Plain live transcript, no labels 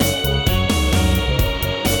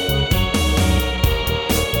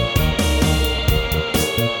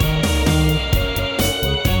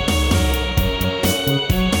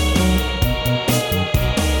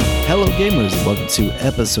gamers, and welcome to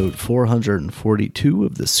episode 442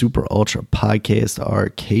 of the Super Ultra Podcast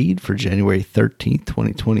Arcade for January 13th,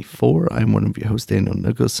 2024. I'm one of your hosts, Daniel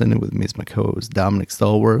Nicholson, and with me is my co-host, Dominic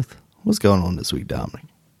Stallworth. What's going on this week, Dominic?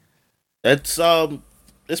 It's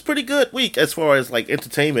pretty good week as far as like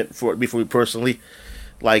entertainment for me personally.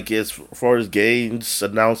 Like as far as games,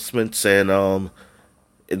 announcements, and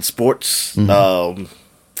in sports. Mm-hmm.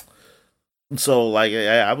 So like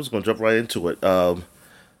I was gonna jump right into it.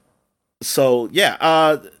 So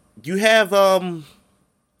yeah, you have the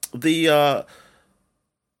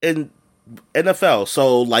in NFL.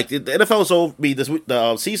 So like the NFL is over.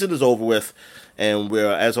 The season is over with, and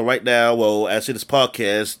we're as of right now. Well, as in this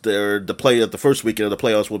podcast, the first weekend of the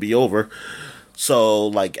playoffs will be over. So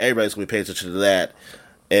like everybody's gonna be paying attention to that.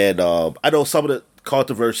 And I know some of the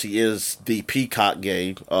controversy is the Peacock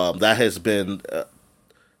game. That has been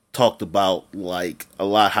talked about like a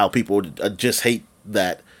lot. How people just hate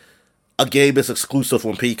that a game is exclusive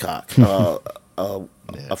on Peacock. A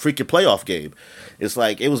freaking playoff game. It's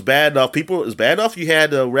like it was bad enough. It was bad enough you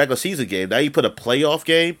had a regular season game. Now you put a playoff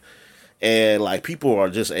game, and like people are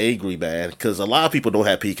just angry, man, because a lot of people don't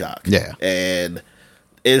have Peacock. Yeah, and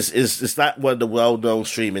it's not one of the well-known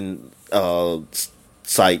streaming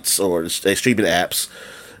sites or streaming apps,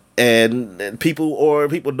 and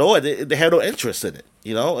people know it. They have no interest in it,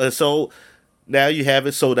 you know. And so now you have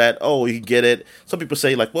it so that you can get it. Some people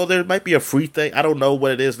say like, well, there might be a free thing. I don't know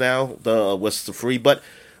what it is now. What's the free, but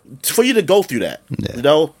for you to go through that, you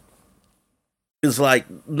know, it's like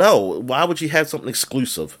no. Why would you have something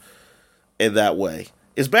exclusive in that way?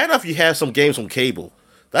 It's bad enough you have some games on cable.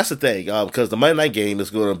 That's the thing, because the Monday night game is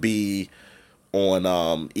going to be on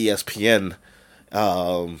ESPN.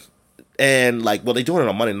 And like, well, they doing it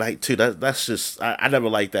on Monday night too. That's just, I never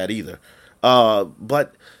liked that either.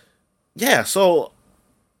 But yeah, so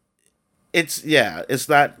it's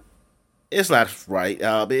not right.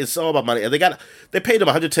 It's all about money. And they paid them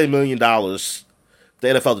 $110 million, the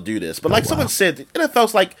NFL, to do this. But like someone said, the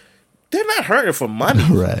NFL's like, they're not hurting for money.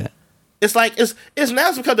 Right. It's like, it's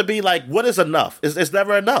now become to be like, what is enough? It's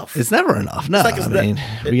never enough. It's never enough. No,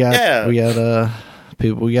 we got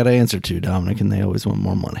people we got to answer to, Dominic, and they always want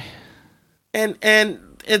more money. And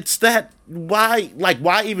it's that why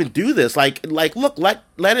even do this? Like look, let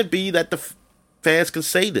it be that the fans can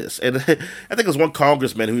say this. And I think it was one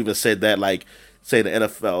congressman who even said that, like, say the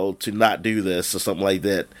NFL to not do this or something like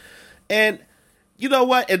that. And you know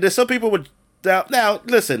what? And there's some people would now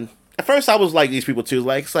listen. At first, I was like these people too.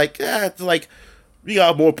 Like it's like we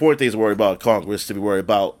got more important things to worry about. Congress to be worried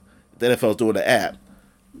about. The NFL's doing the app,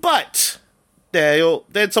 but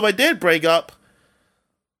then somebody did bring up.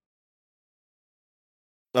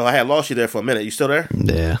 Oh, I had lost you there for a minute. You still there?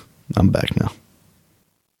 Yeah, I'm back now.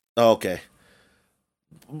 Oh, okay.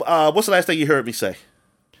 What's the last thing you heard me say?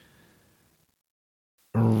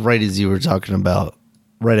 Right as you were talking about,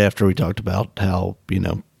 right after we talked about how, you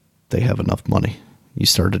know, they have enough money. You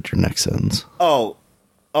started your next sentence. Oh,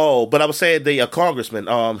 but I was saying the congressman.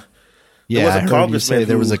 Yeah, I heard you say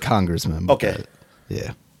there was a congressman. Okay.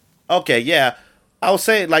 Yeah. Okay, yeah. I was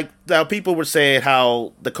saying, like, now people were saying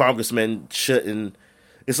how the congressman shouldn't.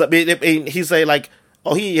 It's like, I mean, he's saying, like,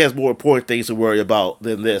 he has more important things to worry about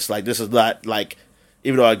than this. Like, this is not, like,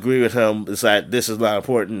 even though I agree with him, it's like, this is not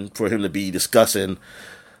important for him to be discussing.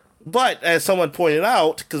 But, as someone pointed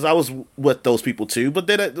out, because I was with those people too, but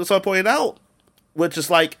then someone pointed out, which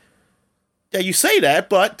is like, yeah, you say that,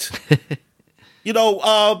 but, you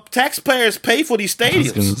know, taxpayers pay for these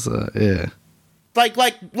stadiums. Yeah. Like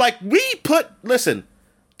listen,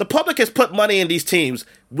 the public has put money in these teams,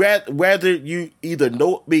 whether you either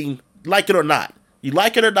like it or not. You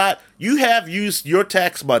like it or not, you have used your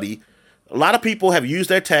tax money. A lot of people have used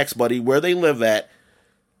their tax money where they live at,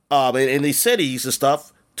 in these cities and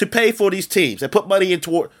stuff, to pay for these teams and put money in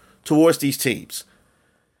towards these teams.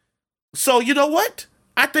 So you know what?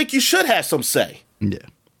 I think you should have some say. Yeah.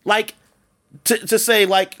 Like to say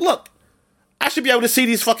like, look, I should be able to see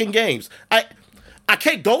these fucking games. I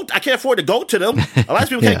can't afford to go to them. A lot of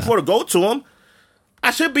people can't afford to go to them.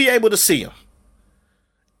 I should be able to see them.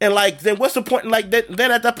 And like, then what's the point? Like, then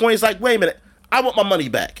at that point, it's like, wait a minute, I want my money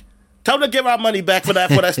back. Tell them to give our money back for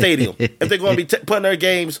that stadium if they're going to be putting their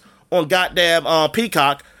games on goddamn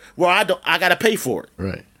Peacock, where I got to pay for it.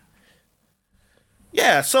 Right.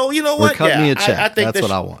 Yeah. So you know what? Cut me a check. I think that's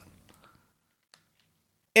what I want.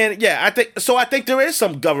 And yeah, I think there is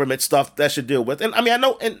some government stuff that should deal with. And I mean, I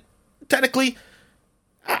know, and technically,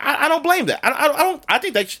 I don't blame that. I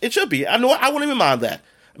think that it should be. I wouldn't even mind that.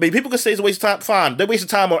 I mean, people can say it's a waste of time. Fine, they're wasting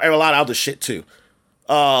time on a lot of other shit too.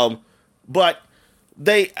 But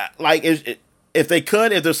they like if they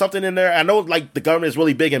could, if there's something in there, I know like the government is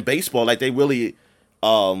really big in baseball, like they really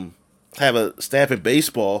have a stamp in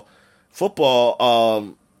baseball, football.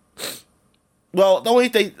 Well, the only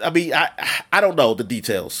thing, I mean, I don't know the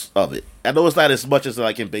details of it. I know it's not as much as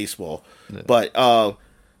like in baseball, yeah.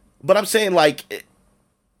 But I'm saying like,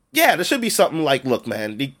 yeah, there should be something like, look,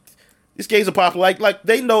 man, these games are popular. Like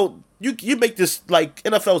they know you make this like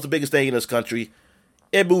NFL is the biggest thing in this country.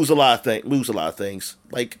 It moves a lot of things.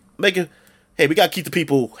 Like make it. Hey, we gotta keep the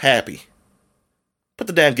people happy. Put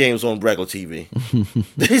the damn games on regular TV.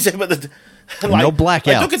 Like, no blackouts.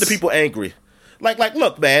 Like, don't get the people angry. Like,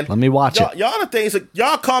 look, man. Let me watch it. Y'all the things that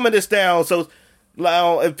y'all calming this down. So,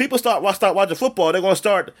 if people start watching football, they're gonna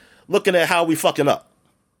start looking at how we fucking up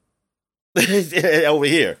over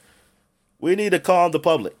here. We need to calm the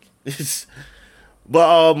public.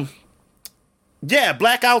 But yeah,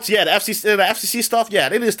 blackouts. Yeah, the FCC stuff. Yeah,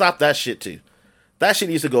 they need to stop that shit too. That shit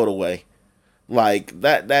needs to go away. Like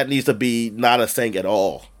that needs to be not a thing at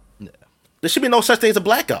all. Yeah. There should be no such thing as a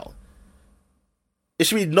blackout. There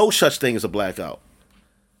should be no such thing as a blackout.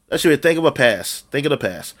 That should be a thing of the past. Think of the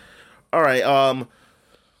past. All right.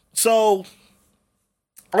 So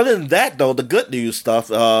other than that, though, the good news stuff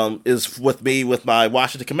is with my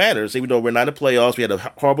Washington Commanders. Even though we're not in the playoffs, we had a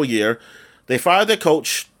horrible year. They fired their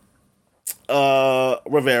coach,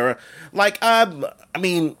 Rivera. Like I'm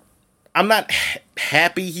not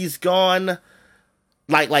happy he's gone.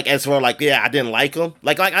 Like as for like, yeah, I didn't like him.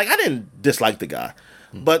 Like I didn't dislike the guy,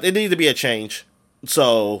 but it needed to be a change.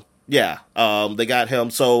 So yeah, they got him.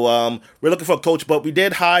 So we're looking for a coach, but we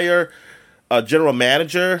did hire a general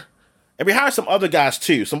manager, and we hired some other guys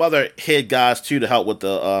too, some other head guys too to help with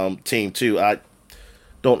the team too. I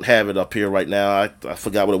don't have it up here right now. I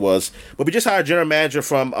forgot what it was, but we just hired a general manager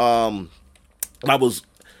from I was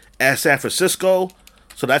at San Francisco,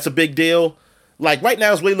 so that's a big deal. Like, right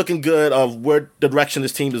now, it's really looking good of where the direction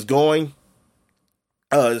this team is going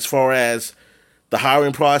as far as the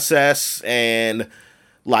hiring process. And,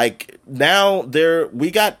 like, now we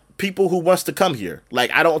got people who wants to come here. Like,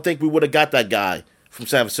 I don't think we would have got that guy from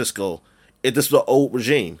San Francisco if this was the old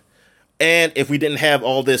regime. And if we didn't have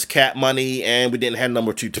all this cap money and we didn't have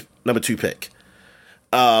number two pick.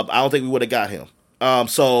 I don't think we would have got him.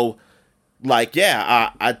 So, like, yeah,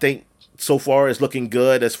 I think so far is looking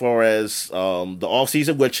good as far as the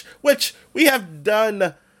offseason, which we have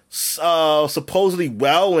done supposedly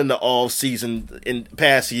well in the offseason in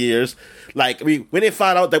past years. Like, we didn't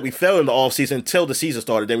find out that we fell in the offseason until the season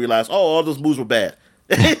started. Then we realized, all those moves were bad.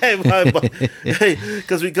 Because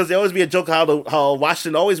there always be a joke how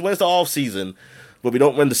Washington always wins the offseason, but we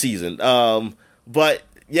don't win the season. But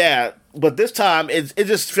yeah, but this time it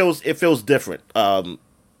just feels different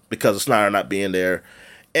because of Snyder not being there.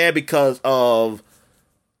 And because of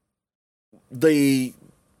the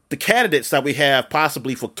candidates that we have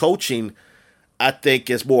possibly for coaching, I think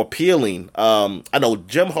is more appealing. I know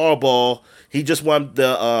Jim Harbaugh, he just won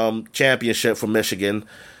the championship from Michigan.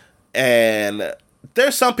 And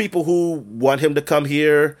there's some people who want him to come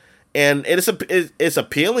here. And it's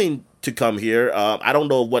appealing to come here. I don't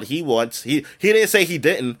know what he wants. He didn't say he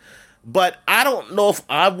didn't. But I don't know if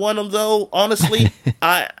I want him, though, honestly.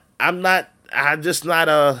 I don't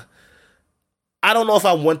know if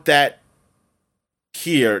I want that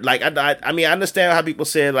here. Like, I mean, I understand how people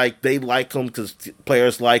say, like, they like him because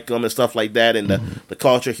players like him and stuff like that, and the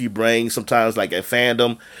culture he brings sometimes, like, a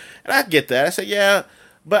fandom. And I get that. I say, yeah,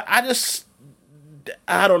 but I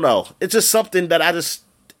don't know. It's just something that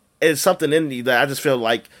it's something in me that I just feel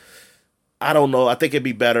like, I don't know. I think it'd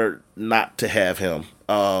be better not to have him.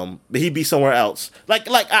 But he'd be somewhere else. Like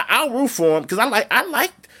I'll root for him because I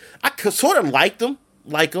sort of liked him.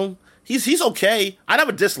 Like him. He's okay. I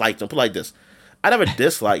never disliked him. Put it like this. I never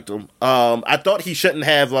disliked him. I thought he shouldn't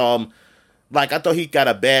have. I thought he got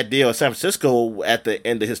a bad deal in San Francisco at the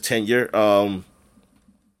end of his tenure.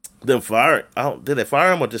 Then fired. Did they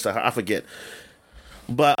fire him or just I forget.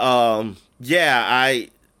 But yeah,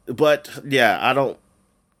 I don't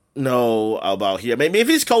know about here. Maybe if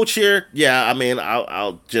he's coach here, yeah. I mean,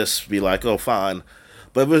 I'll just be like, oh, fine.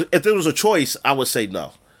 But if there was a choice, I would say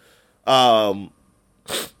no.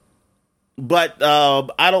 But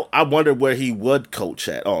I wonder where he would coach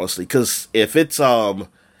at, honestly, because if it's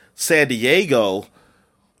San Diego,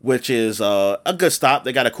 which is a good stop,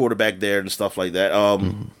 they got a quarterback there and stuff like that.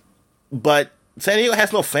 But San Diego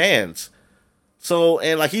has no fans, so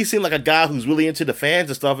and like he seemed like a guy who's really into the fans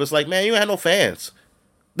and stuff. It's like, man, you have no fans.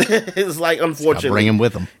 It's like, unfortunately, bring him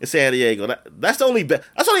with him. It's San Diego. That's the only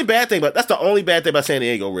bad thing, but that's the only bad thing about San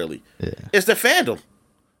Diego, really. Yeah. It's the fandom.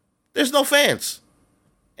 There's no fans,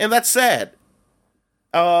 and that's sad.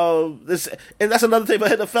 And that's another thing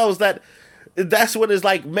about NFL is that that's when it's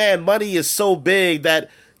like, man, money is so big that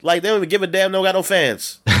like they don't even give a damn. No got no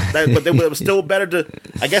fans. But it was still better to.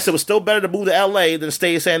 I guess it was still better to move to L.A. than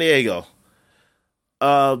stay in San Diego.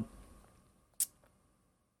 What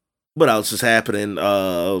else is happening?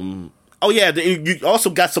 Oh yeah, you also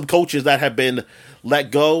got some coaches that have been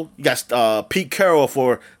let go. You got Pete Carroll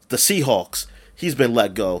for the Seahawks. He's been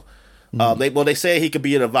let go. They say he could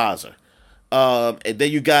be an advisor. And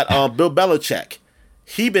then you got Bill Belichick.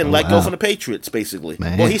 He been let go from the Patriots, basically.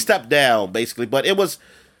 Man. Well, he stepped down, basically, but it was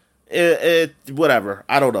whatever.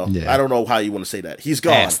 I don't know. Yeah. I don't know how you want to say that. He's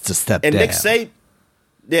gone. Has to step down. Nick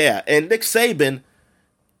Saban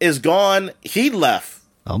is gone. He left.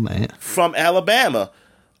 Oh man, from Alabama.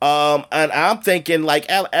 And I'm thinking like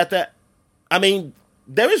at that. I mean,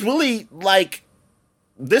 there is really like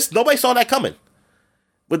this. Nobody saw that coming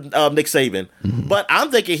with Nick Saban. Mm-hmm. But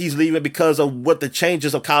I'm thinking he's leaving because of what the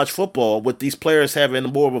changes of college football with these players having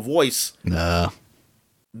more of a voice.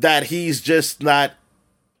 That he's just not.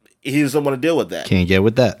 He doesn't want to deal with that. Can't get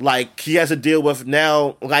with that. Like he has to deal with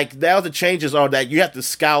now. Like now the changes are that you have to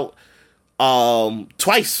scout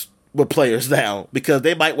twice with players now because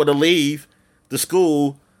they might want to leave the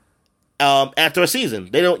school after a season.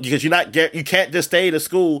 They don't because you can't just stay in the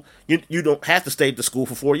school. You don't have to stay at the school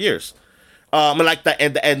for 4 years. And like that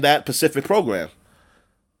and that Pacific program.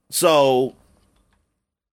 So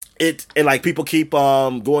like people keep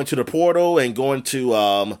going to the portal and going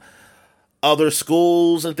to other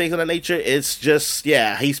schools and things of that nature. It's just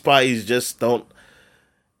he probably doesn't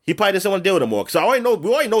want to deal with it more because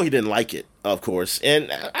we already know he didn't like it, of course.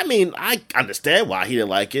 And I mean I understand why he didn't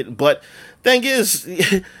like it, but thing is.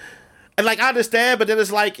 And like I understand, but then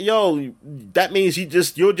it's like, yo, that means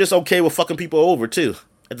you're just okay with fucking people over too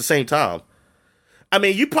at the same time. I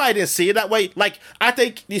mean, you probably didn't see it that way. Like I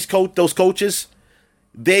think those coaches,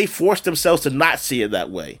 they forced themselves to not see it that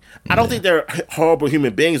way. I don't think they're horrible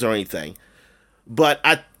human beings or anything, but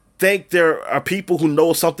I think there are people who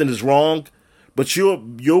know something is wrong, but you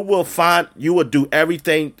will do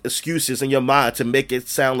everything excuses in your mind to make it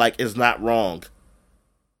sound like it's not wrong,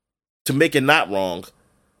 to make it not wrong.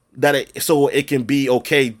 So it can be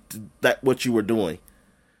okay that what you were doing.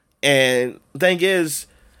 And the thing is,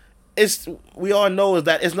 we all know is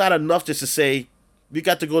that it's not enough just to say you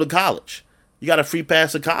got to go to college. You got a free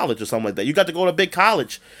pass to college or something like that. You got to go to a big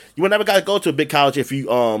college. You would never got to go to a big college if you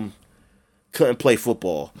couldn't play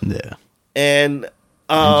football. Yeah. And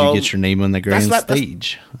you get your name on the grand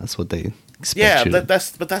stage. That's what they expect. Yeah, but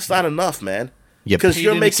that's not enough, man. Because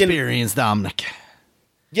you're making experience, Dominic.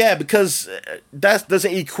 Yeah, because that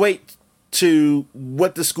doesn't equate to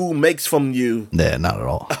what the school makes from you. Yeah, not at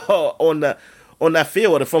all. on that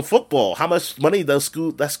field or from football. How much money that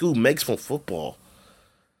school makes from football?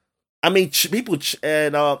 I mean, people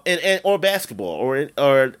and or basketball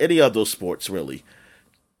or any of those sports really.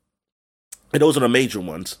 And those are the major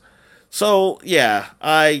ones. So yeah,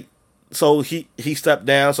 so he stepped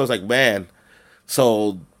down. So I was like, man,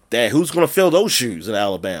 so who's gonna fill those shoes in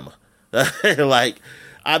Alabama? Like.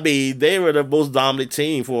 I mean, they were the most dominant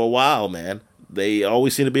team for a while, man. They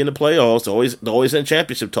always seem to be in the playoffs. They're always in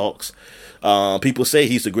championship talks. People say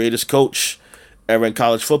he's the greatest coach ever in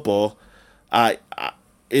college football. I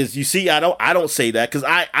don't say that because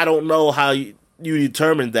I don't know how you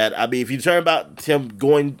determine that. I mean, if you determine about him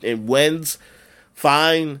going and wins,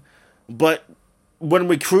 fine. But when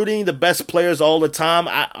recruiting the best players all the time,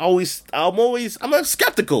 I'm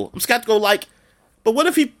skeptical. I'm skeptical. Like, but what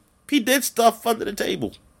if he did stuff under the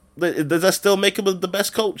table? Does that still make him the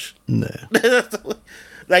best coach? No.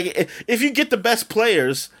 Like, if you get the best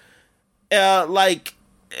players, if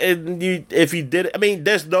he did it, I mean,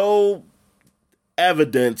 there's no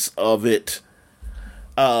evidence of it.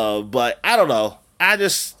 But I don't know. I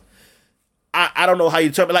don't know how you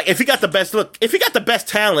determine. Like, if he got the best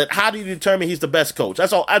talent, how do you determine he's the best coach?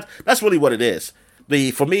 That's all. That's really what it is.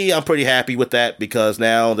 For me, I'm pretty happy with that because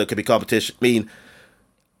now there could be competition.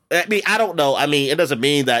 I mean, I don't know. I mean, it doesn't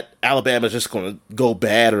mean that Alabama's just going to go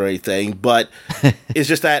bad or anything, but it's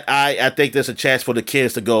just that I think there's a chance for the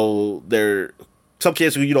kids to go there. Some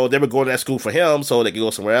kids who, they were going to that school for him, so they can go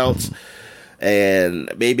somewhere else.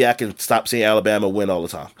 And maybe I can stop seeing Alabama win all the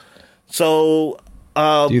time. So,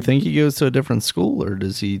 do you think he goes to a different school, or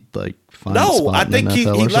does he find a spot I think in the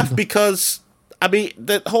NFL he left because, I mean,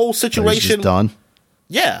 the whole situation. He's just done.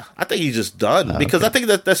 Yeah, I think he's just done because I think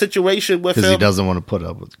that the situation with him, because he doesn't want to put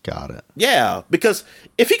up with. Got it. Yeah, because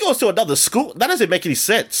if he goes to another school, that doesn't make any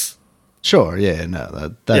sense. Sure. Yeah.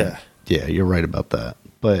 No. Yeah. You're right about that.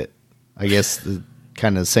 But I guess the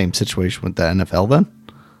kind of same situation with the NFL then.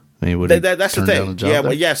 I mean, that's the thing. Yeah.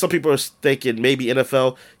 Well, yeah. Some people are thinking maybe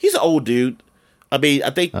NFL. He's an old dude. I mean, I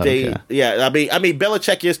think I mean,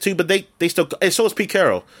 Belichick is too, but they still, and so is Pete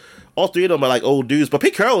Carroll. All three of them are like old dudes, but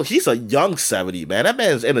Pete Carroll, he's a young 70, man. That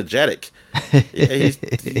man's energetic. Yeah,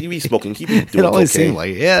 he be smoking. He be doing it always cocaine. seemed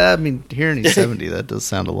like, I mean, hearing he's 70, that does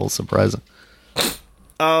sound a little surprising.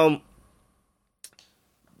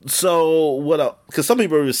 So what? Because some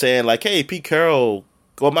people were saying like, "Hey, Pete Carroll."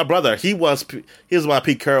 Well, my brother, here's why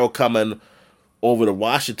Pete Carroll coming over to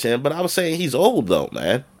Washington. But I was saying he's old though,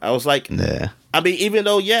 man. I was like, yeah. I mean, even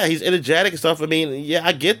though he's energetic and stuff. I mean, yeah,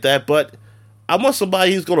 I get that, but I want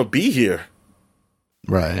somebody who's going to be here.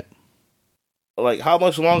 Right. Like, how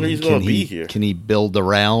much longer he's going to be here? Can he build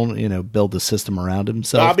a system around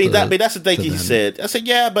himself? I mean, that's the thing he said. I said,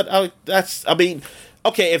 yeah, but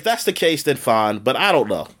okay, if that's the case, then fine. But I don't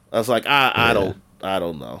know. I was like, I don't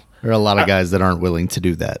know. There are a lot of guys that aren't willing to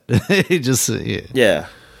do that. Just yeah.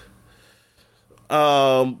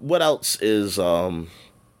 What else is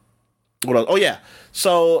what else? Oh yeah.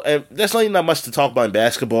 So there's really not much to talk about in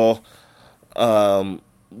basketball.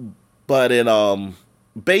 But in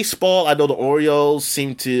baseball, I know the Orioles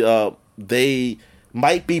seem to they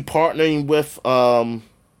might be partnering with a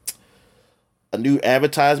new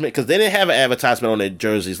advertisement, because they didn't have an advertisement on their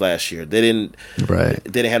jerseys last year. They didn't. Right.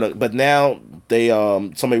 They didn't have. But now they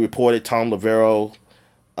somebody reported Tom Lavero.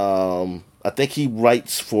 I think he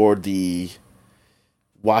writes for the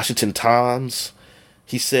Washington Times.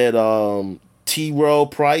 He said T. Rowe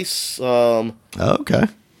Price. Okay.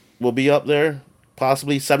 Will be up there,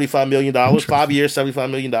 possibly $75 million, 5 years,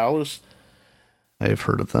 $75 million. I've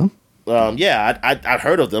heard of them. Yeah, I've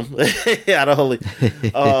heard of them. Yeah, I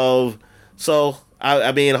don't. So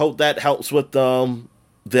I mean, I hope that helps with them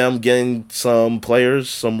getting some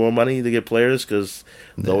more money to get players, because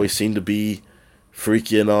they always seem to be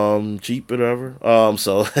freaking cheap or whatever.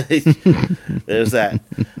 So there's that.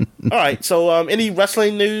 All right. So any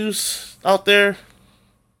wrestling news out there?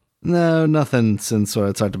 No, nothing since what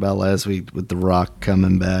I talked about last week with The Rock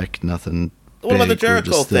coming back. Nothing. What about the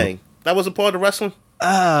Jericho thing? That wasn't part of wrestling?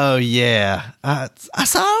 Oh, yeah. I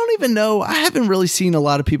don't even know. I haven't really seen a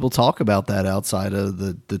lot of people talk about that outside of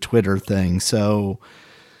the Twitter thing. So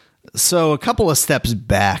a couple of steps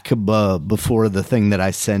back before the thing that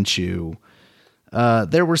I sent you,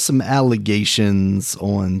 there were some allegations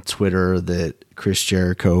on Twitter that Chris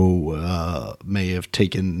Jericho may have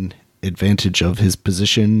taken advantage of his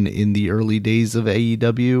position in the early days of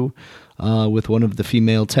AEW with one of the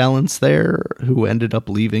female talents there, who ended up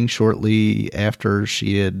leaving shortly after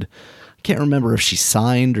she had, I can't remember if she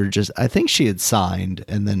signed or I think she had signed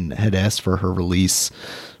and then had asked for her release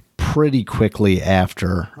pretty quickly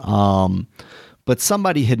after. But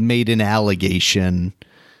somebody had made an allegation,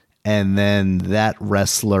 and then that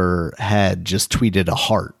wrestler had just tweeted a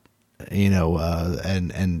heart,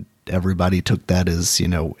 and everybody took that as,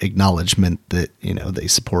 acknowledgement that, they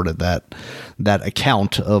supported that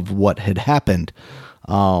account of what had happened.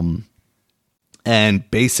 And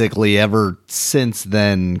basically ever since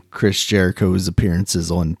then, Chris Jericho's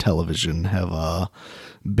appearances on television have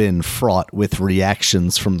been fraught with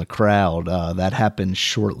reactions from the crowd. That happened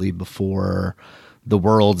shortly before the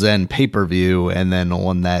World's End pay-per-view, and then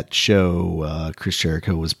on that show, Chris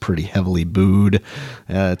Jericho was pretty heavily booed.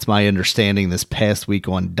 It's my understanding this past week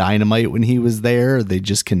on Dynamite, when he was there, they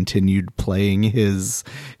just continued playing his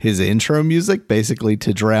intro music, basically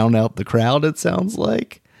to drown out the crowd, it sounds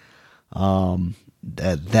like.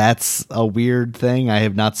 That's a weird thing. I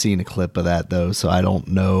have not seen a clip of that, though, so I don't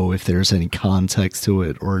know if there's any context to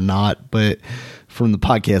it or not, but from the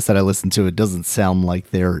podcast that I listened to, it doesn't sound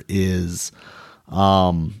like there is.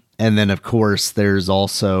 And then, of course, there's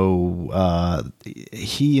also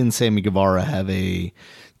he and Sammy Guevara have a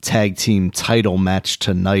tag team title match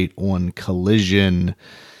tonight on Collision,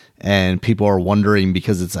 and people are wondering,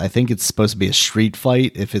 because I think it's supposed to be a street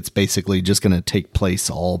fight, if it's basically just going to take place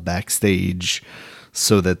all backstage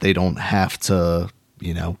so that they don't have to,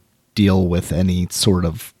 deal with any sort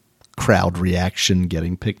of crowd reaction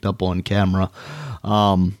getting picked up on camera.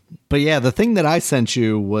 But yeah, the thing that I sent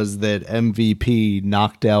you was that MVP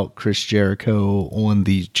knocked out Chris Jericho on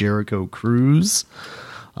the Jericho Cruise.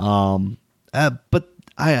 But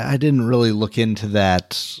I didn't really look into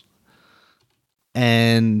that,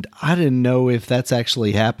 and I didn't know if that's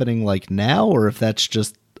actually happening like now, or if that's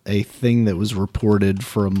just a thing that was reported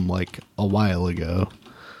from like a while ago.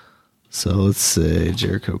 So let's say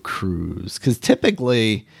Jericho Cruise, because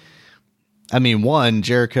typically, I mean,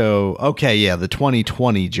 Jericho, okay, yeah, the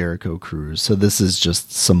 2020 Jericho Cruise. So this is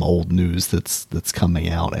just some old news that's coming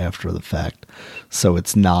out after the fact. So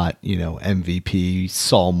it's not, MVP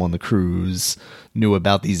saw him on the cruise, knew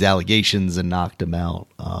about these allegations and knocked him out.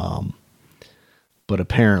 but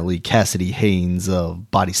apparently Cassidy Haynes of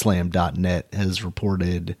Bodyslam.net has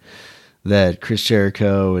reported that Chris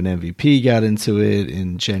Jericho and MVP got into it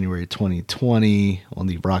in January 2020 on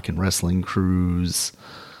the Rock and Wrestling Cruise.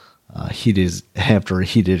 After a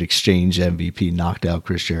heated exchange, MVP knocked out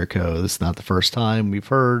Chris Jericho. This is not the first time we've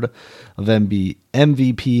heard of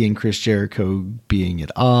MVP and Chris Jericho being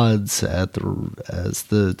at odds as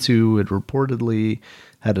the two had reportedly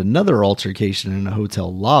had another altercation in a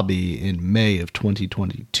hotel lobby in May of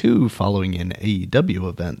 2022 following an AEW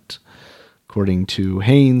event. According to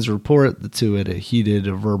Haynes' report, the two had a heated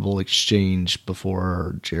verbal exchange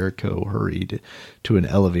before Jericho hurried to an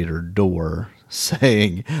elevator door,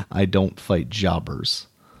 saying, "I don't fight jobbers."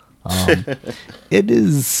 It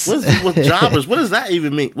is... What jobbers? What does that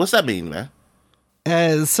even mean? What's that mean, man?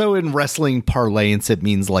 So in wrestling parlance, it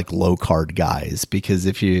means like low card guys, because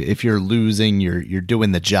if you're losing, you're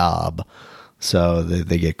doing the job. So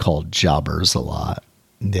they get called jobbers a lot.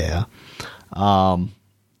 Yeah.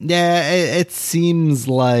 Yeah, it seems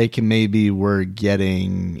like maybe we're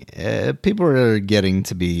getting... people are getting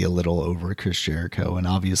to be a little over Chris Jericho, and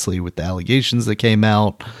obviously with the allegations that came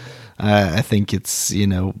out, I think it's,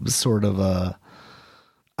 sort of a...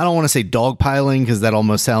 I don't want to say dogpiling, because that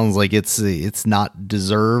almost sounds like it's not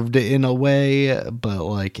deserved in a way, but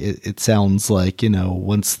like it sounds like,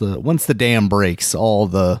 once the dam breaks, all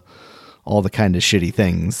the kind of shitty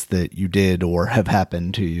things that you did or have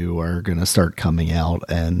happened to you are going to start coming out.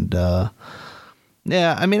 And,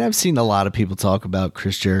 yeah, I mean, I've seen a lot of people talk about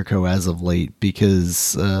Chris Jericho as of late,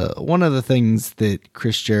 because, one of the things that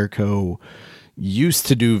Chris Jericho used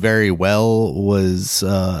to do very well was,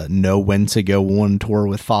 know when to go on tour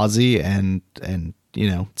with Fozzy and,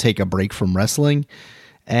 take a break from wrestling.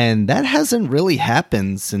 And that hasn't really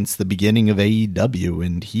happened since the beginning of AEW,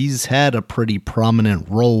 and he's had a pretty prominent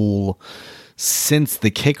role since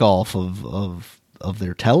the kickoff of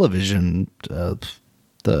their television,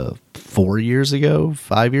 the 5 years ago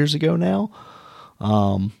now.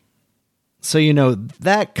 So,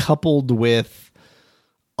 that coupled with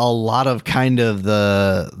a lot of kind of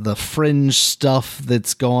the fringe stuff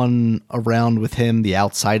that's gone around with him, the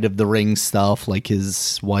outside of the ring stuff, like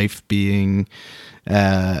his wife being...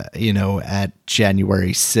 at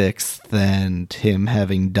January 6th, and him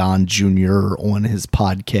having Don Jr. on his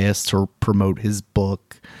podcast to promote his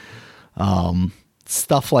book,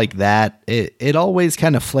 stuff like that. It always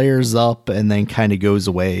kind of flares up and then kind of goes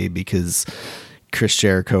away, because Chris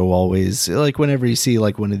Jericho always, like, whenever you see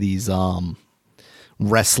like one of these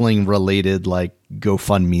wrestling related like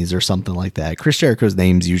GoFundMe's or something like that, Chris Jericho's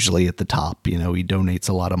name's usually at the top. He donates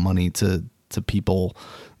a lot of money to people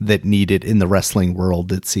that need it in the wrestling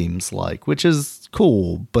world, it seems like, which is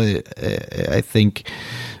cool. But I think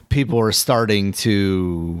people are starting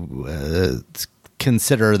to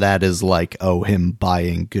consider that as like, him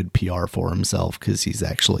buying good PR for himself, because he's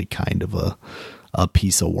actually kind of a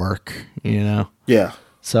piece of work, Yeah.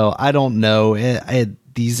 So I don't know. The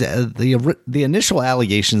initial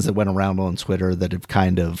allegations that went around on Twitter that have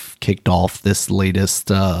kind of kicked off this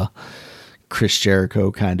latest Chris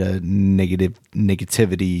Jericho kind of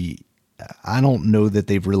negativity, I don't know that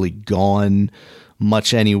they've really gone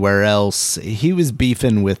much anywhere else. He was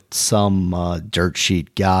beefing with some dirt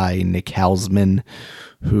sheet guy, Nick Hausman,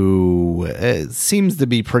 who seems to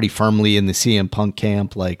be pretty firmly in the CM Punk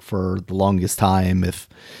camp. Like, for the longest time, if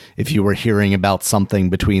you were hearing about something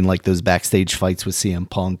between like those backstage fights with CM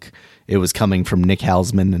Punk, it was coming from Nick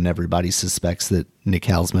Hausman, and everybody suspects that Nick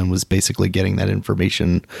Hausman was basically getting that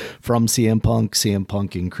information from CM Punk. CM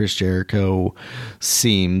Punk and Chris Jericho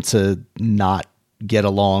seem to not get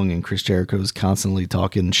along, and Chris Jericho's constantly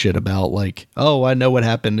talking shit about like, "Oh, I know what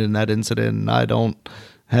happened in that incident, and I don't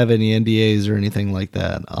have any NDAs or anything like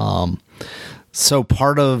that." So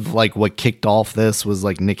part of like what kicked off this was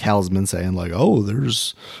like Nick Hausman saying like, "Oh,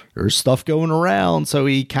 there's stuff going around." So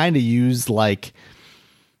he kind of used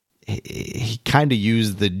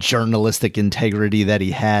the journalistic integrity that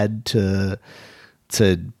he had to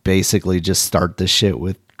basically just start the shit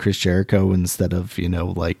with Chris Jericho, instead of,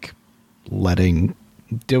 like doing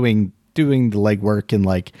the legwork and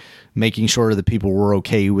like making sure that people were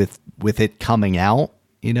okay with it coming out.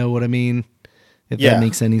 You know what I mean? If that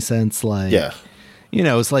makes any sense. Like,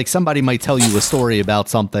 it's like somebody might tell you a story about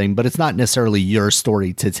something, but it's not necessarily your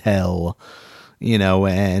story to tell.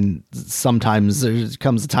 And sometimes there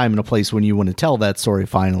comes a time and a place when you want to tell that story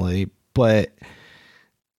finally, but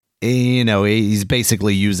he's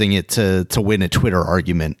basically using it to win a Twitter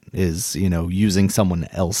argument, is, using someone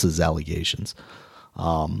else's allegations.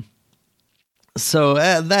 So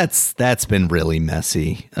that's been really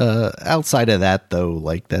messy. Outside of that, though,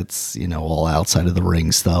 like that's all outside of the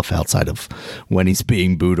ring stuff. Outside of when he's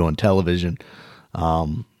being booed on television,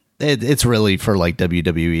 it's really for like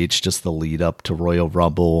WWE. It's just the lead up to Royal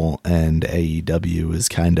Rumble, and AEW is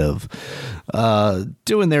kind of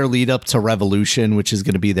doing their lead up to Revolution, which is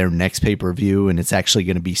going to be their next pay-per-view, and it's actually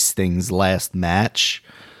going to be Sting's last match.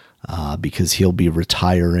 Because he'll be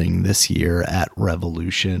retiring this year at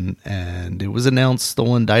Revolution. And it was announced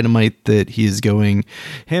on Dynamite that he is going,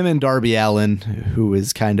 him and Darby Allin, who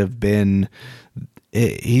has kind of been,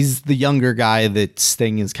 he's the younger guy that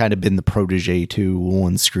Sting has kind of been the protege to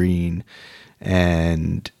on screen.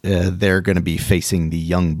 And they're going to be facing the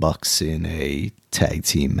Young Bucks in a tag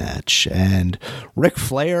team match. And Ric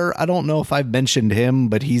Flair, I don't know if I've mentioned him,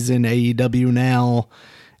 but he's in AEW now.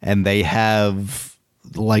 And they have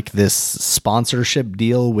like this sponsorship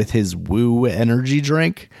deal with his Woo energy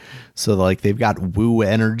drink. So like they've got Woo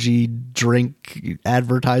energy drink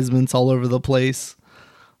advertisements all over the place.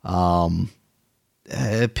 People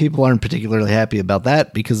aren't particularly happy about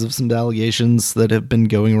that because of some allegations that have been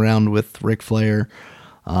going around with Ric Flair.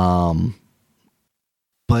 But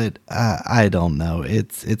I don't know.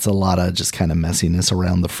 It's a lot of just kind of messiness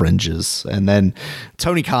around the fringes. And then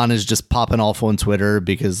Tony Khan is just popping off on Twitter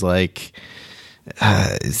because like,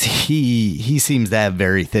 he seems to have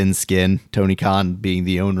very thin skin. Tony Khan being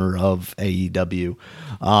the owner of AEW.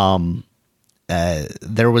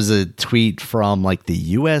 There was a tweet from like the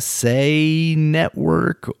USA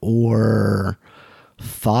Network or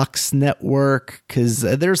Fox Network, because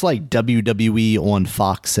there's like WWE on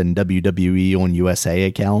Fox and WWE on USA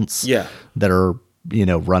accounts that are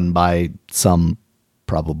run by some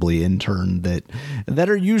probably intern that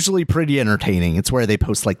are usually pretty entertaining. It's where they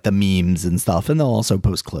post like the memes and stuff, and they'll also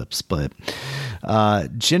post clips. But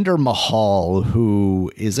Jinder Mahal,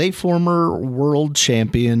 who is a former world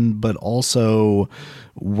champion, but also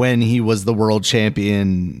when he was the world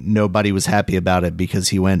champion, nobody was happy about it because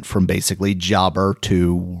he went from basically jobber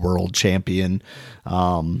to world champion.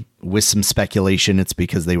 With some speculation, it's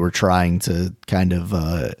because they were trying to kind of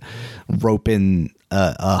rope in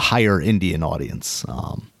a higher Indian audience,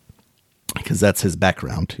 because that's his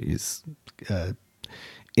background. He's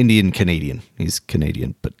Indian Canadian. He's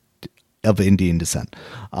Canadian, but of Indian descent.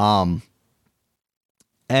 And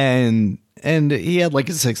he had like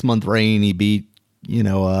a 6-month reign. He beat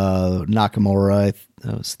Nakamura.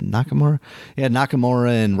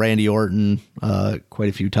 Nakamura and Randy Orton quite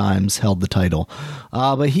a few times, held the title.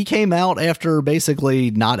 But he came out after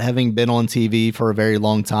basically not having been on TV for a very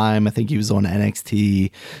long time. I think he was on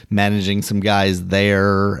NXT managing some guys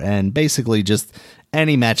there, and basically just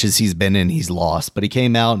any matches he's been in, he's lost. But he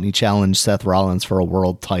came out and he challenged Seth Rollins for a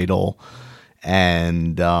world title.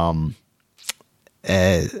 And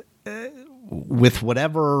with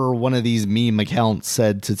whatever one of these meme accounts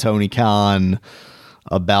said to Tony Khan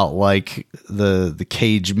about like the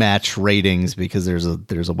cage match ratings, because there's a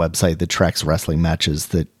website that tracks wrestling matches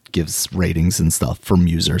that gives ratings and stuff from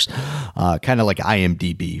users, kind of like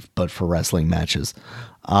IMDb, but for wrestling matches.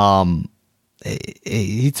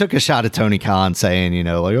 He took a shot at Tony Khan saying,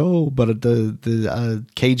 but the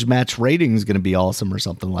cage match rating is going to be awesome or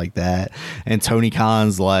something like that. And Tony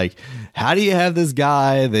Khan's like, how do you have this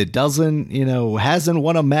guy that doesn't, hasn't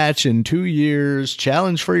won a match in 2 years,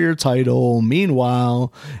 challenge for your title?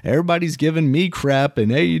 Meanwhile, everybody's giving me crap in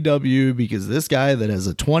AEW because this guy that has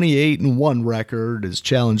a 28-1 record is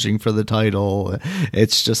challenging for the title.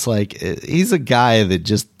 It's just like, he's a guy that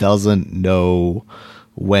just doesn't know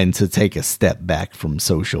when to take a step back from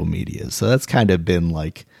social media. So that's kind of been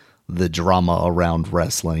like the drama around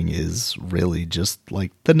wrestling, is really just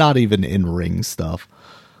like the not even in-ring stuff.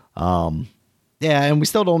 And we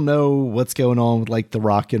still don't know what's going on with like The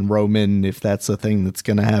Rock and Roman, if that's a thing that's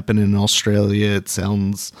going to happen in Australia. It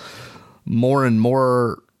sounds more and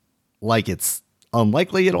more like it's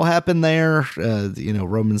unlikely it'll happen there.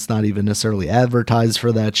 Roman's not even necessarily advertised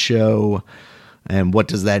for that show. And what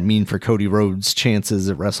does that mean for Cody Rhodes' chances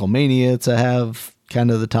at WrestleMania to have kind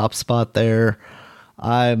of the top spot there?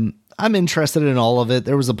 I'm interested in all of it.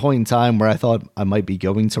 There was a point in time where I thought I might be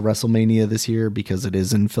going to WrestleMania this year because it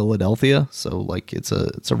is in Philadelphia. So like it's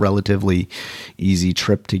a relatively easy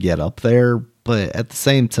trip to get up there. But at the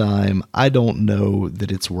same time, I don't know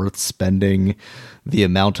that it's worth spending the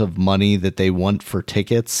amount of money that they want for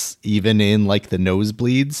tickets, even in like the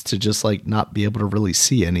nosebleeds, to just like not be able to really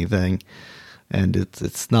see anything. And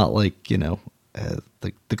it's not like,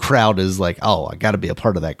 the crowd is like, oh, I got to be a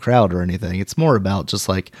part of that crowd or anything. It's more about just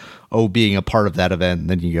like, being a part of that event, and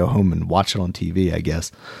then you go home and watch it on TV, I guess.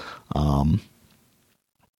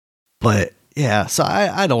 But Yeah, so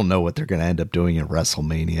I don't know what they're going to end up doing at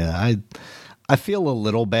WrestleMania. I feel a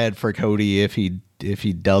little bad for Cody if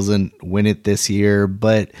he doesn't win it this year,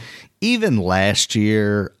 but even last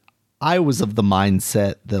year, I was of the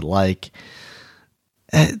mindset that like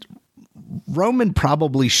Roman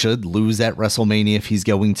probably should lose at WrestleMania if he's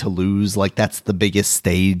going to lose. Like that's the biggest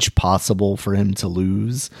stage possible for him to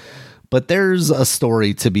lose. But there's a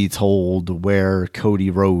story to be told where Cody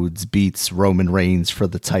Rhodes beats Roman Reigns for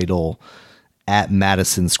the title at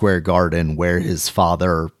Madison Square Garden, where his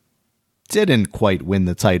father didn't quite win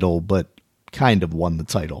the title, but kind of won the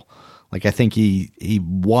title. Like, I think he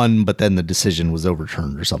won, but then the decision was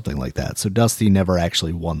overturned or something like that. So Dusty never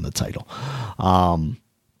actually won the title.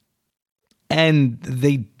 And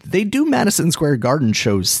they do Madison Square Garden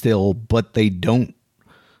shows still, but they don't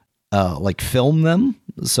like film them.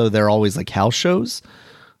 So they're always like house shows.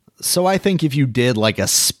 So I think if you did like a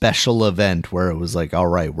special event where it was like, all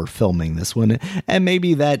right, we're filming this one, and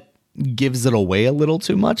maybe that gives it away a little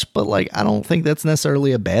too much, but like, I don't think that's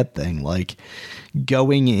necessarily a bad thing. Like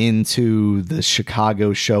going into the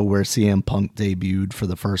Chicago show where CM Punk debuted for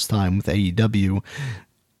the first time with AEW,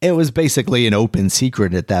 it was basically an open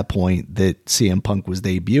secret at that point that CM Punk was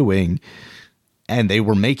debuting, and they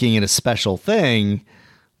were making it a special thing,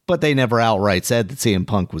 but they never outright said that CM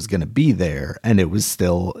Punk was going to be there, and it was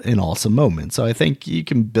still an awesome moment. So I think you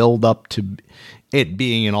can build up to it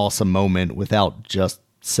being an awesome moment without just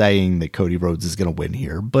saying that Cody Rhodes is going to win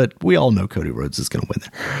here, but we all know Cody Rhodes is going to win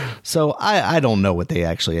there. So I don't know what they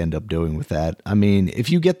actually end up doing with that. I mean, if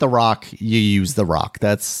you get The Rock, you use The Rock.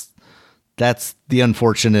 That's the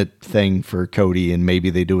unfortunate thing for Cody, and maybe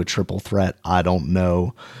they do a triple threat. I don't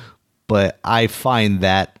know, but I find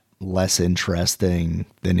that less interesting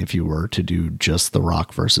than if you were to do just The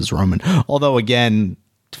Rock versus Roman. Although, again,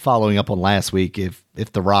 following up on last week, if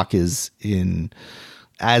The Rock is in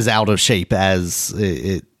as out of shape as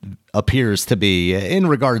it appears to be in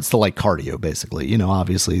regards to like cardio, basically, you know,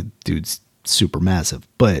 obviously dude's super massive,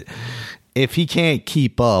 but if he can't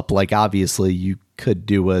keep up, like obviously you could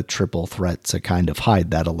do a triple threat to kind of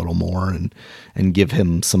hide that a little more and give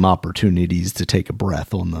him some opportunities to take a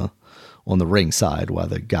breath on the ring side, while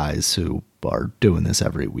the guys who are doing this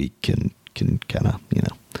every week can kind of, you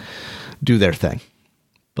know, do their thing.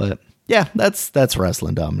 But yeah, that's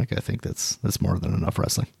wrestling, Dominic. I think that's more than enough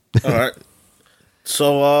wrestling. All right.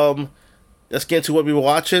 So let's get to what we were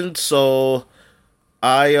watching. So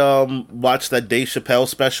I watched that Dave Chappelle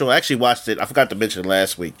special. I actually watched it. I forgot to mention it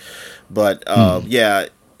last week, but yeah,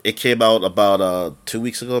 it came out about 2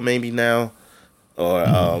 weeks ago, maybe now,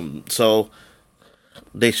 or so.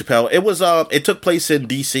 Dave Chappelle. It was it took place in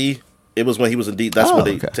DC. It was when he was in DC. That's when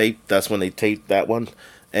they taped. That's when they taped that one,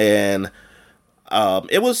 and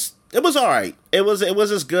it was all right. It was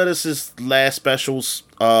as good as his last specials,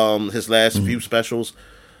 his last few specials,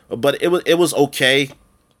 but it was okay.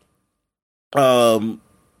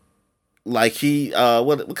 Like he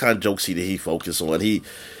what kind of jokes did he focus on? He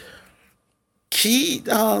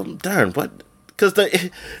darn what. Because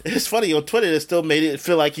it's funny, on Twitter, it still made it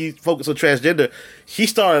feel like he focused on transgender. He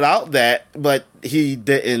started out that, but he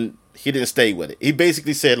didn't stay with it. He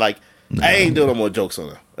basically said, like, no. I ain't doing no more jokes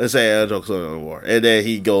on it. I say jokes on it no more. And then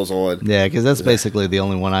he goes on. Yeah, because that's basically the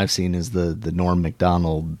only one I've seen is the Norm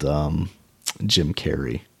Macdonald Jim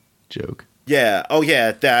Carrey joke. Yeah. Oh,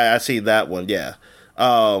 yeah. I see that one. Yeah.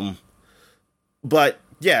 But,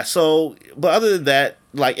 yeah, so, but other than that,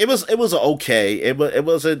 like it was okay. It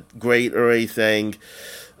wasn't great or anything.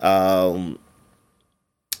 It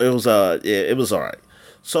was all right.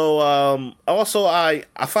 So also I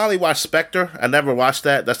finally watched Spectre. I never watched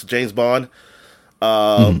that. That's the James Bond.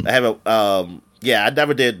 I haven't. I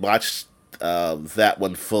never did watch that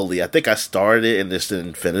one fully. I think I started it and just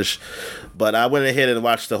didn't finish. But I went ahead and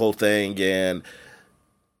watched the whole thing, and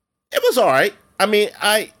it was all right. I mean,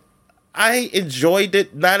 I enjoyed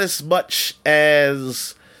it, not as much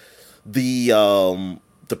as the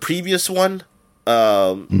previous one,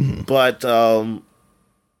 but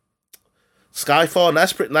Skyfall,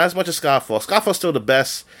 not as much as Skyfall. Skyfall's still the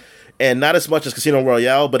best, and not as much as Casino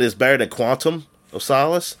Royale, but it's better than Quantum of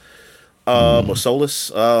Solace, or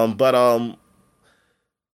Solace.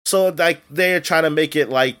 So like they're trying to make it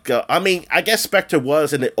like, I mean, I guess Spectre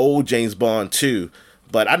was in the old James Bond too.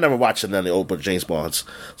 But I never watched none of the old James Bonds.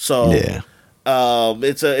 So yeah.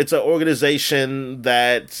 It's an organization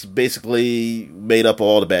that's basically made up of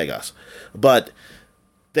all the bad guys. But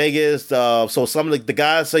thing is, so some of the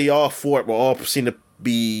guys that y'all fought were all seen to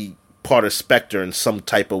be part of Spectre in some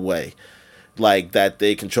type of way, like that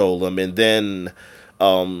they control them. And then,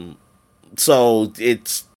 so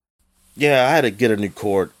it's I had to get a new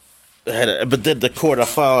cord. but then the cord I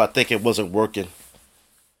found, I think it wasn't working.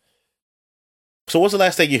 So what's the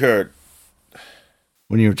last thing you heard?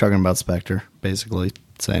 When you were talking about Spectre, basically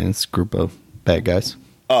saying it's a group of bad guys.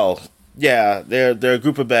 Oh, yeah, they're a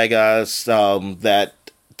group of bad guys that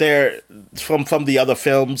they're from the other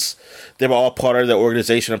films. They were all part of the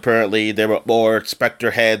organization. Apparently,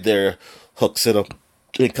 Spectre had their hooks in them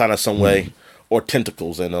in kind of some way, or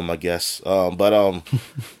tentacles in them, I guess.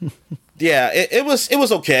 Yeah, it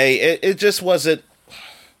was okay. It just wasn't.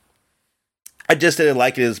 I just didn't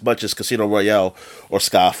like it as much as Casino Royale or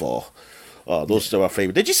Skyfall. Those are my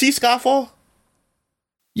favorite. Did you see Skyfall?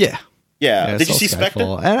 Yeah. Did you see Spectre?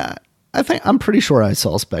 And I'm pretty sure I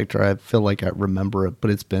saw Spectre. I feel like I remember it,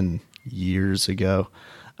 but it's been years ago.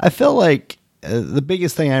 I feel like the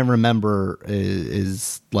biggest thing I remember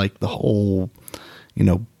is like the whole,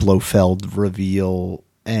 Blofeld reveal.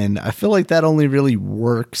 And I feel like that only really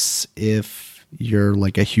works if you're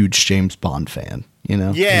like a huge James Bond fan,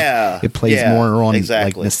 Yeah. It plays more on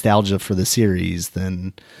like nostalgia for the series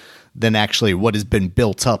than actually what has been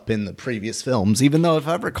built up in the previous films. Even though, if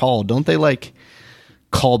I recall, don't they like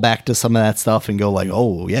call back to some of that stuff and go like,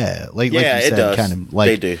 oh yeah, like you said, it does. Kind of like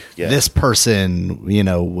they do. Yeah. This person,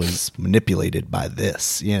 was manipulated by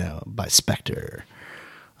this, by Spectre.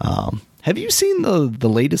 Have you seen the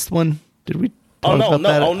latest one? Did we? No.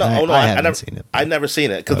 I haven't seen it. I never seen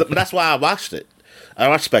it because that's why I watched it. I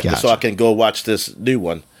watched Spectre so I can go watch this new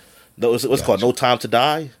one. What's called No Time to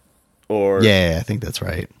Die, or yeah, I think that's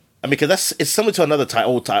right. I mean, because it's similar to another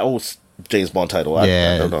old James Bond title.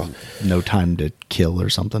 I don't know. No Time to Kill or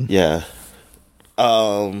something. Yeah.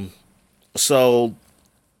 So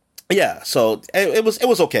it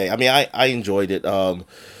was okay. I mean, I enjoyed it.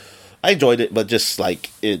 But just like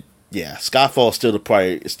it. Yeah, Skyfall is still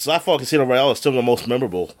Skyfall Casino Royale is still the most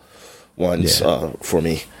memorable ones for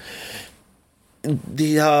me.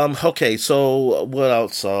 Okay, so what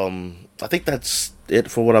else? I think that's it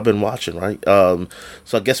for what I've been watching, right? So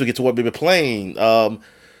I guess we get to what we've been playing.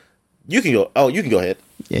 You can go. Oh, you can go ahead.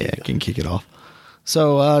 Yeah, I can kick it off.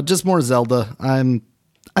 So just more Zelda.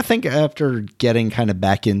 I think after getting kind of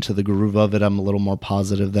back into the groove of it, I'm a little more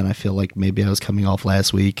positive than I feel like maybe I was coming off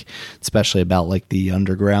last week, especially about like the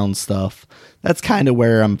underground stuff. That's kind of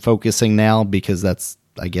where I'm focusing now because that's,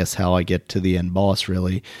 I guess, how I get to the end boss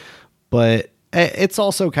really. But it's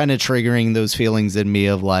also kind of triggering those feelings in me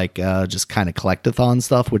of like just kind of collectathon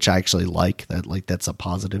stuff, which I actually like. That's a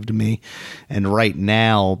positive to me. And right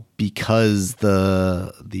now, because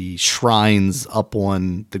the shrines up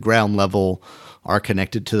on the ground level are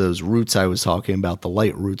connected to those routes I was talking about, the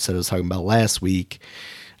light routes that I was talking about last week,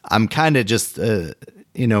 I'm kind of just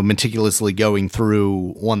meticulously going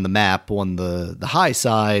through on the map on the high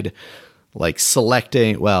side, like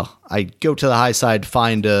selecting, I go to the high side,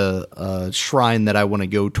 find a shrine that I want to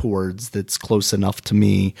go towards that's close enough to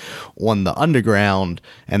me on the underground,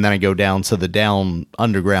 and then I go down to the down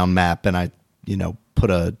underground map and I, put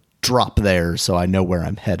a drop there so I know where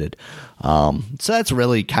I'm headed. So that's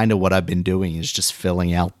really kind of what I've been doing, is just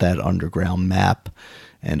filling out that underground map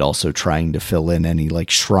and also trying to fill in any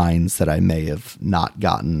like shrines that I may have not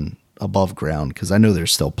gotten above ground, because I know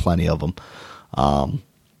there's still plenty of them.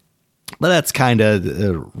 But that's kind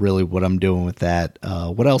of really what I'm doing with that.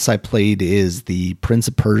 What else I played is the Prince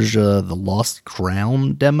of Persia: The Lost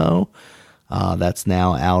Crown demo. That's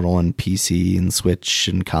now out on PC and Switch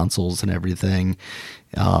and consoles and everything.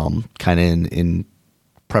 Kind of in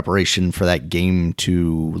preparation for that game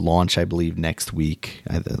to launch, I believe, next week,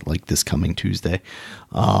 like this coming Tuesday.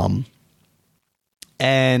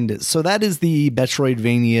 And so that is the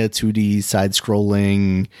Metroidvania 2D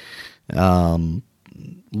side-scrolling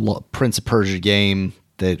Prince of Persia game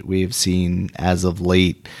that we've seen as of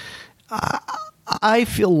late. I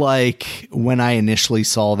feel like when I initially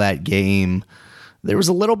saw that game, there was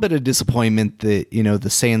a little bit of disappointment that, the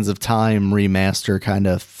Sands of Time remaster kind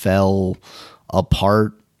of fell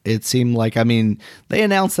apart. It seemed like, they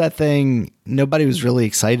announced that thing. Nobody was really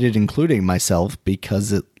excited, including myself,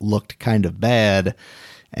 because it looked kind of bad.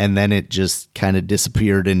 And then it just kind of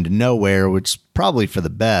disappeared into nowhere, which is probably for the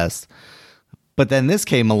best. But then this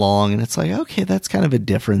came along and it's like, okay, that's kind of a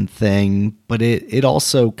different thing. But it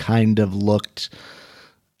also kind of looked,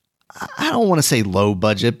 I don't want to say low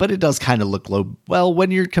budget, but it does kind of look low. Well, when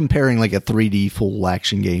you're comparing like a 3D full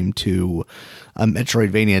action game to a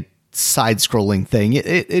Metroidvania side-scrolling thing,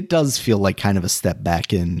 it does feel like kind of a step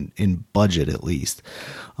back in budget, at least.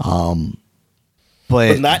 But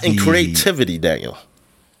not in creativity, Daniel.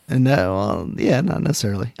 No, not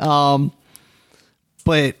necessarily.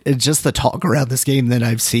 But it's just the talk around this game that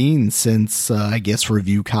I've seen since, I guess,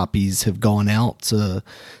 review copies have gone out to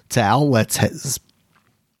outlets has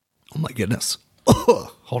Oh my goodness.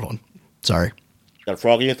 Hold on. Sorry. Got a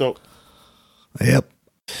frog in your throat? Yep.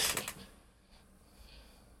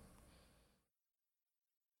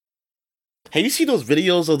 Have you seen those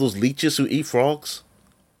videos of those leeches who eat frogs?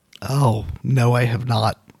 Oh, no, I have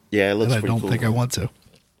not. Yeah, it looks and pretty I don't cool. think I want to.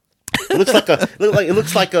 It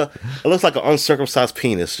looks like an uncircumcised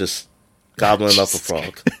penis just gobbling up a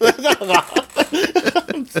frog.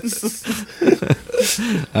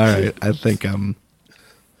 All right, I think I'm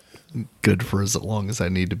good for as long as I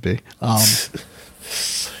need to be. All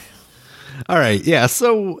right, yeah.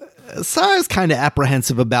 So I was kind of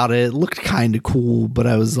apprehensive about it. It looked kind of cool, but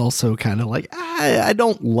I was also kind of like, I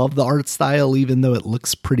don't love the art style, even though it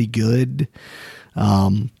looks pretty good.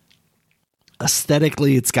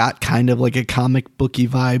 Aesthetically, it's got kind of like a comic booky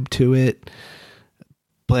vibe to it,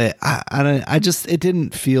 but I just, it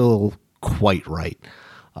didn't feel quite right.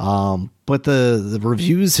 But the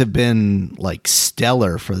reviews have been like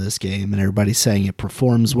stellar for this game, and everybody's saying it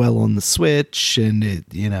performs well on the Switch, and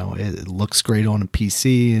it looks great on a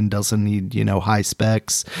PC and doesn't need, high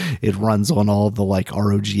specs. It runs on all the like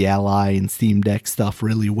ROG Ally and Steam Deck stuff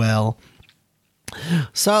really well.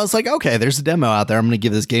 So I was like, okay, there's a demo out there. I'm going to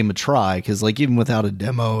give this game a try. Cause like even without a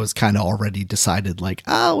demo, I was kind of already decided like,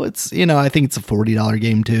 oh, it's, I think it's a $40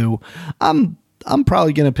 game too. I'm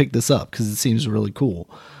probably going to pick this up cause it seems really cool.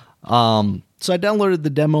 So I downloaded the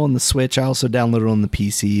demo on the Switch. I also downloaded it on the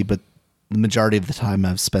PC, but the majority of the time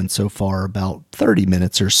I've spent so far, about 30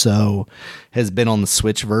 minutes or so, has been on the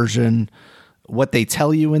Switch version. What they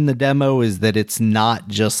tell you in the demo is that it's not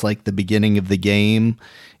just like the beginning of the game.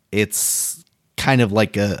 It's kind of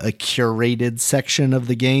like a curated section of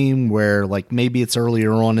the game where like maybe it's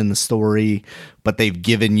earlier on in the story, but they've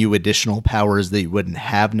given you additional powers that you wouldn't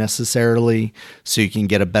have necessarily, so you can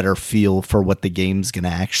get a better feel for what the game's going to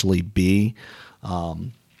actually be.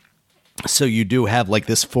 So you do have like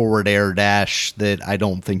this forward air dash that I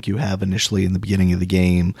don't think you have initially in the beginning of the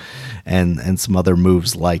game, and some other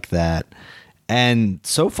moves like that. And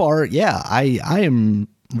so far, yeah, I am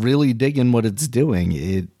really digging what it's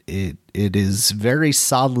doing. It is very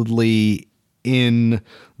solidly in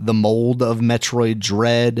the mold of Metroid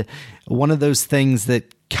Dread. One of those things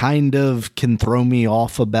that kind of can throw me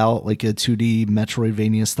off about like a 2D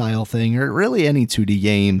Metroidvania style thing, or really any 2D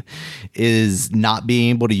game, is not being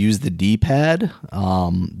able to use the D-pad.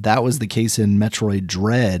 That was the case in Metroid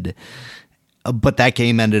Dread. But that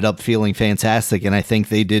game ended up feeling fantastic, and I think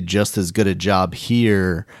they did just as good a job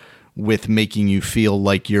here with making you feel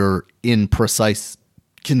like you're in precise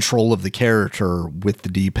control of the character with the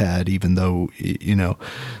D-pad, even though,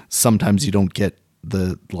 sometimes you don't get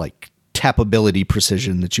the like tappability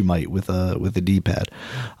precision that you might with a D-pad.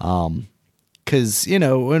 Cause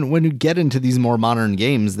when you get into these more modern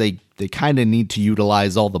games, they kind of need to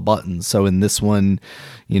utilize all the buttons. So in this one,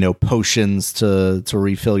 potions to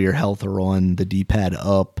refill your health are on the D-pad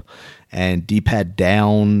up, and D-pad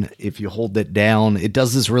down. If you hold it down, it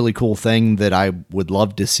does this really cool thing that I would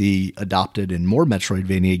love to see adopted in more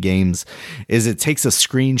Metroidvania games, is it takes a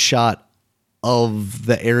screenshot of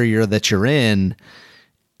the area that you're in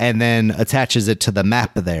and then attaches it to the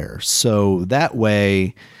map there. So that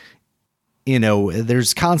way,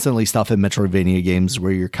 there's constantly stuff in Metroidvania games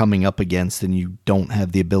where you're coming up against and you don't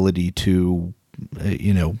have the ability to,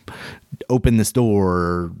 open this door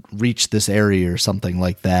or reach this area or something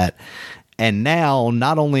like that. And now,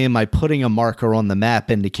 not only am I putting a marker on the map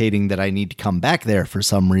indicating that I need to come back there for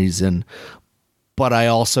some reason, but I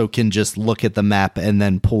also can just look at the map and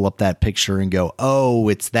then pull up that picture and go, oh,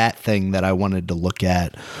 it's that thing that I wanted to look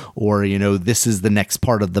at. Or, this is the next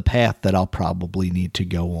part of the path that I'll probably need to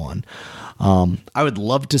go on. I would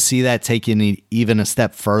love to see that taken even a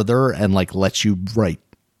step further and like let you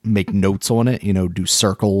make notes on it, do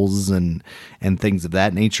circles and things of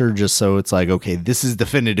that nature, just so it's like, okay, this is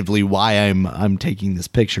definitively why I'm taking this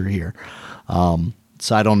picture here.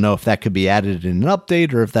 So I don't know if that could be added in an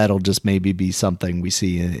update or if that'll just maybe be something we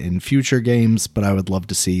see in future games, but I would love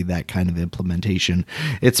to see that kind of implementation,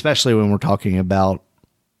 especially when we're talking about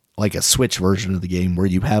like a Switch version of the game where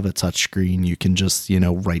you have a touch screen, you can just,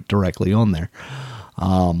 write directly on there.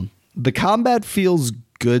 The combat feels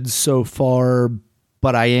good so far,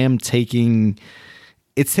 but it's taking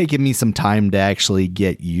me some time to actually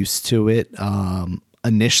get used to it.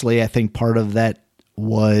 Initially, I think part of that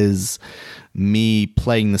was me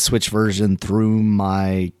playing the Switch version through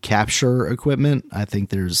my capture equipment. I think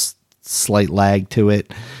there's slight lag to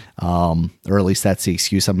it, or at least that's the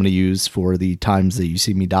excuse I'm going to use for the times that you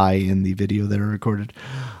see me die in the video that are recorded.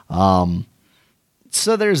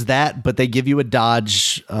 So there's that, but they give you a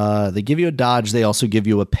dodge. They also give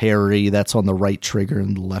you a parry. That's on the right trigger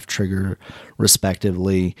and the left trigger,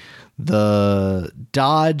 respectively. The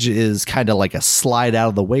dodge is kind of like a slide out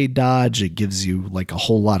of the way dodge. It gives you like a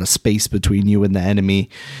whole lot of space between you and the enemy.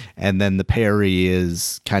 And then the parry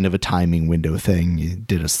is kind of a timing window thing. You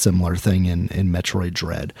did a similar thing in Metroid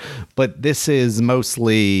Dread. But this is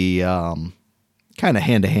mostly kind of not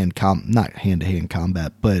hand-to-hand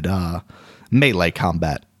combat, but melee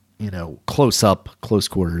combat. Close up, close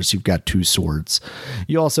quarters. You've got two swords.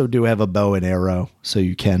 You also do have a bow and arrow, so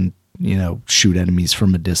you can shoot enemies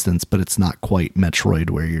from a distance, but it's not quite Metroid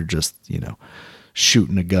where you're just,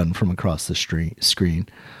 shooting a gun from across the screen.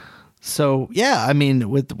 So, yeah, I mean,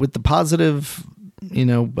 with the positive,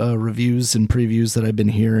 reviews and previews that I've been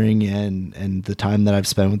hearing and the time that I've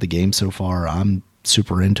spent with the game so far, I'm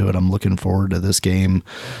super into it. I'm looking forward to this game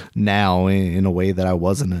now in a way that I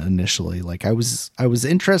wasn't initially. Like I was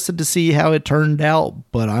interested to see how it turned out,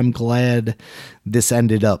 but I'm glad this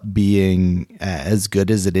ended up being as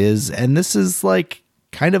good as it is. And this is like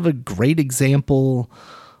kind of a great example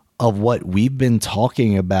of what we've been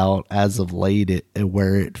talking about as of late,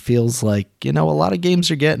 where it feels like, a lot of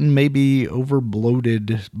games are getting maybe over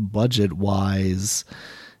bloated budget wise.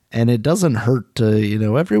 And it doesn't hurt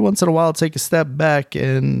to, every once in a while take a step back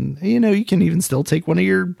and, you can even still take one of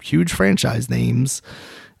your huge franchise names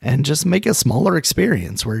and just make a smaller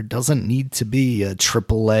experience where it doesn't need to be a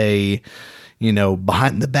AAA,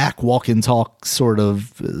 behind the back walk and talk sort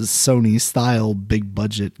of Sony style big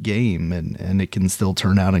budget game. And it can still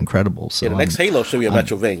turn out incredible. So the next Halo should be a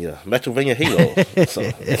Metroidvania Halo.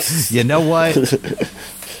 So. You know what?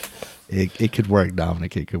 It could work,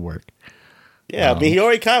 Dominic. It could work. Yeah, I mean, he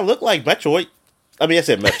already kind of looked like Metroid. I mean, I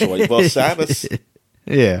said Metroid, but Samus.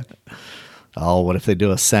 Yeah. Oh, what if they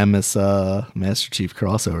do a Samus Master Chief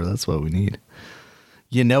crossover? That's what we need.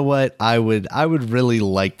 You know what? I would really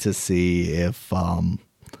like to see if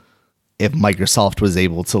Microsoft was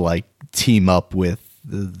able to like team up with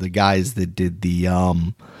the guys that did the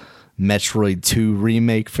Metroid 2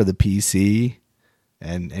 remake for the PC.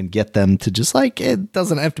 And get them to just like, it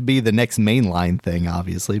doesn't have to be the next mainline thing,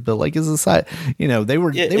 obviously, but like as a side, they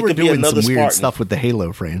were doing some weird Spartan stuff with the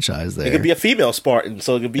Halo franchise there. It could be a female Spartan,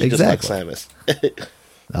 so it could be exactly. Just like Samus.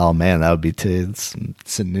 Oh man, that would be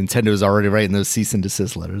Nintendo's already writing those cease and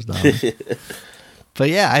desist letters down. But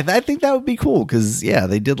yeah, I think that would be cool because yeah,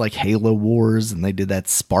 they did like Halo Wars and they did that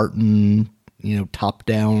Spartan, top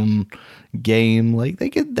down game. Like they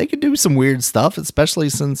could do some weird stuff, especially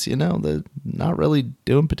since they're not really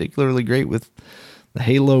doing particularly great with the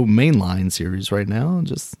Halo mainline series right now.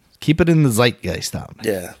 Just keep it in the zeitgeist out.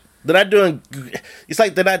 Yeah, they're not doing. It's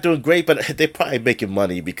like they're not doing great, but they're probably making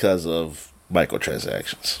money because of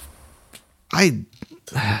microtransactions. I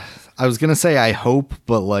was gonna say I hope,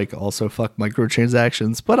 but like also fuck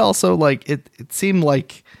microtransactions. But also like it seemed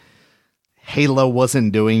like Halo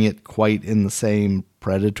wasn't doing it quite in the same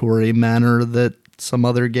predatory manner that some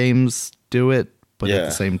other games do it, but at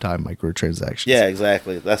the same time, microtransactions. Yeah,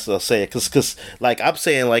 exactly. That's what I'm saying. Because like I'm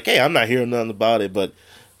saying, like, hey, I'm not hearing nothing about it, but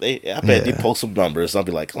I bet they post some numbers. I'll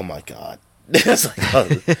be like, oh my god, it's like,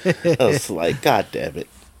 I was like, god damn it.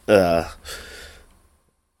 Yeah.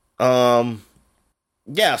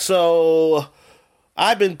 So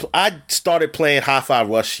I started playing Hi-Fi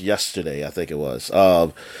Rush yesterday, I think it was.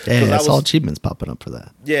 I saw achievements popping up for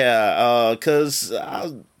that. Yeah, because I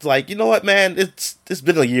was like, you know what, man? It's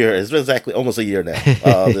been a year. It's been exactly almost a year now.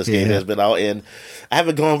 This game has been out, and I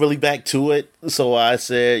haven't gone really back to it. So I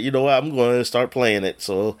said, you know what? I'm going to start playing it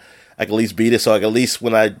so I can at least beat it. So I can at least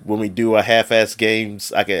when we do a half-ass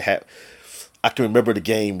games, I can remember the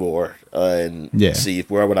game more and see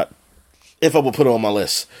if I will put it on my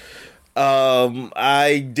list. I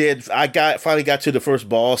finally got to the first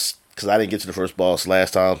boss because I didn't get to the first boss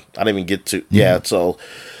last time. I didn't even get to so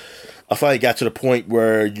I finally got to the point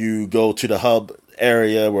where you go to the hub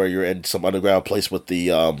area where you're in some underground place with the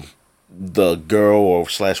girl or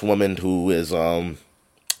 / woman who is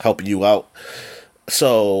helping you out.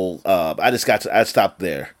 So I stopped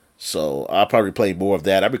there. So I'll probably play more of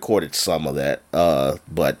that. I recorded some of that.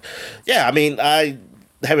 But yeah, I mean, I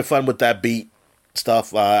having fun with that beat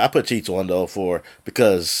stuff. I put cheats on though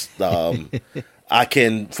because I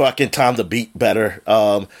can time the beat better.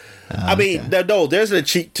 I mean, no, there's a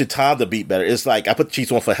cheat to time the beat better. It's like I put the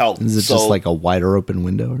cheats on for health. Is it just like a wider open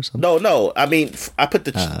window or something? No. I mean, I put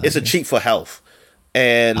it's a cheat for health,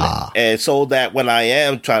 and so that when I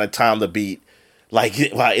am trying to time the beat,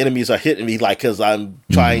 like my enemies are hitting me, like because I'm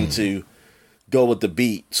trying to go with the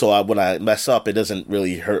beat. So when I mess up, it doesn't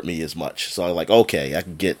really hurt me as much. So I'm like, okay, I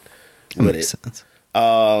can get with it. Sense.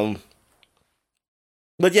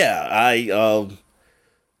 but yeah,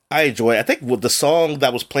 I enjoy it. I think with the song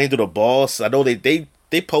that was playing through the boss, I know they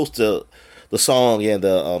posted the song in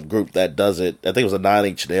the group that does it. I think it was a Nine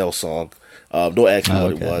Inch Nails song. Don't ask me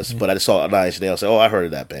what it was, but I just saw a Nine Inch Nails. Say, oh, I heard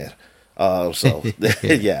of that band. So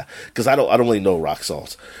yeah, because I don't really know rock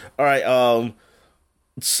songs. All right.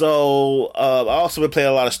 So I also been playing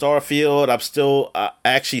a lot of Starfield. I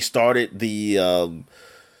actually started the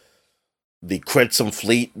Crimson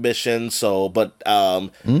Fleet mission. So, but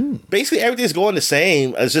basically everything's going the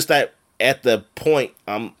same. It's just that at the point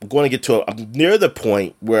I'm near the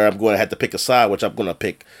point where I'm going to have to pick a side, which I'm going to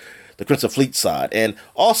pick the Crimson Fleet side. And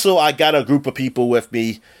also I got a group of people with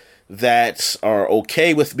me that are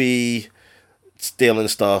okay with me stealing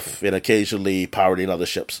stuff and occasionally pirating other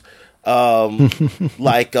ships. There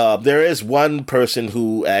is one person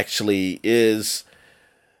who actually is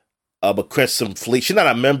a Crimson Fleet. She's not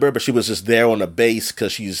a member, but she was just there on the base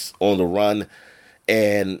because she's on the run.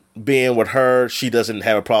 And being with her, she doesn't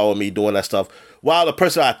have a problem with me doing that stuff. While the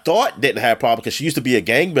person I thought didn't have a problem because she used to be a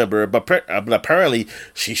gang member, but apparently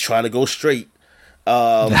she's trying to go straight.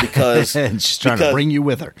 Because and she's trying to bring you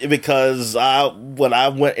with her. Because when I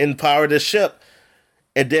went and powered this ship,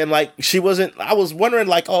 and then she wasn't. I was wondering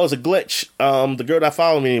oh, it's a glitch. The girl not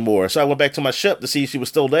following me anymore, so I went back to my ship to see if she was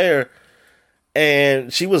still there,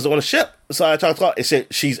 and she was on the ship. So I talked to her. It said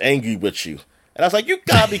she's angry with you. And I was like, you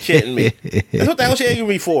gotta be kidding me. That's what the hell she angry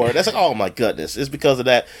me for. That's oh my goodness. It's because of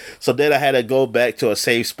that. So then I had to go back to a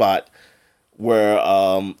safe spot where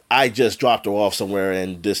I just dropped her off somewhere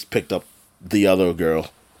and just picked up the other girl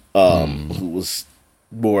who was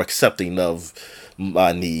more accepting of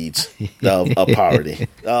my needs of poverty.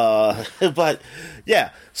 But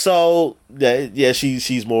yeah, so yeah,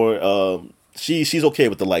 she's more she's okay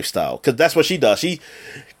with the lifestyle because that's what she does.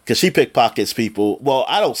 Because she pickpockets people. Well,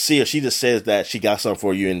 I don't see her. She just says that she got something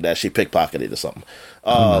for you and that she pickpocketed or something.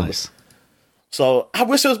 Nice. So I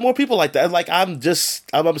wish there was more people like that. I'm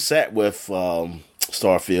upset with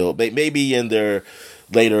Starfield. Maybe in their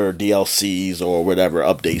later DLCs or whatever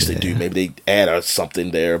updates they do, maybe they add something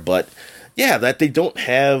there. But yeah, that they don't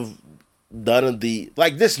have none of the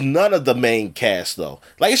none of the main cast though.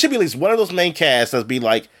 It should be at least one of those main casts that's be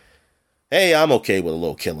like, hey, I'm okay with a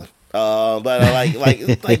little killing. But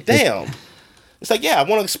damn, it's yeah, I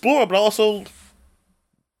want to explore, but also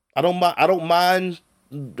I don't mind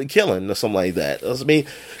the killing or something like that. I mean,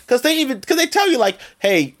 because they tell you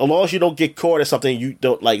hey, as long as you don't get caught or something, you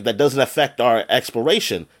don't that doesn't affect our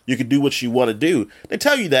exploration. You can do what you want to do. They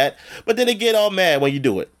tell you that, but then they get all mad when you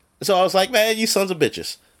do it. So I was like, man, you sons of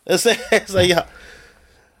bitches. It's yeah.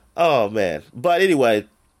 Oh man, but anyway.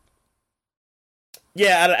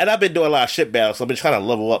 Yeah, and I've been doing a lot of ship battles, so I've been trying to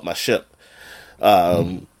level up my ship.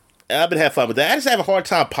 And I've been having fun with that. I just have a hard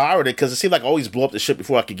time pirating because it seemed like I always blow up the ship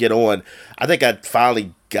before I could get on. I think I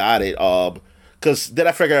finally got it. Because then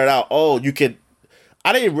I figured it out. Oh, you can.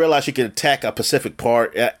 I didn't realize you could attack a Pacific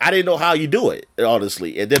part. I didn't know how you do it,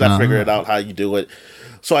 honestly. And then I figured out how you do it.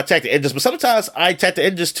 So I attacked the engines. But sometimes I attack the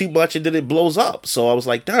engines too much and then it blows up. So I was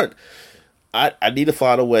like, darn, I need to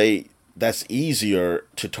find a way that's easier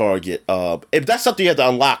to target. If that's something you have to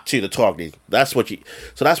unlock too, the targeting. So that's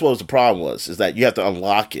what the problem was, is that you have to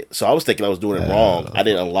unlock it. So I was thinking I was doing it wrong. I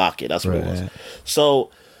didn't unlock it. That's what it was.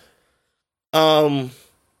 So,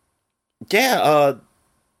 yeah.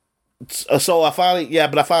 So I finally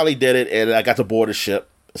did it, and I got to board the ship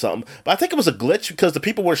or something. But I think it was a glitch because the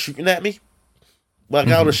people were shooting at me when I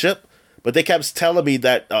got on the ship, but they kept telling me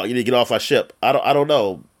that you need to get off our ship. I don't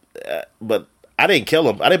know, but I didn't kill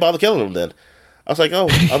him. I didn't bother killing him then. I was like, oh,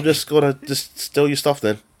 I'm just gonna just steal your stuff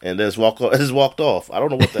then, and just walked off. I don't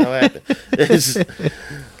know what the hell happened.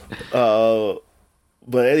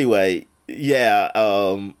 But anyway, yeah,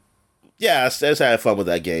 I just had fun with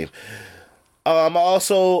that game.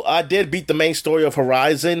 I did beat the main story of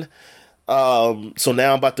Horizon. So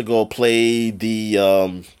now I'm about to go play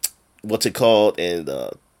the what's it called? And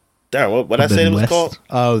darn, what did I say it was called?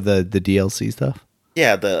 Oh, the DLC stuff.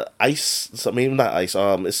 Yeah, the ice. I mean, not ice.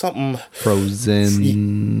 It's something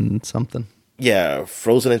Frozen something. Yeah,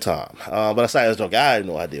 Frozen in Time. But I have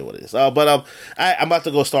no idea what it is. But I'm about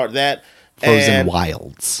to go start that. Frozen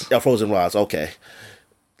Wilds. Yeah, Frozen Wilds. Okay.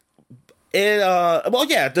 And well,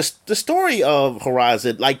 yeah, the story of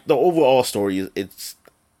Horizon, like the overall story,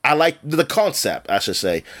 I like the concept. I should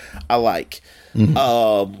say, I like.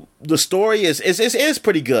 Mm-hmm. The story is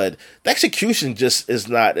pretty good. The execution just is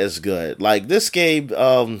not as good. Like this game,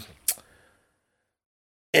 and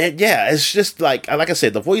yeah, it's just like I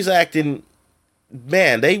said, the voice acting,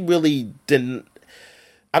 man, they really didn't.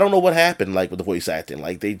 I don't know what happened, like with the voice acting,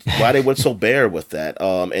 like why they went so bare with that.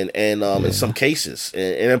 In some cases,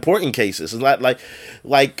 in important cases, it's not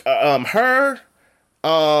her,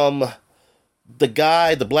 the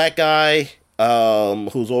guy, the black guy,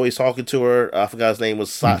 who's always talking to her. I forgot his name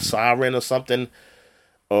was Siren or something,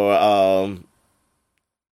 or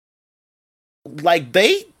like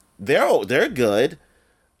they're good.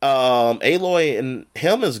 Aloy and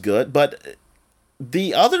him is good, but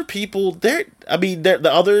the other people, the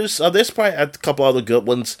others, there's probably a couple other good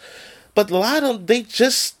ones, but a lot of them,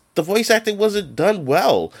 the voice acting wasn't done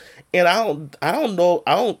well, and I don't know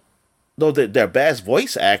that they're bad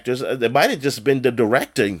voice actors. It might have just been the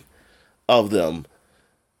directing of them.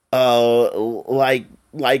 Like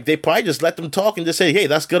they probably just let them talk and just say, "Hey,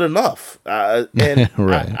 that's good enough." And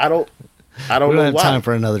right. I don't we don't know have why. time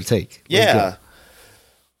for another take. Yeah.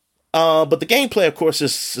 But the gameplay, of course,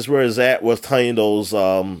 is where it's at with playing those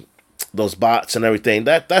bots and everything.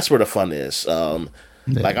 That's where the fun is.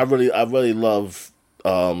 Like I really love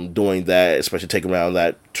doing that, especially taking around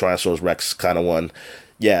that Tyrannosaurus Rex kind of one.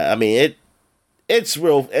 Yeah, I mean it's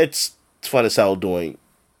fun as hell doing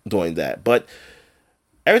that. But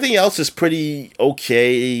everything else is pretty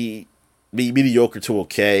okay, mediocre to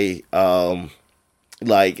okay.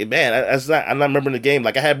 Like, man, I'm not remembering the game.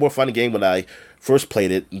 Like, I had more fun in the game when I first played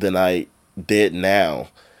it than I did now.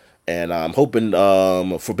 And I'm hoping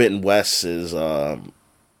Forbidden West is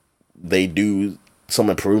they do some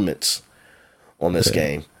improvements on this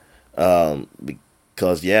game.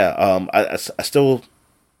 Because I still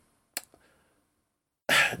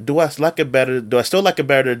do I like it better? Do I still like it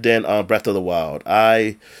better than Breath of the Wild?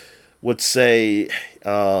 I would say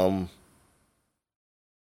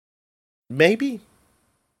maybe.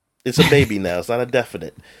 It's a baby now. It's not a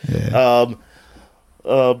definite. Yeah.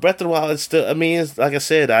 Breath of the Wild is still. I mean, it's, like I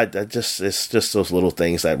said, it's just those little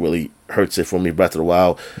things that really hurts it for me. Breath of the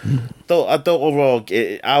Wild, though overall,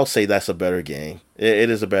 I'll say that's a better game.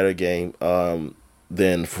 It is a better game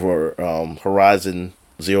than for Horizon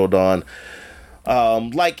Zero Dawn.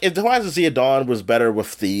 Like if Horizon Zero Dawn was better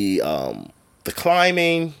with the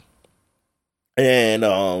climbing, and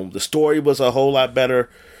the story was a whole lot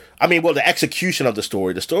better. I mean, well, the execution of the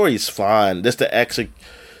story is fine. Just the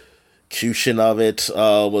execution of it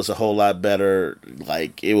was a whole lot better.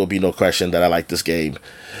 Like, it will be no question that I like this game.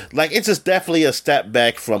 Like, it's just definitely a step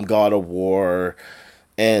back from God of War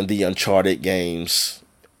and the Uncharted games.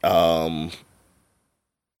 It's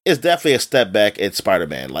definitely a step back at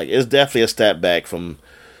Spider-Man. Like, it's definitely a step back from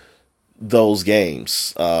those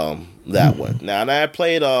games. That one. Now, and I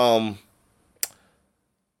played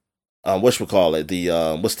what's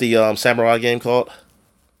the samurai game called?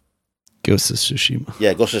 Ghost of Tsushima.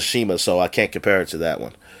 Yeah, Ghost of Tsushima, so I can't compare it to that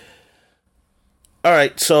one.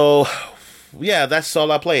 Alright, so yeah, that's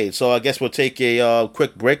all I played. So I guess we'll take a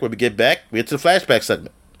quick break when we get back. We get to the flashback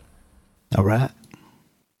segment. Alright.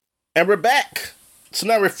 And we're back. So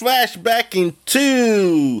now we're flashbacking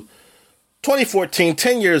to 2014,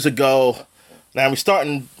 10 years ago. Now we're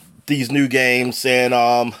starting these new games,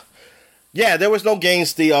 and yeah, there was no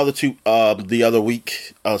games the other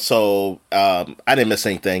week, so I didn't miss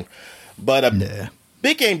anything. But a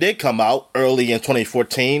big game did come out early in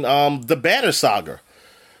 2014, the Banner Saga,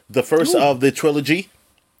 the first of the trilogy.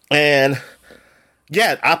 And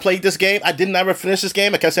yeah, I played this game. I didn't ever finish this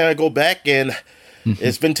game. I kept saying I'd go back, and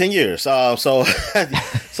it's been 10 years. So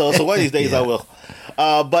one of these days I will.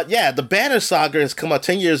 But yeah, the Banner Saga has come out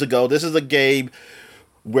 10 years ago. This is a game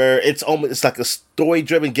where it's like a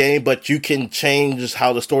story-driven game, but you can change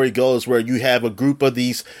how the story goes, where you have a group of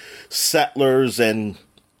these settlers and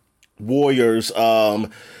warriors,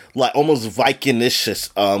 like almost Viking-ish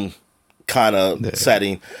kind of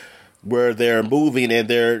setting, where they're moving and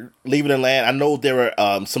they're leaving the land. I know there were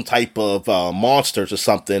some type of monsters or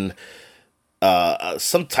something,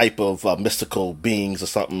 some type of mystical beings or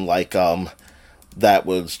something like that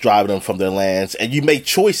was driving them from their lands, and you make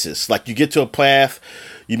choices. Like, you get to a path,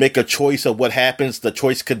 you make a choice of what happens. The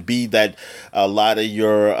choice could be that a lot of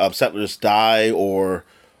your settlers die, or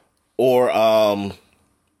they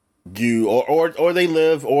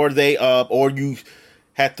live, or they or you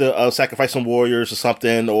have to sacrifice some warriors or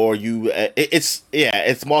something, or you it's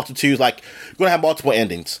multitudes. Like, you're gonna have multiple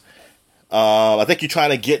endings. I think you're trying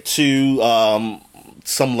to get to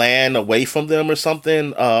some land away from them or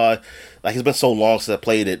something. Like, it's been so long since I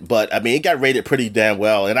played it, but I mean, it got rated pretty damn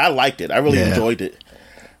well, and I liked it. I really enjoyed it.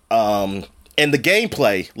 And the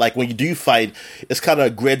gameplay, like when you do fight, it's kind of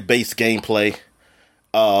a grid-based gameplay.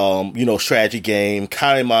 Strategy game.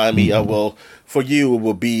 Kind of remind me of, well, for you it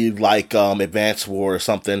would be like Advanced War or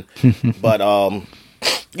something. But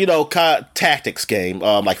tactics game,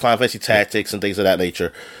 like Final Fantasy Tactics and things of that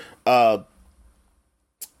nature. But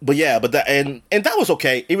that was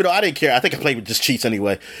okay. Even though I didn't care, I think I played with just cheats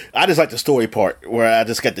anyway. I just like the story part where I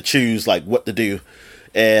just got to choose like what to do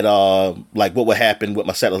and like what would happen with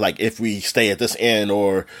my settlers. Like if we stay at this inn,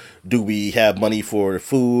 or do we have money for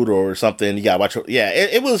food or something? You gotta watch. Yeah,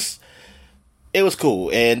 it was cool,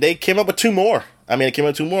 and they came up with two more. I mean, it came up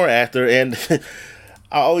with two more after, and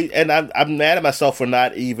I'm mad at myself for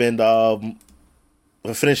not even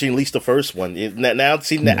finishing at least the first one.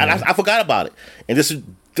 I forgot about it, and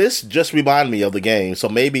this just reminded me of the game. So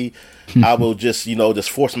maybe I will just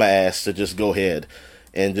force my ass to just go ahead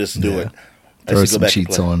and just do it. Throw some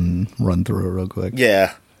cheats on, run through it real quick.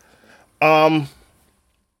 Yeah. What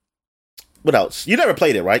else? You never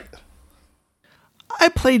played it, right? I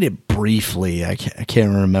played it briefly. I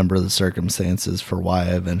can't remember the circumstances for why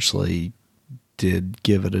I eventually did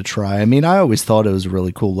give it a try. I mean, I always thought it was a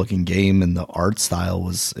really cool looking game, and the art style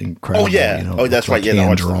was incredible. Oh yeah, that's right. Yeah,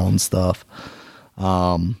 hand drawn stuff.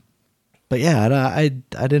 But yeah, I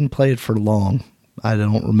didn't play it for long. I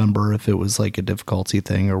don't remember if it was like a difficulty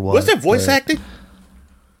thing or what. Was there voice acting?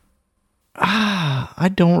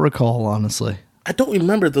 I don't recall, honestly. I don't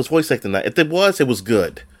remember those voice acting. If there was, it was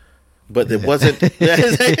good. But it wasn't. I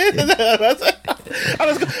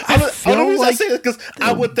say this because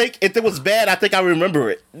I would think if it was bad, I think I remember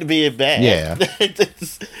it being bad. Yeah. I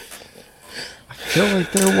feel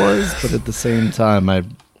like there was, but at the same time, I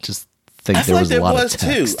just think there was a lot of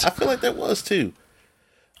text. I feel like there was too.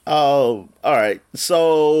 Oh, all right.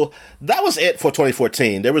 So that was it for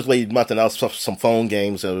 2014. There was really nothing else, some phone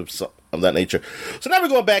games of that nature. So now we're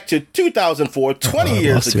going back to 2004, 20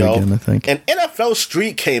 years ago. Again, I think. And NFL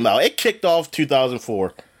Street came out. It kicked off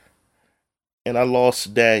 2004. And I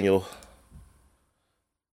lost Daniel.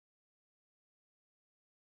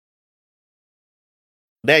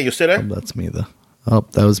 Daniel, you still there? Oh, that's me, though. Oh,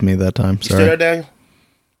 that was me that time. Sorry. You still there, Daniel?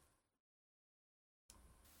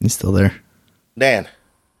 He's still there. Dan.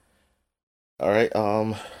 All right.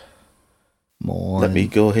 Let me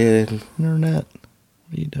go ahead. Internet.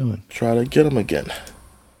 What are you doing? Try to get him again.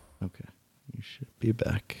 Okay. You should be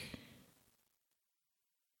back.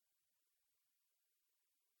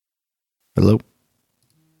 Hello?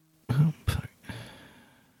 Oh, fuck.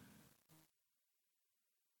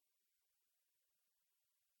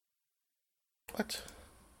 What?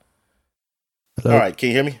 Hello? All right. Can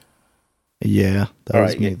you hear me? Yeah, that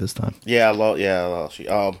was me this time. Yeah, I lost you.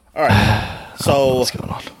 All right. So what's going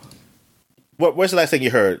on? Where's the last thing you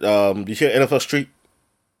heard? Did you hear NFL Street?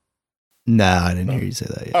 Nah, I didn't hear you say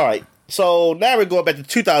that yet. All right. So now we're going back to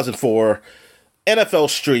 2004. NFL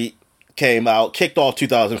Street came out, kicked off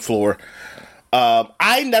 2004.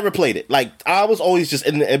 I never played it. Like, I was always just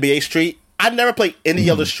in the NBA Street. I never played any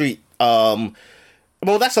other street. Well,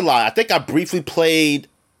 that's a lie. I think I briefly played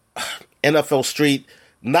NFL Street.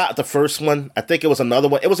 Not the first one. I think it was another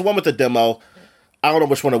one. It was the one with the demo. I don't know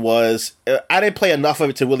which one it was. I didn't play enough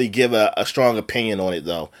of it to really give a strong opinion on it,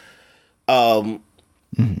 though. But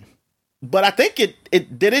I think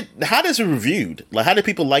it did it. How does it reviewed? Like, how did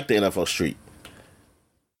people like the NFL Street?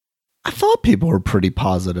 I thought people were pretty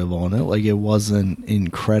positive on it. Like, it wasn't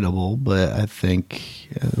incredible, but I think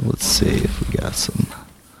let's see if we got some.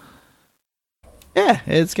 Yeah,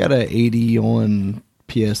 it's got a 80 on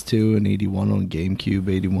PS2 and 81 on GameCube,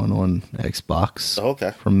 81 on Xbox. Oh,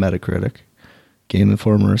 okay. From Metacritic. Game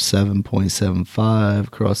Informer 7.75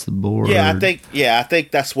 across the board. Yeah, I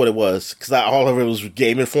think that's what it was, because all of it was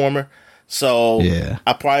Game Informer. So yeah.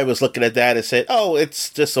 I probably was looking at that and said, "Oh, it's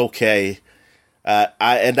just okay,"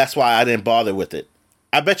 and that's why I didn't bother with it.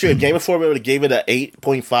 I bet you if Game Informer would have gave it an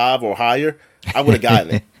 8.5 or higher, I would have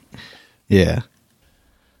gotten it. Yeah.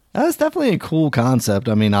 That's definitely a cool concept.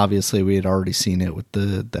 I mean, obviously, we had already seen it with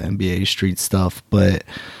the NBA Street stuff, but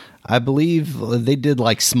I believe they did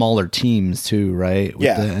like smaller teams too, right?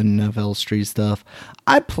 With the NFL Street stuff.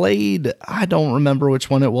 I don't remember which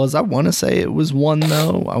one it was. I want to say it was one,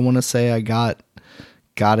 though. I want to say I got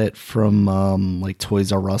it from like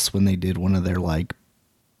Toys R Us when they did one of their like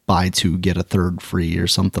buy two, get a third free or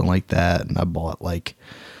something like that. And I bought like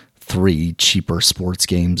 3 cheaper sports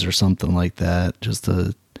games or something like that just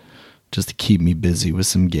to keep me busy with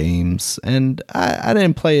some games. And I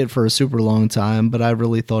didn't play it for a super long time, but I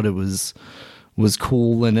really thought it was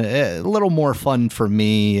cool and a little more fun for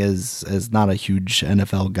me as not a huge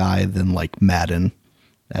NFL guy than like Madden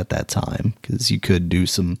at that time, because you could do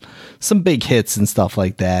some big hits and stuff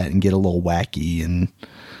like that and get a little wacky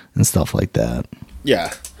and stuff like that.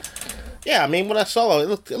 Yeah. Yeah, I mean, when I saw it, it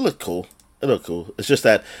looked cool. It looked cool. It's just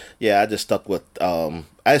that, I just stuck with, I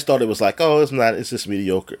just thought it was like, oh, it's just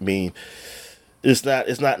mediocre. I mean, It's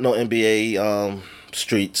not no NBA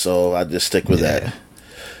Street, so I just stick with that.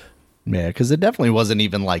 Yeah, because it definitely wasn't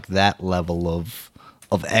even like that level of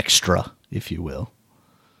extra, if you will.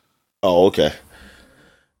 Oh, okay.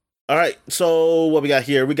 All right, so what we got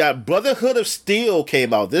here? We got Brotherhood of Steel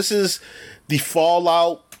came out. This is the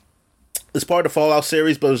Fallout. It's part of the Fallout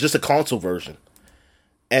series, but it was just a console version.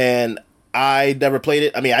 And I never played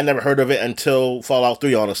it. I mean, I never heard of it until Fallout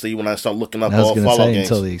 3, honestly, when I started looking up all Fallout games.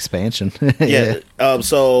 Until the expansion. Yeah.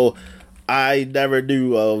 So I never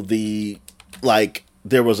knew of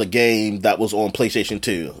there was a game that was on PlayStation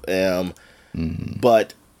 2.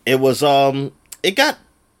 But it was, it got,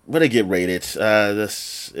 what did it get rated? I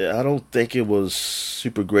don't think it was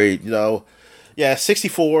super great,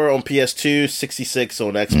 64 on PS2, 66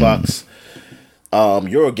 on Xbox.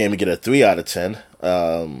 Eurogamer get a 3 out of 10.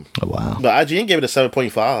 Oh, wow. But IGN gave it a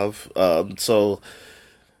 7.5. So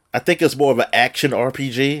I think it's more of an action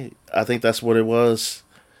RPG. I think that's what it was.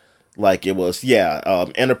 Like it was,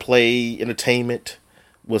 Interplay Entertainment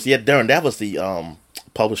was, Darren, that was the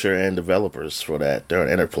publisher and developers for that.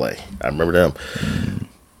 Darren Interplay. I remember them.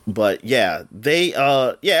 But yeah, they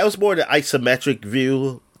it was more the isometric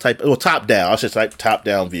view type, well, top down. I should say top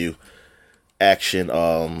down view action.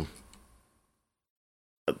 Was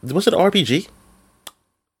it an RPG?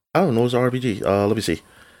 I don't know. It was an RPG. Let me see.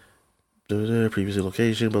 Previous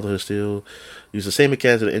location, Brotherhood of Steel. Use the same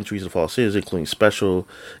mechanics of the entries of the Fall series, including special.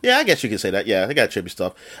 Yeah, I guess you can say that. Yeah, they got tribute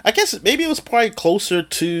stuff. I guess maybe it was probably closer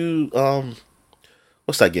to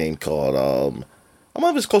what's that game called? I don't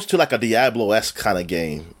know if it's close to like a Diablo-esque kind of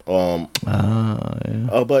game.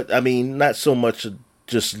 Yeah. But I mean, not so much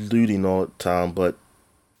just looting all the time, but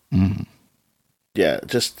yeah,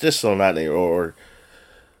 just on that or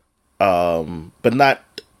but not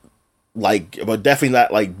like, but definitely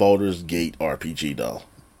not like Baldur's Gate RPG though.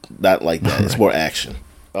 Not like that. It's more action.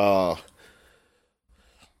 So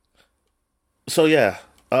yeah.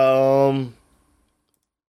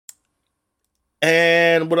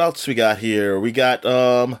 And what else we got here? We got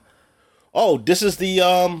this is the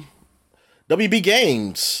WB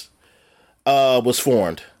Games was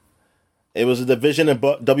formed. It was a division of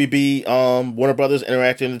WB Warner Brothers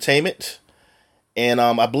Interactive Entertainment. And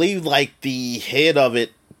I believe like the head of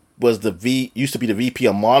it was used to be the VP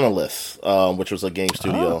of Monolith, which was a game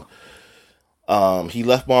studio. He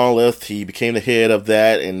left Monolith, he became the head of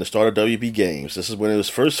that and started WB Games. This is when it was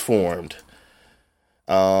first formed.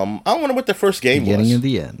 I wonder what the first game was. Beginning of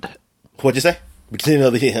the end. What'd you say? Beginning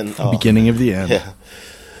of the end. Oh. Beginning of the end. Yeah.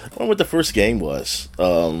 I wonder what the first game was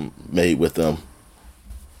made with them.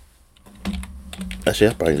 Actually,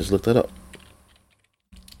 I probably just looked that up.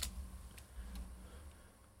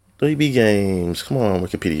 WB Games. Come on,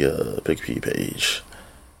 Wikipedia page.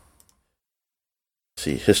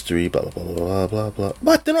 See, history, blah, blah, blah, blah, blah, blah.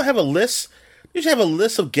 What? They don't have a list? You should have a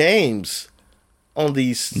list of games on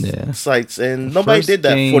these sites, and nobody did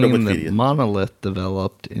that for the Wikipedia. That Monolith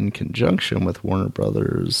developed in conjunction with Warner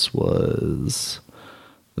Brothers was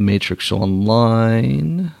The Matrix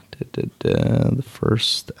Online, the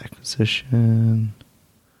first acquisition.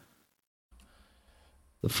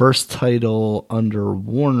 The first title under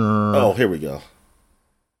Warner... Oh, here we go.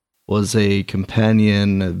 ...was a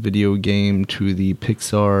companion video game to the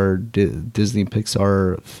Disney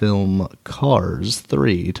Pixar film Cars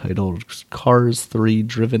 3, titled Cars 3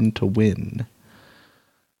 Driven to Win.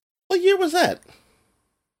 What year was that?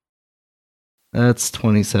 That's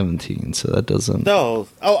 2017, so that doesn't... No.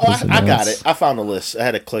 I got it. I found the list. I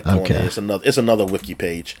had to click on it. It's another wiki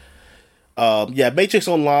page. Matrix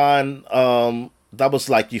Online, that was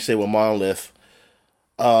like you said with Monolith.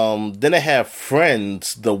 Then they have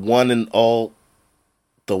Friends, the one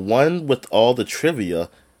with all the trivia.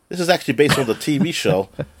 This is actually based on the TV show.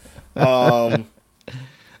 Yes,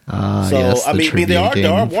 I mean,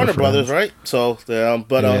 there are Warner Brothers, right? So,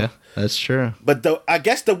 yeah, that's true. But I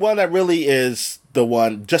guess the one that really is the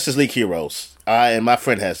one, Justice League Heroes. And my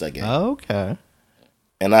friend has that game. Okay.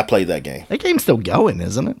 And I played that game. That game's still going,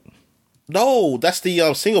 isn't it? No, that's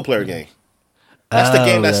the single player game. That's the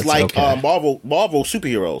game that's like okay. Marvel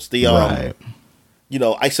superheroes. The right.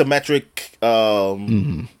 Isometric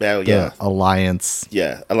Alliance.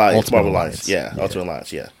 Yeah, Alliance, Ultimate Marvel Alliance. Alliance. Yeah, Ultimate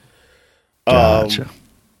Alliance, yeah. Gotcha.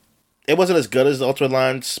 It wasn't as good as the Ultimate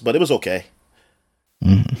Alliance, but it was okay.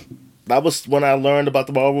 Mm-hmm. That was when I learned about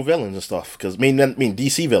the Marvel villains and stuff. Because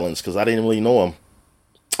DC villains, because I didn't really know them.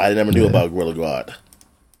 I never knew about Gorilla Grodd.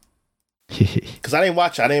 Because I didn't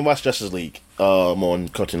watch Justice League on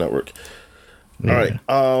Cartoon Network. All right.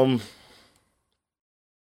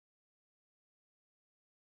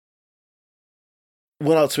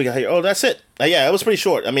 What else we got here? Oh, that's it. It was pretty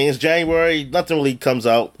short. I mean, it's January. Nothing really comes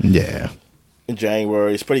out. Yeah. in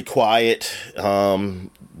January. It's pretty quiet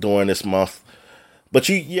during this month. But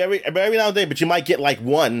every now and then, but you might get like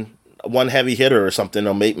one heavy hitter or something,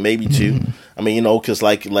 or maybe two. I mean, because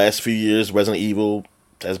like last few years, Resident Evil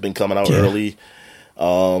has been coming out early.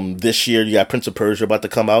 This year, you got Prince of Persia about to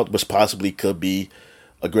come out, which possibly could be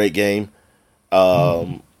a great game.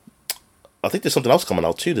 I think there's something else coming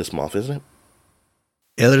out too this month, isn't it?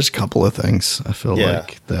 Yeah, there's a couple of things. I feel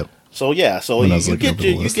like that. So you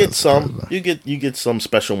get some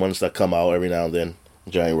special ones that come out every now and then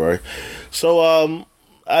in January. So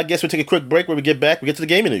I guess we'll take a quick break. When we get back, we get to the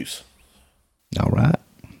gaming news. All right.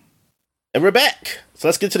 And we're back. So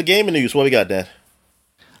let's get to the gaming news. What we got, Dan?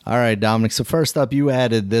 All right, Dominic. So first up, you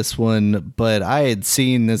added this one, but I had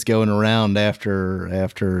seen this going around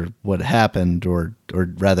after what happened, or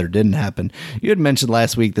rather didn't happen. You had mentioned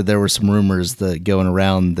last week that there were some rumors that going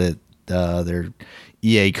around that their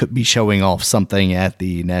EA could be showing off something at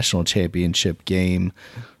the national championship game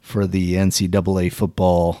for the NCAA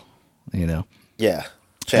football. Yeah.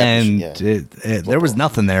 And there was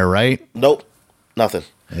nothing there, right? Nope, nothing.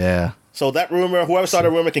 Yeah. So that rumor, whoever started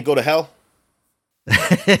the rumor can go to hell.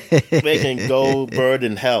 They can go bird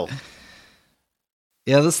in hell.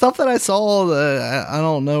 Yeah, the stuff that I saw, I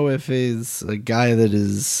don't know if he's a guy that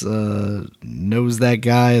is knows that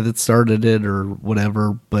guy that started it or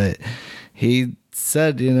whatever, but he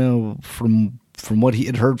said, from what he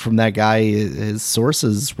had heard from that guy, his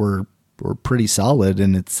sources were pretty solid,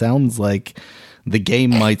 and it sounds like the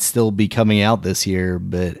game might still be coming out this year,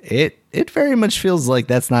 but it very much feels like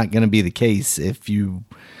that's not going to be the case if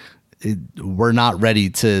we're not ready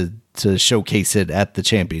to showcase it at the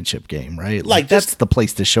championship game, right? Like that's the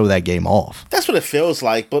place to show that game off. That's what it feels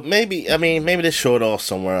like, but maybe they show it off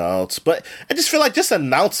somewhere else. But I just feel like just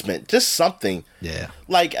announcement, just something. Yeah.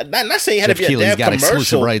 Like, not saying it had Jeff to be Keighley's a damn got commercial.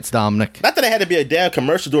 Exclusive rights, Dominic. Not that it had to be a damn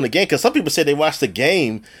commercial during the game, because some people said they watched the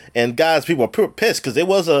game, and people were pissed because it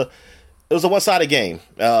was a one-sided game.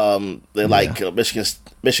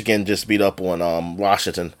 Michigan just beat up on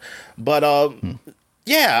Washington, but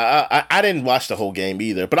yeah, I didn't watch the whole game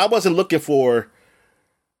either, but I wasn't looking for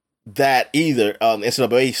that either.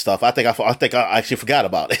 NCAA stuff. I think I actually forgot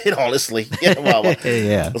about it. Honestly, yeah.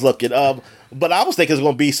 I was looking. But I was thinking it's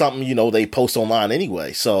going to be something they post online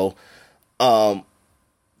anyway. So, but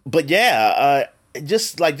yeah,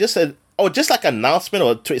 just like announcement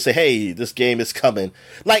or say, hey, this game is coming.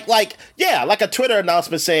 Like a Twitter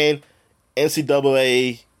announcement saying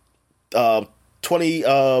NCAA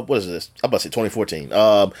 2014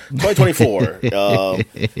 2024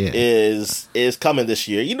 is coming this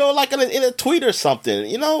year, like in a tweet or something,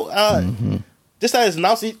 just as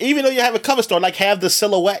announcing, even though you have a cover story, like have the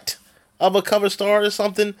silhouette of a cover story or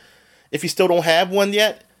something if you still don't have one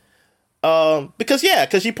yet, because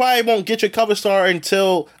you probably won't get your cover story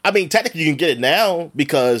until, technically you can get it now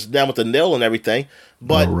because now with the nil and everything,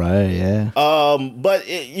 but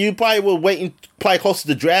you probably will wait probably close to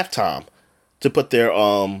the draft time to put their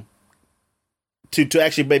to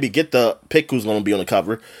actually maybe get the pick who's going to be on the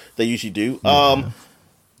cover. They usually do.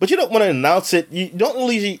 But you don't want to announce it. You don't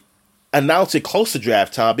usually announce it close to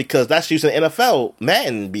draft time because that's usually NFL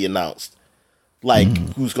Madden be announced, like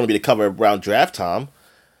who's going to be the cover around draft time.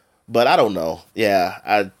 But I don't know.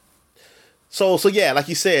 Yeah, So yeah, like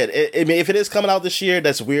you said, if it is coming out this year,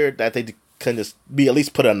 that's weird that they can just at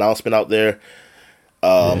least put an announcement out there.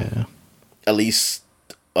 At least.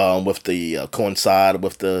 With the coincide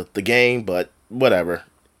with the game, but whatever.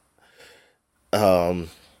 I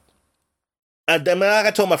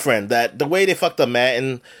told my friend that the way they fucked up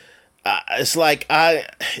Madden, it's like I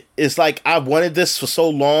wanted this for so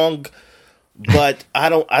long, but I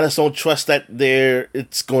just don't trust that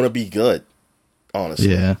it's going to be good,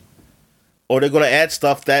 honestly. Yeah. Or they're going to add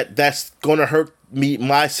stuff that's going to hurt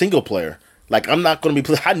my single player. Like, I'm not going to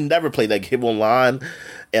be I never played that game online,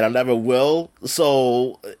 and I never will.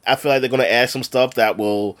 So I feel like they're going to add some stuff that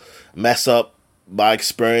will mess up my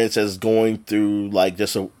experience as going through, like,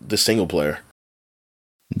 just the single player.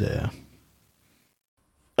 Yeah.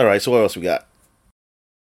 All right, so what else we got?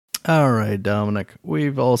 All right, Dominic.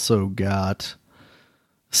 We've also got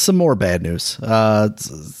some more bad news.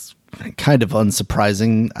 It's kind of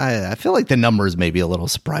unsurprising. I feel like the numbers may be a little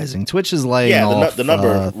surprising. Twitch is laying off. The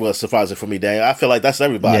number was surprising for me, Dan. I feel like that's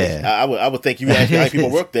everybody. Yeah. I would think you ask how many people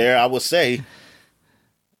work there. I would say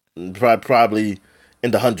probably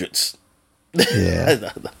in the hundreds.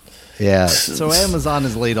 Yeah. Yeah. So Amazon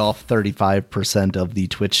has laid off 35% of the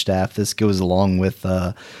Twitch staff. This goes along with,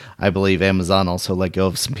 I believe Amazon also let go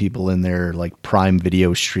of some people in their like Prime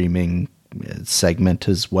Video streaming segment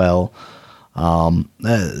as well.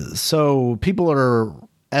 So people are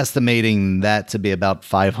estimating that to be about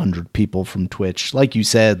 500 people from Twitch. Like you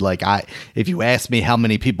said, like if you asked me how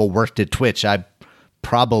many people worked at Twitch, I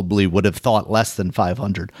probably would have thought less than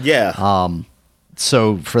 500. Yeah.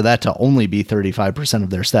 So for that to only be 35% of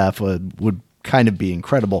their staff would kind of be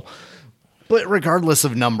incredible. But regardless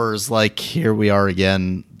of numbers, like here we are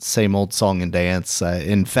again, same old song and dance.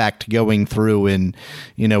 In fact, going through and,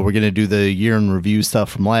 we're going to do the year in review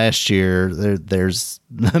stuff from last year. There's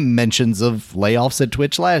mentions of layoffs at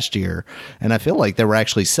Twitch last year. And I feel like there were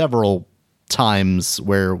actually several times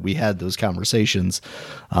where we had those conversations.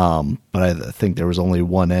 But I think there was only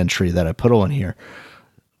one entry that I put on here.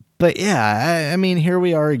 But yeah, I mean, here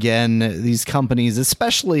we are again. These companies,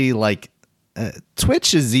 especially like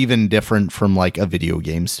Twitch is even different from like a video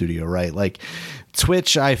game studio, right? Like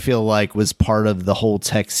Twitch, I feel like was part of the whole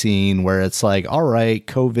tech scene where it's like, all right,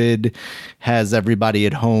 COVID has everybody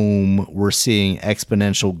at home. We're seeing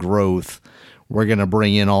exponential growth. We're going to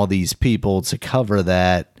bring in all these people to cover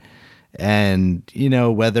that. And,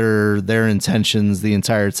 whether their intentions the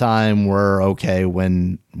entire time were, okay,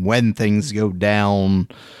 when things go down,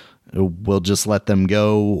 we'll just let them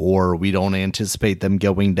go, or we don't anticipate them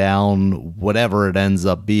going down, whatever it ends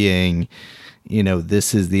up being,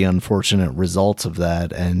 this is the unfortunate result of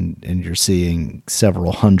that. And you're seeing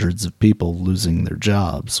several hundreds of people losing their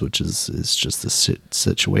jobs, which is just a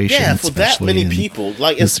situation. Yeah, for that many people,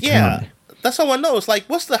 like, that's all I know. It's like,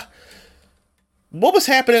 what was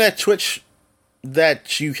happening at Twitch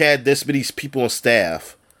that you had this many people on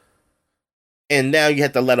staff and now you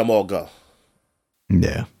had to let them all go?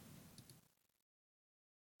 Yeah.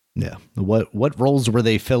 Yeah. What roles were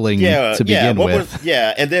they filling to begin with?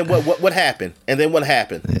 And then what happened? And then what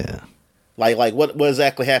happened? Yeah. Like what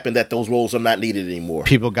exactly happened that those roles are not needed anymore?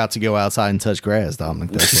 People got to go outside and touch grass,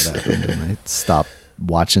 Dominic. That's what happened. And they stopped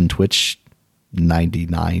watching Twitch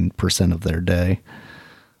 99% of their day.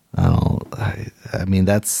 I mean,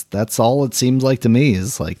 that's all it seems like to me,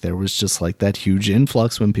 is like there was just like that huge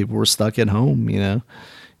influx when people were stuck at home, You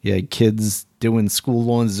had kids doing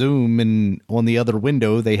school on Zoom, and on the other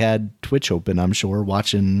window they had Twitch open, I'm sure,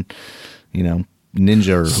 watching, Ninja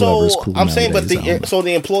or whoever's cool. I'm saying, but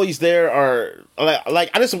the employees there are like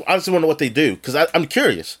I just want to know what they do, because I'm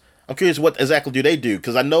curious. I'm curious what exactly do they do,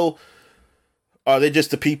 because I know, are they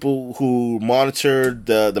just the people who monitor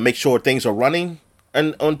the make sure things are running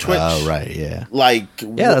on Twitch? Oh, right, yeah.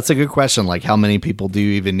 That's a good question. Like, how many people do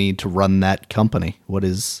you even need to run that company?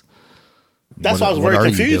 That's why I was very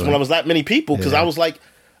confused when I was that many people, because I was like,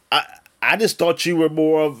 I just thought you were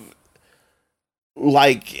more of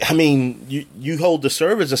like, I mean, you hold the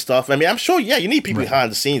servers and stuff. I mean, I'm sure, you need people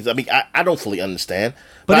behind the scenes. I mean, I don't fully understand.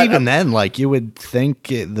 But even then, like, you would think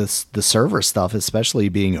the server stuff, especially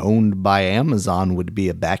being owned by Amazon, would be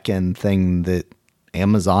a back end thing that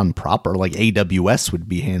Amazon proper, like AWS, would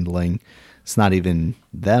be handling. It's not even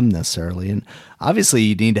them necessarily. And obviously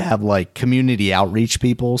you need to have like community outreach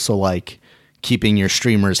people. So like keeping your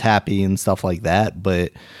streamers happy and stuff like that.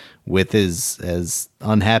 But with as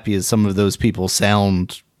unhappy as some of those people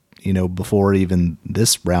sound, before even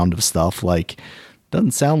this round of stuff, like,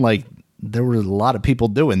 doesn't sound like there were a lot of people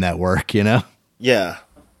doing that work, Yeah.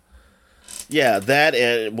 Yeah, that,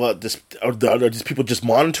 and are these people just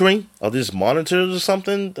monitoring? Are they just monitors or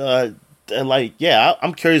something?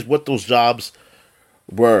 I'm curious what those jobs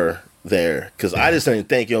were there, because I just didn't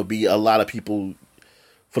think it would be a lot of people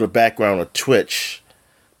for the background of Twitch.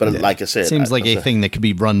 But like I said, seems like a thing that could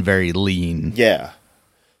be run very lean. Yeah,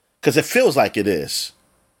 because it feels like it is.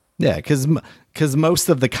 Yeah, because most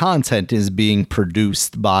of the content is being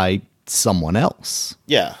produced by someone else.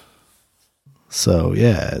 Yeah. So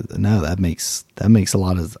that makes a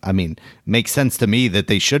lot of. I mean, makes sense to me that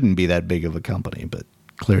they shouldn't be that big of a company, but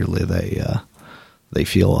clearly they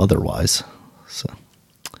feel otherwise. So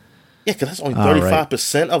yeah, because that's only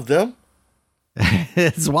 35% of them.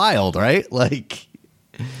 It's wild, right? Like,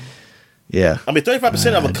 yeah. I mean,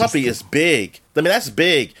 35% of a company is big. I mean, that's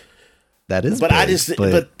big. That is, but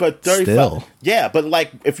big, but 35. Still. Yeah, but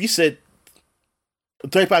like if you said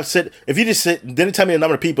 35%, if you just said, didn't tell me the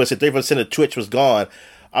number of people that said 35% of Twitch was gone,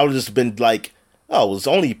 I would have just been like, oh, it was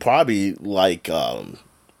only probably like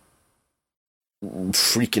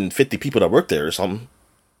freaking 50 people that work there or something.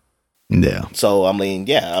 Yeah. So I mean,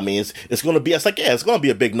 it's gonna be. It's like, it's gonna be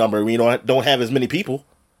a big number. We don't have as many people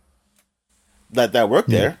that work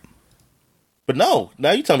there. But no,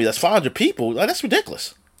 now you tell me that's 500 people. Like, that's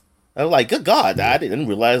ridiculous. I was like, good God, I didn't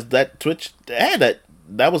realize that Twitch had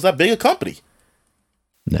that was that big a company.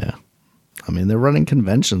 Yeah. I mean, they're running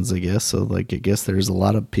conventions, I guess. So, like, I guess there's a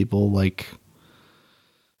lot of people, like,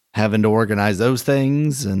 having to organize those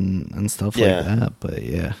things and stuff like that. But,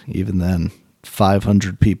 yeah, even then,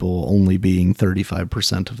 500 people only being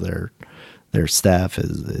 35% of their staff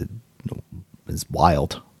is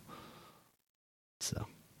wild. So,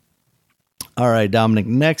 all right, Dominic,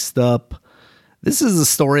 next up, this is a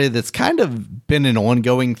story that's kind of been an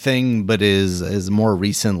ongoing thing, but is more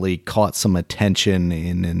recently caught some attention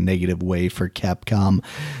in a negative way for Capcom.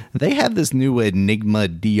 They have this new Enigma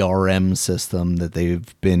DRM system that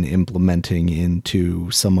they've been implementing into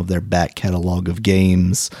some of their back catalog of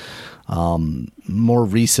games. More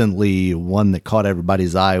recently, one that caught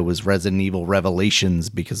everybody's eye was Resident Evil Revelations,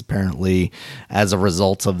 because apparently as a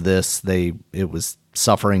result of this, it was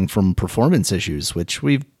suffering from performance issues, which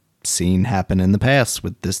we've seen happen in the past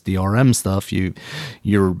with this DRM stuff.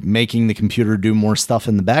 You're making the computer do more stuff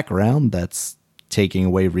in the background that's taking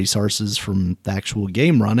away resources from the actual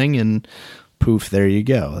game running, and poof, there you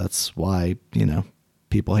go. That's why,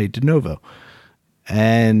 people hate de novo.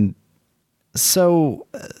 And so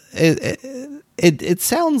it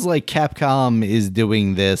sounds like Capcom is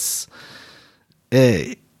doing this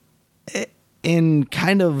in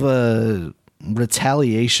kind of a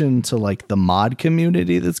retaliation to like the mod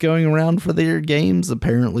community that's going around for their games.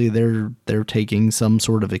 Apparently they're taking some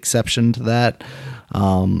sort of exception to that.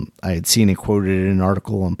 I had seen it quoted in an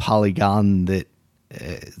article on Polygon that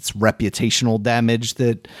it's reputational damage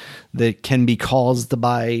that can be caused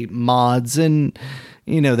by mods. And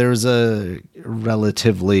there's a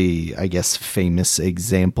relatively, I guess, famous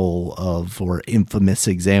example or infamous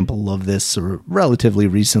example of this relatively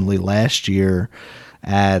recently last year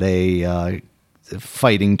at a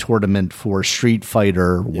fighting tournament for Street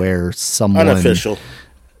Fighter, where someone unofficial,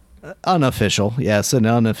 yes, an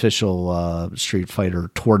unofficial Street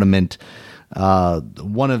Fighter tournament.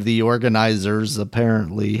 One of the organizers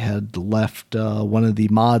apparently had left one of the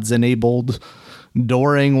mods enabled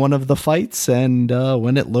during one of the fights, and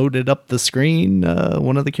when it loaded up the screen,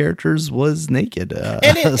 one of the characters was naked.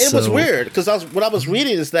 And it was weird, because what I was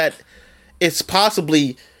reading is that it's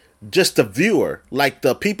possibly just the viewer, like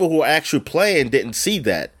the people who are actually playing didn't see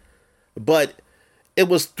that, but it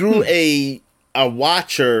was through a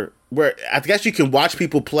watcher, where I guess you can watch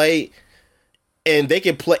people play, and they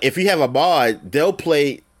can play. If you have a mod, they'll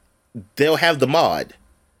have the mod.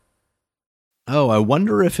 Oh, I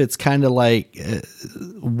wonder if it's kind of like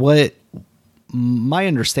what my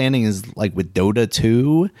understanding is, like with Dota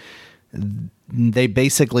 2, they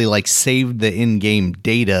basically like saved the in-game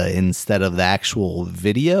data instead of the actual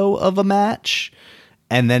video of a match,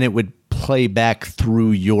 and then it would play back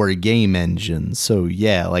through your game engine. So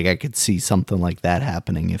yeah, like I could see something like that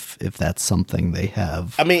happening if that's something they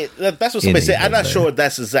have. I mean, that's what somebody said. I'm not sure if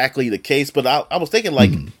that's exactly the case, but I was thinking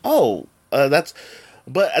like, that's.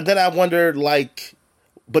 But then I wondered, like,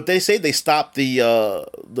 but they say they stopped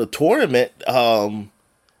the tournament.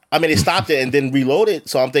 I mean, they stopped it and then reloaded.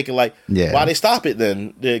 So I'm thinking, like, why they stop it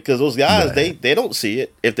then? Because those guys, they don't see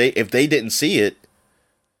it. If they didn't see it,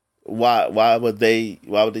 why would they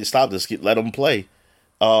stop this? Let them play.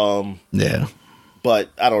 Yeah.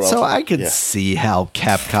 But I don't know. So I could see how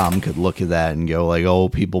Capcom could look at that and go like, oh,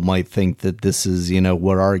 people might think that this is,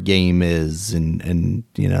 what our game is, and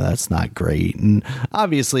that's not great. And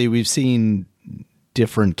obviously we've seen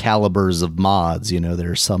different calibers of mods.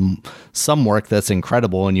 There's some work that's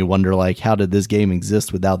incredible, and you wonder like, how did this game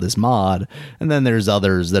exist without this mod? And then there's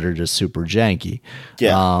others that are just super janky.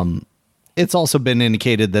 Yeah. It's also been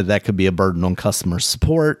indicated that could be a burden on customer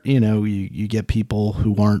support. You get people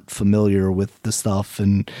who aren't familiar with the stuff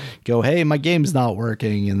and go, hey, my game's not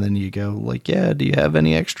working. And then you go like, yeah, do you have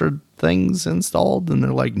any extra things installed? And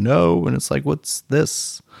they're like, no. And it's like, what's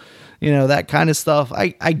this? That kind of stuff. I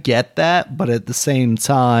get that. But at the same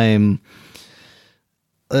time,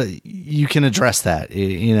 you can address that.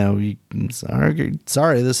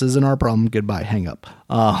 Sorry, this isn't our problem. Goodbye. Hang up.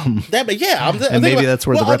 And maybe that's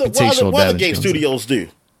where the reputational what damage other game studios do?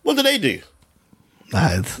 What do they do?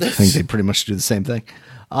 I think they pretty much do the same thing.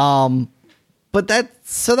 But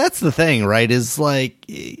that's the thing, right? Is like,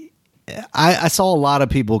 I saw a lot of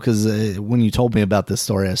people, because when you told me about this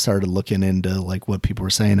story, I started looking into like what people were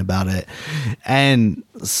saying about it, and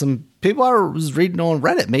some people I was reading on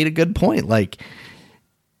Reddit made a good point. Like,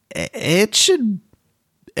 it should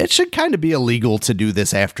kind of be illegal to do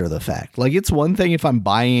this after the fact. Like, it's one thing if I'm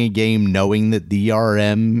buying a game knowing that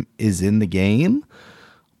DRM is in the game,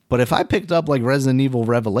 but if I picked up like Resident Evil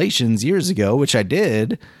Revelations years ago, which I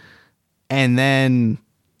did, and then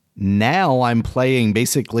now I'm playing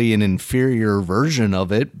basically an inferior version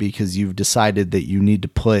of it because you've decided that you need to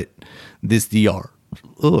put this you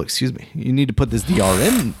need to put this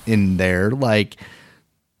DRM in there, like,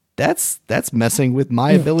 that's messing with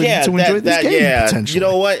my ability to enjoy this game, potentially. You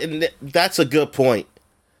know what? And that's a good point.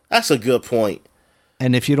 That's a good point.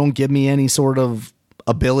 And if you don't give me any sort of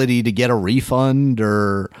ability to get a refund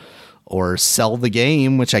or sell the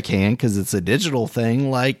game, which I can because it's a digital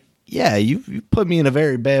thing, like, yeah, you put me in a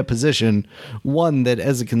very bad position. One that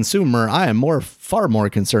as a consumer, I am far more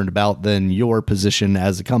concerned about than your position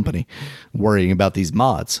as a company worrying about these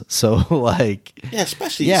mods. So like, yeah,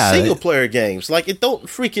 especially single player games, like it don't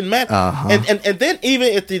freaking matter. And then even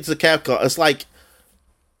if it's a Capcom, it's like,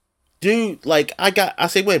 dude, like I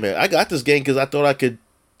say, wait a minute, I got this game because I thought I could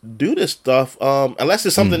do this stuff. Unless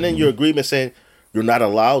there's something in your agreement saying you're not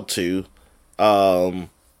allowed to,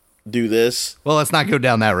 do this. Well, let's not go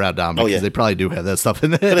down that route, Dom, because they probably do have that stuff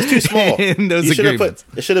in there. But it's too small. In those agreements.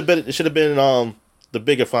 It should have been the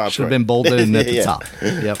bigger font. Should have been bolded at the top.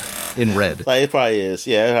 Yep. In red. Like, it probably is.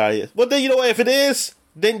 Yeah, it probably is. Well, then you know what? If it is,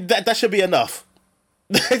 then that should be enough.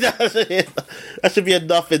 That should be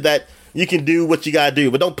enough in that you can do what you gotta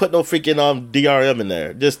do, but don't put no freaking DRM in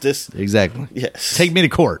there. Just this. Exactly. Yes. Take me to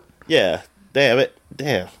court. Yeah. Damn it.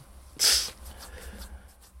 Damn.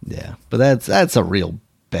 Yeah, but that's a real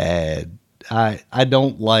bad. I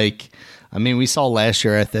don't like. I mean, we saw last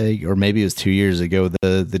year, I think, or maybe it was 2 years ago,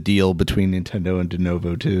 the deal between Nintendo and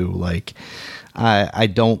Denuvo too. Like, I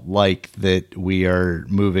don't like that we are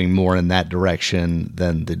moving more in that direction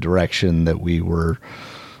than the direction that we were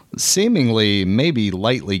seemingly maybe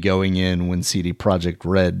lightly going in when CD Projekt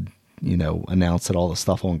Red, announced that all the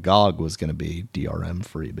stuff on GOG was going to be DRM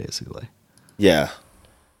free, basically. Yeah.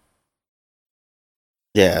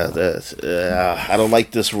 Yeah, I don't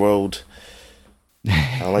like this road.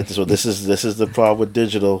 I don't like this road. This is the problem with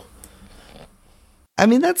digital. I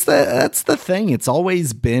mean, that's the thing. It's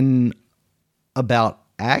always been about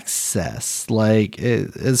access. Like,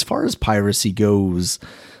 as far as piracy goes,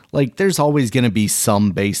 like, there's always going to be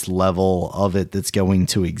some base level of it that's going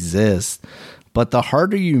to exist. But the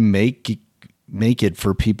harder you make it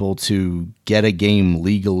for people to get a game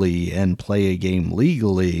legally and play a game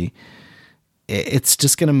legally, it's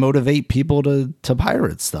just going to motivate people to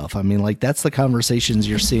pirate stuff. I mean, like, that's the conversations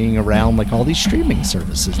you're seeing around, like, all these streaming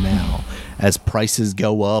services now. As prices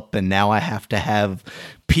go up, and now I have to have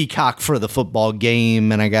Peacock for the football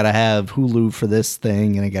game, and I got to have Hulu for this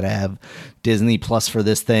thing, and I got to have Disney Plus for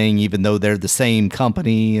this thing, even though they're the same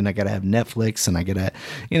company, and I got to have Netflix, and I got to,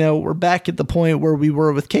 we're back at the point where we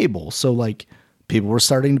were with cable. So, like, people were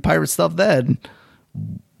starting to pirate stuff then.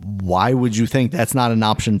 Why would you think that's not an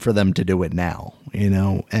option for them to do it now?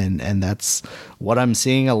 And that's what I'm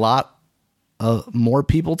seeing a lot more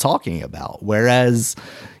people talking about. Whereas,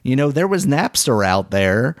 there was Napster out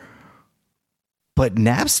there, but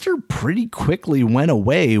Napster pretty quickly went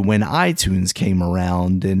away when iTunes came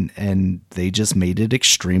around, and they just made it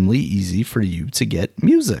extremely easy for you to get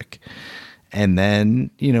music. And then,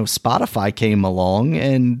 Spotify came along,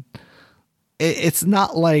 and it's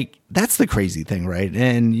not like, that's the crazy thing, right?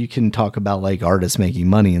 And you can talk about like artists making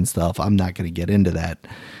money and stuff. I'm not going to get into that.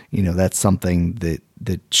 That's something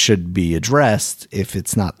that should be addressed if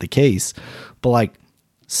it's not the case. But like,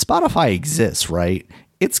 Spotify exists, right?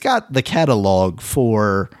 It's got the catalog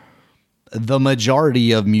for the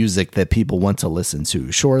majority of music that people want to listen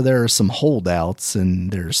to. Sure, there are some holdouts,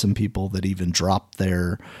 and there are some people that even drop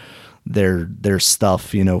their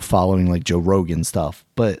stuff, following like Joe Rogan stuff.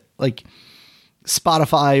 But like,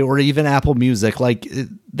 Spotify or even Apple Music, like,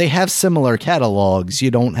 they have similar catalogs. You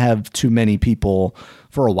don't have too many people.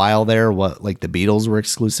 For a while there, like the Beatles were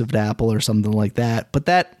exclusive to Apple or something like that, but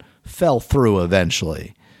that fell through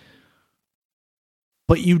eventually.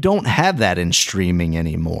 But you don't have that in streaming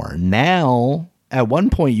anymore. Now, at one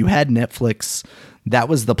point you had Netflix. That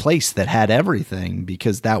was the place that had everything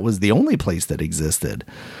because that was the only place that existed.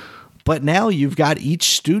 But now you've got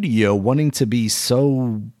each studio wanting to be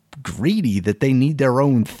so greedy that they need their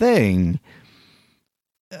own thing.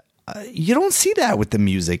 You don't see that with the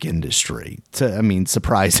music industry.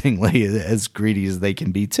 Surprisingly, as greedy as they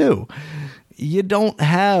can be too. You don't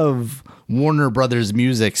have Warner Brothers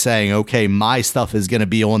Music saying, okay, my stuff is going to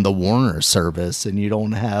be on the Warner service. And you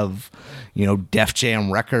don't have, Def Jam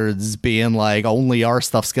Records being like, only our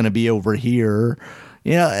stuff's going to be over here.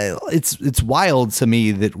 It's wild to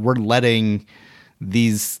me that we're letting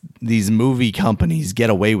these movie companies get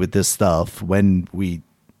away with this stuff when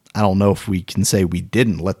I don't know if we can say we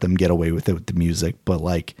didn't let them get away with it with the music, but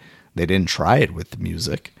like, they didn't try it with the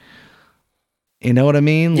music. You know what I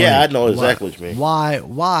mean? Yeah, like, I know exactly what you mean.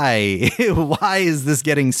 Why is this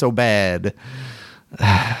getting so bad?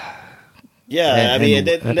 Yeah,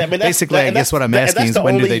 basically, I guess what I'm asking is,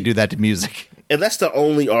 when do they do that to music? And that's the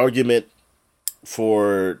only argument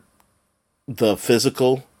for the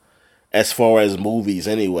physical as far as movies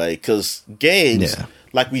anyway, because games,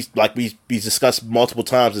 we discussed multiple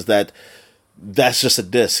times, is that that's just a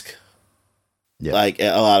disc. Yeah. Like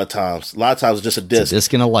a lot of times it's just a disc. It's a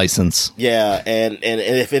disc and a license. Yeah, and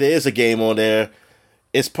if it is a game on there,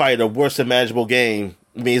 it's probably the worst imaginable game.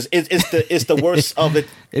 I mean, it's the worst of it.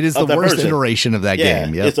 It is the worst iteration of that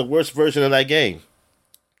game. Yeah, it's the worst version of that game.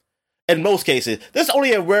 In most cases, there's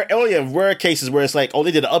only in rare cases where it's like, oh,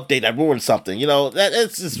 they did an update that ruined something. You know,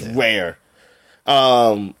 it's just rare.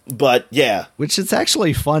 But yeah, which is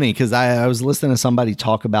actually funny because I was listening to somebody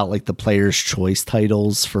talk about like the Player's Choice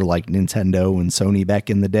titles for like Nintendo and Sony back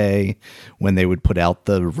in the day when they would put out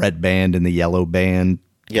the red band and the yellow band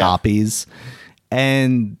copies.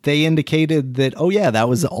 And they indicated that, oh yeah, that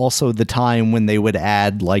was also the time when they would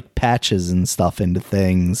add like patches and stuff into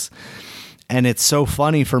things. And it's so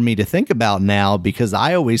funny for me to think about now because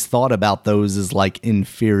I always thought about those as like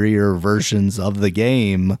inferior versions of the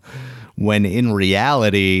game, when in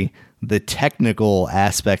reality, the technical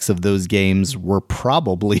aspects of those games were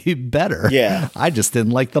probably better. Yeah. I just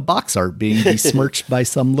didn't like the box art being besmirched by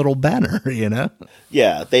some little banner, you know?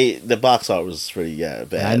 Yeah, the box art was pretty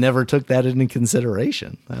bad. I never took that into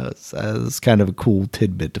consideration. That was kind of a cool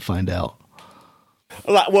tidbit to find out.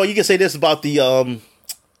 Well, you can say this about the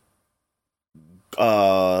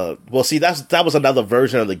well, see, that was another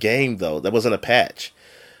version of the game though. That wasn't a patch.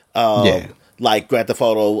 Like Grand Theft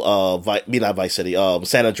Auto, not Vice City,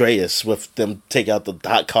 San Andreas, with them take out the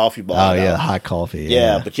hot coffee bar. Oh yeah, hot coffee.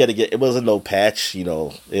 Yeah, but you had to it wasn't no patch. You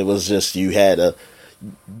know, it was just you had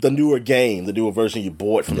the newer game, the newer version you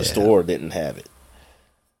bought from the store didn't have it.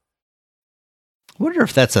 I wonder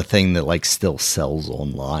if that's a thing that like still sells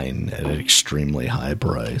online at an extremely high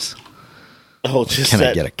price. Oh, just can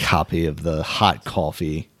I get a copy of the hot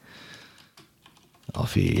coffee?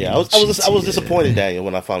 Yeah, I was disappointed, Daniel,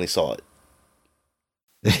 when I finally saw it.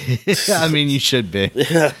 I mean, you should be.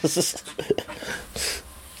 Yeah,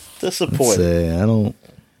 disappointed. I don't.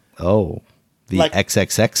 Oh, the like,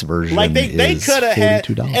 XXX version. Like they could have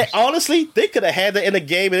had. Honestly, they could have had that in the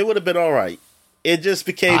game, and it would have been all right. It just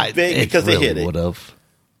became big because they hit it. Would have.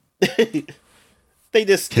 They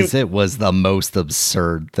just because it was the most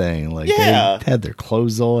absurd thing. Like they had their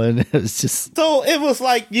clothes on. It was just so. It was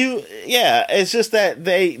like it's just that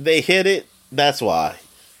they hit it. That's why.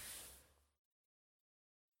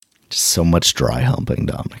 Just so much dry humping,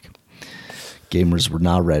 Dominic. Gamers were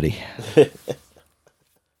not ready.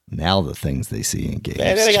 Now the things they see in games.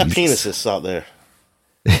 Man, they got penises out there.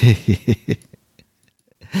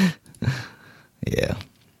 Yeah.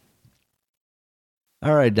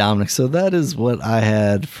 All right, Dominic. So that is what I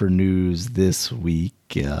had for news this week.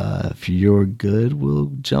 If you're good,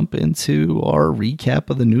 we'll jump into our recap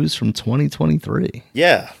of the news from 2023.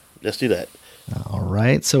 Yeah, let's do that. All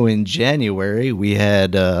right. So in January, we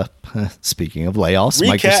had, speaking of layoffs,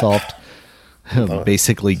 recap. Microsoft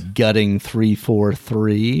basically gutting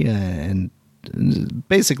 343 and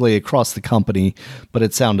basically across the company, but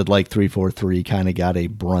it sounded like 343 kind of got a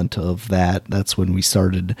brunt of that. That's when we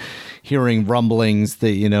started hearing rumblings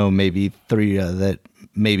that, that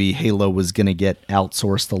maybe Halo was going to get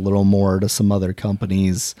outsourced a little more to some other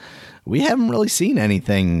companies. We haven't really seen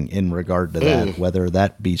anything in regard to that, whether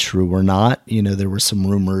that be true or not. There were some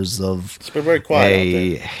rumors of it's been very quiet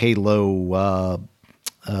a Halo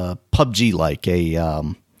PUBG, like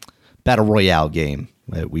a Battle Royale game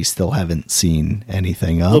that we still haven't seen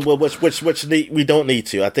anything of. Which we don't need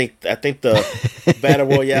to. I think the Battle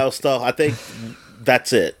Royale stuff, I think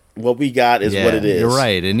that's it. What we got is what it is. You're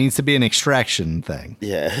right. It needs to be an extraction thing.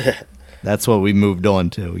 Yeah. That's what we moved on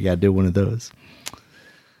to. We got to do one of those.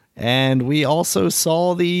 And we also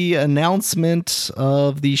saw the announcement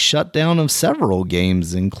of the shutdown of several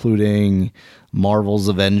games, including Marvel's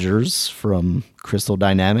Avengers from Crystal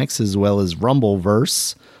Dynamics, as well as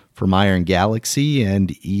Rumbleverse from Iron Galaxy,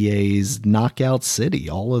 and EA's Knockout City.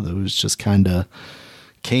 All of those just kind of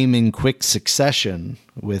came in quick succession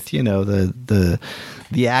with,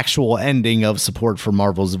 the actual ending of support for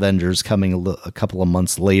Marvel's Avengers coming a couple of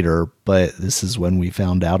months later. But this is when we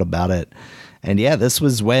found out about it. And yeah, this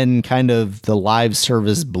was when kind of the live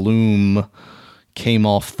service bloom came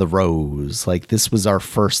off the rose. Like this was our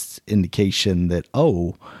first indication that,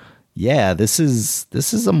 oh yeah, this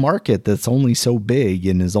is a market that's only so big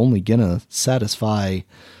and is only gonna satisfy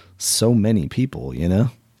so many people,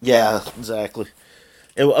 Yeah, exactly.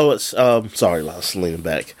 It's sorry, I was leaning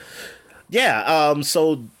back. Yeah,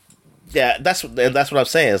 so yeah, that's what I'm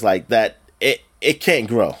saying. Is like that it can't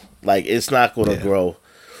grow. Like it's not going to grow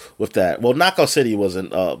with that. Well, Knockout City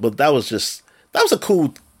wasn't, but that was a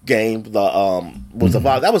cool game. The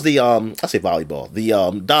that was the I say volleyball, the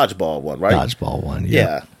dodgeball one, right? Dodgeball one,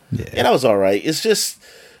 yeah. And that was all right. It's just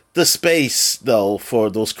the space though for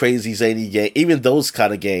those crazy zany games, even those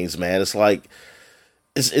kind of games, man, it's like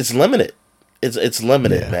it's limited. It's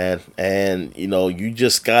limited, man, and you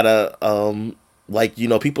just gotta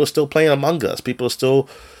people are still playing Among Us. People are still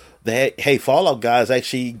Fallout guys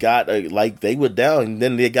actually got they went down and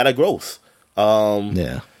then they got a growth.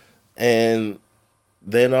 And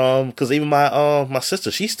then because even my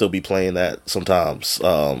sister, she still be playing that sometimes.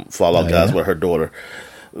 Fallout guys with her daughter.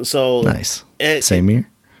 So nice. Same here.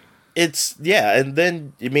 It's and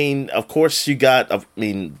then of course you got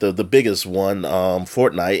the biggest one,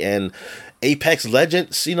 Fortnite and Apex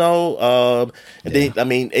Legends, and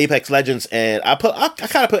then Apex Legends, and I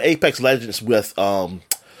kind of put Apex Legends with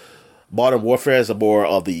Modern Warfare as a more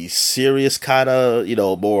of the serious kind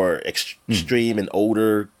of more extreme and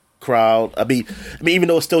older crowd. I mean even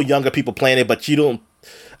though it's still younger people playing it, but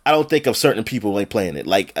I don't think of certain people ain't playing it.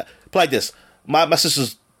 Like this, my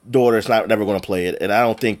sister's daughter is never going to play it, and I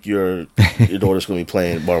don't think your daughter's going to be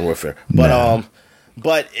playing Modern Warfare. But no.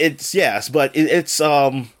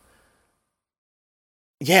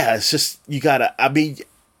 It's just you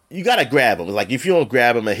gotta grab them. Like if you don't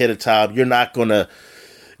grab them ahead of time, you're not gonna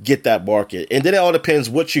get that market. And then it all depends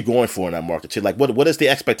what you're going for in that market too. Like what is the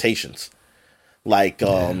expectations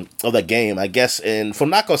of that game, I guess. And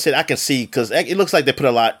from not gonna say I can see, because it looks like they put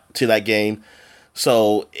a lot to that game,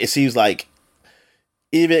 so it seems like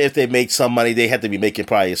even if they make some money, they have to be making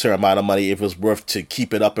probably a certain amount of money if it's worth to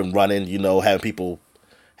keep it up and running, having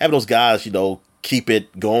those guys, keep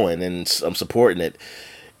it going and supporting it.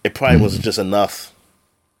 It probably wasn't just enough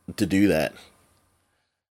to do that.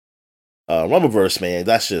 Rumbleverse, man,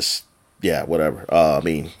 that's just, whatever.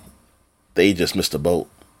 They just missed the boat.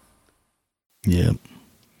 Yep.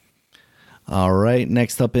 All right.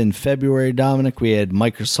 Next up in February, Dominic, we had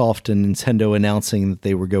Microsoft and Nintendo announcing that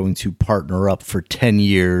they were going to partner up for 10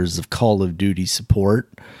 years of Call of Duty support,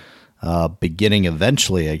 beginning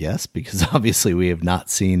eventually, I guess, because obviously we have not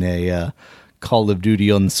seen a Call of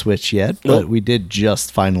Duty on the Switch yet, but we did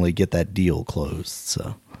just finally get that deal closed.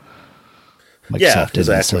 So Microsoft didn't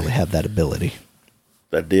necessarily have that ability.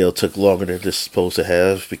 That deal took longer than it's supposed to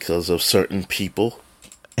have because of certain people.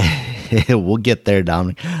 We'll get there,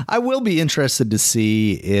 Dominic. I will be interested to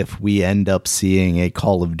see if we end up seeing a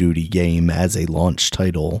Call of Duty game as a launch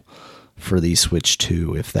title for the Switch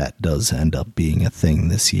 2, if that does end up being a thing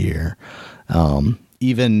this year.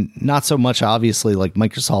 Even not so much, obviously, like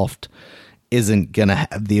Microsoft isn't going to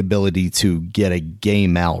have the ability to get a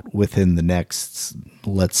game out within the next,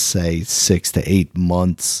 let's say, 6 to 8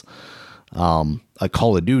 months, a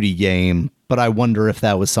Call of Duty game. But I wonder if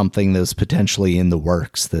that was something that was potentially in the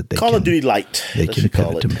works that they Call of Duty Light. They can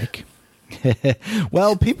pivot to make.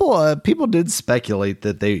 Well, people did speculate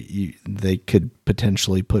that they could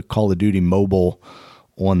potentially put Call of Duty Mobile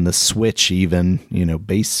on the Switch, even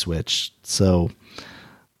base Switch. So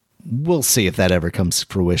we'll see if that ever comes to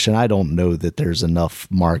fruition. I don't know that there's enough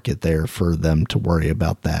market there for them to worry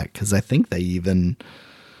about that, because I think they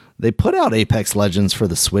put out Apex Legends for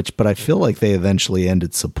the Switch, but I feel like they eventually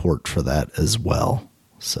ended support for that as well.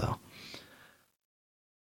 So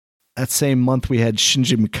that same month we had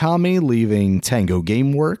Shinji Mikami leaving Tango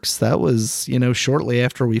Gameworks. That was, shortly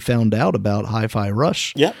after we found out about Hi-Fi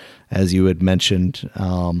Rush, as you had mentioned.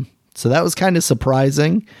 So that was kind of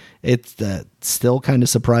surprising. It's still kind of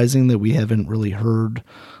surprising that we haven't really heard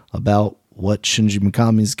about what Shinji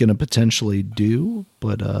Mikami is going to potentially do,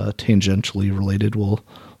 but tangentially related, we'll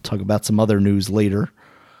talk about some other news later.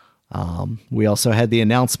 We also had the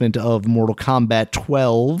announcement of Mortal Kombat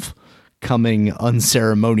 12 coming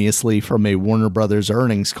unceremoniously from a Warner Brothers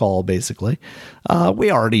earnings call, basically. We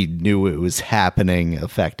already knew it was happening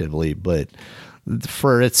effectively, but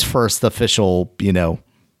for its first official,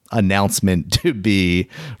 announcement to be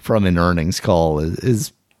from an earnings call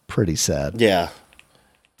is pretty sad. Yeah.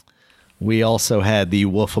 We also had the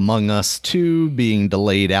Wolf Among Us 2 being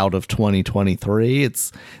delayed out of 2023.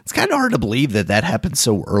 It's kind of hard to believe that happened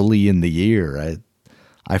so early in the year.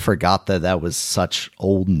 I forgot that was such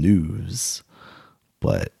old news.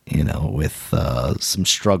 But, with some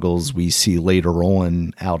struggles we see later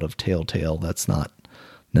on out of Telltale, that's not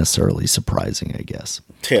necessarily surprising, I guess.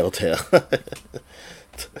 Telltale.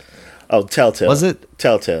 Oh, Telltale. Was it?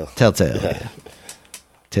 Telltale. Telltale, yeah.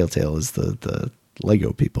 Telltale is the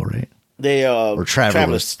Lego people, right? They or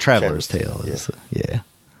Traveler's Tale is yeah.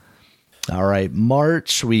 All right,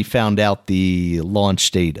 March we found out the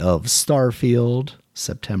launch date of Starfield,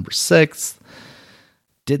 September 6th.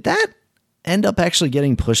 Did that end up actually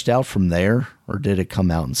getting pushed out from there, or did it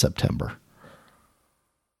come out in September?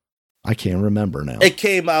 I can't remember now. It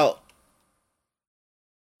came out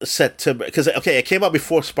September because it came out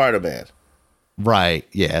before Spider-Man. Right.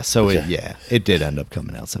 Yeah. So Okay. it did end up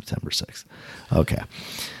coming out September 6th. Okay.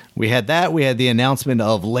 We had that. We had the announcement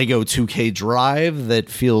of Lego 2K Drive that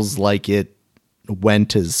feels like it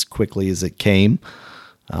went as quickly as it came.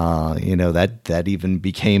 That even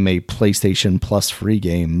became a PlayStation Plus free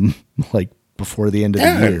game like before the end of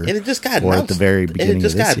the year. And it just got or announced. at the very beginning And it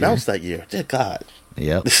just of this got year. announced that year. Dear God.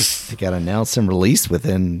 Yep. It got announced and released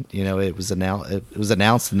within, it was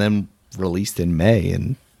announced and then released in May.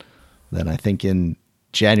 And then I think in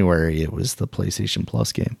January, it was the PlayStation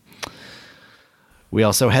Plus game. We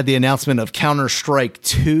also had the announcement of Counter-Strike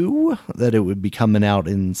 2, that it would be coming out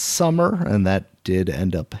in summer, and that did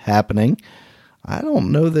end up happening. I don't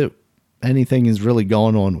know that anything is really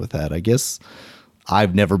going on with that. I guess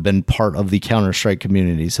I've never been part of the Counter-Strike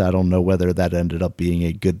community, so I don't know whether that ended up being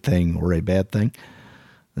a good thing or a bad thing.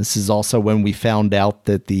 This is also when we found out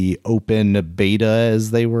that the open beta,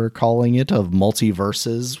 as they were calling it, of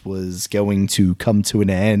Multiverses was going to come to an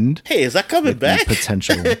end. Hey, is that coming back?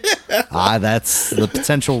 Potential. That's the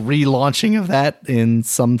potential relaunching of that in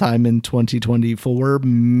sometime in 2024,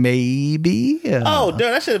 maybe. Oh, dude,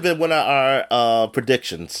 that should have been one of our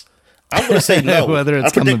predictions. I'm going to say no. Whether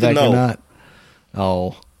it's coming back or not.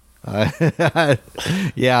 Oh,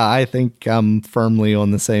 yeah, I think I'm firmly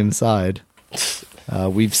on the same side.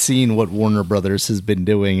 We've seen what Warner Brothers has been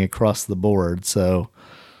doing across the board, so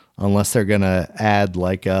unless they're going to add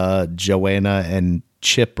like Joanna and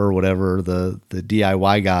Chip or whatever, the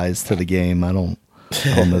DIY guys to the game, I don't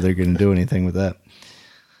know they're going to do anything with that.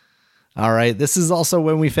 All right, this is also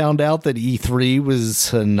when we found out that E3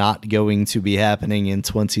 was not going to be happening in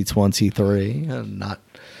 2023. Not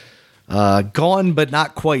gone, but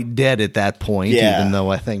not quite dead at that point, even though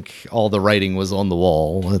I think all the writing was on the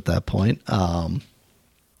wall at that point.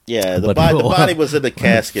 Yeah, the body was in the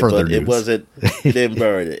casket, but it wasn't. He didn't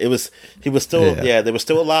bury it. He was still. Yeah, they were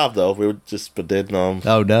still alive though. But then.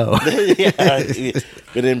 Oh no! Yeah, we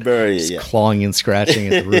didn't bury it yet. Clawing and scratching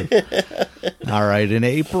at the roof. All right, in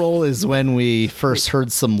April is when we first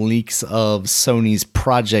heard some leaks of Sony's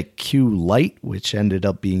Project Q Lite, which ended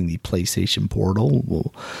up being the PlayStation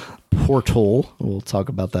Portal. We'll talk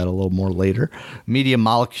about that a little more later. Media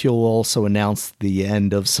Molecule also announced the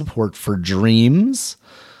end of support for Dreams.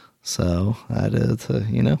 So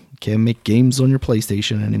that can't make games on your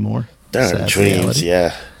PlayStation anymore. Darn Dreams,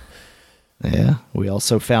 yeah. Yeah. We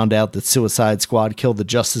also found out that Suicide Squad Kill the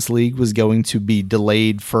Justice League was going to be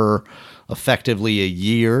delayed for effectively a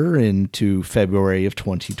year into February of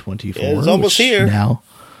 2024. It's almost here. Now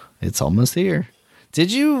it's almost here.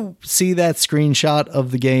 Did you see that screenshot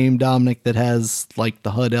of the game, Dominic, that has like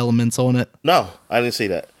the HUD elements on it? No, I didn't see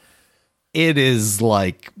that. It is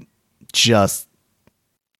like just.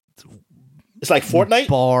 It's like Fortnite?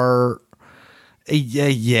 Bar.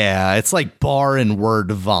 Yeah. It's like bar and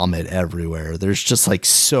word vomit everywhere. There's just like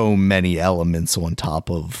so many elements on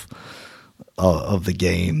top of the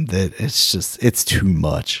game that it's too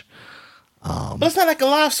much. But it's not like a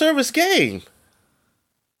live service game.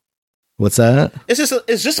 What's that? It's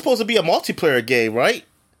just supposed to be a multiplayer game, right?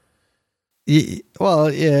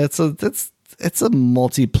 Well, yeah, it's a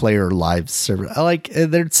multiplayer live service.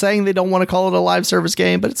 They're saying they don't want to call it a live service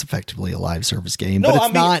game, but it's effectively a live service game. No, but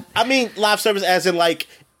it's not. I mean live service as in like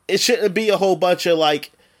it shouldn't be a whole bunch of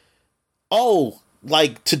like,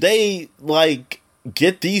 today,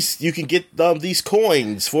 get these. You can get these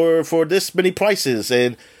coins for this many prices,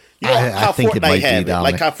 and how Fortnite had it,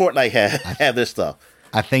 like how Fortnite had this stuff.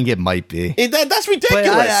 I think it might be. That's ridiculous.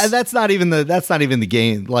 But that's not even the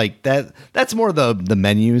game. Like that. That's more the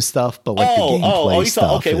menu stuff. But like the gameplay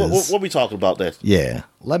stuff. Okay, what are we talking about then? Yeah.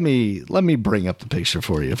 Let me bring up the picture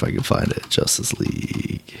for you if I can find it. Justice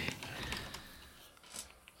League.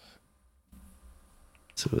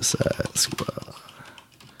 Suicide Squad.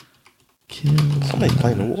 Somebody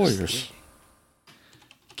playing the Warriors.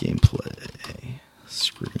 Gameplay.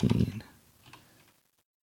 Screen.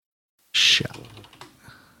 Shot.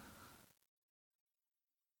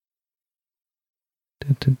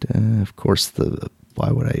 Of course,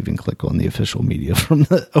 why would I even click on the official media from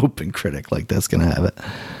the Open Critic? Like that's going to have it.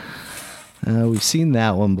 We've seen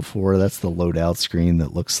that one before. That's the loadout screen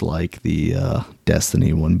that looks like the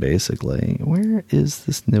Destiny one, basically. Where is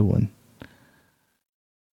this new one?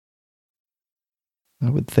 I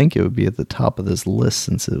would think it would be at the top of this list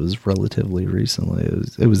since it was relatively recently.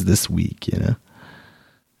 It was this week, you know.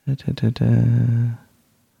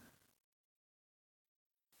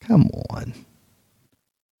 Come on.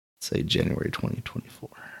 Say January 2024.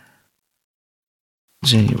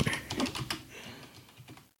 January.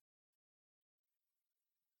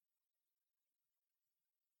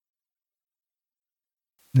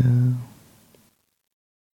 No.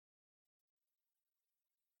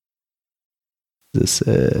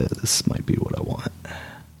 This might be what I want.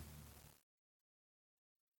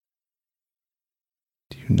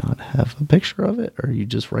 Do you not have a picture of it? Or are you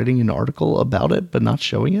just writing an article about it but not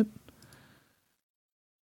showing it?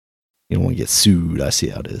 You don't want to get sued. I see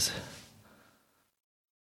how it is.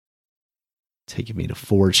 Taking me to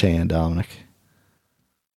 4chan, Dominic.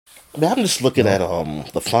 Man, I'm just looking at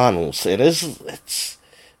the finals, and it's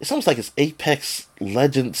almost like it's Apex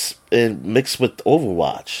Legends and mixed with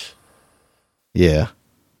Overwatch. Yeah.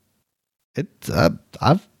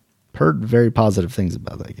 I've heard very positive things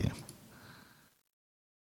about that game.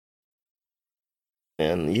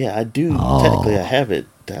 And yeah, I do. Technically, I have it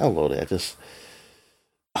downloaded.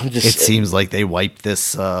 It seems like they wiped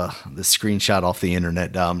this screenshot off the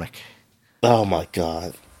internet, Dominic. Oh my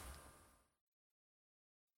god.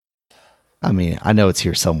 I mean, I know it's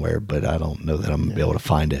here somewhere, but I don't know that I'm gonna be able to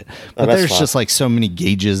find it. But there's just like so many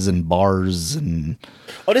gauges and bars and.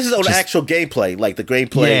 Oh, this is on the actual gameplay, like the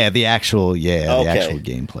gameplay. Yeah, the actual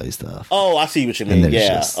gameplay stuff. Oh, I see what you mean.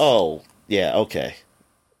 Yeah. Okay.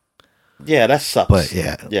 Yeah, that sucks. But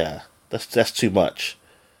yeah, that's too much.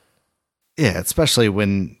 Yeah, especially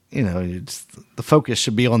when the focus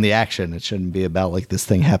should be on the action. It shouldn't be about like this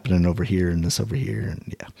thing happening over here and this over here,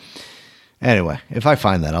 and yeah. Anyway, if I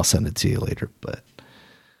find that, I'll send it to you later. But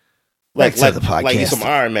like the podcast, like you're some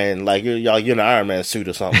Iron Man, like you're in an Iron Man suit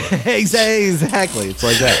or something. Exactly, it's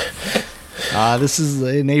like that. This is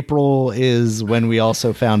in April is when we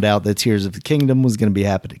also found out that Tears of the Kingdom was going to be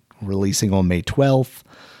releasing on May 12th.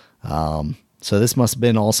 So this must have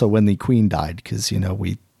been also when the Queen died, because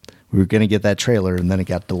we were going to get that trailer and then it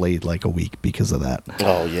got delayed like a week because of that.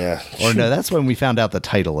 Oh yeah, or no, that's when we found out the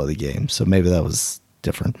title of the game. So maybe that was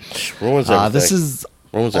different. This is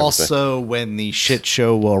also when the shit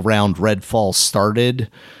show around Redfall started,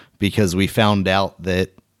 because we found out that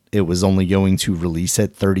it was only going to release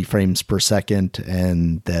at 30 frames per second,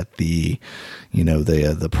 and that the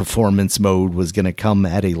performance mode was going to come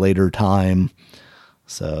at a later time.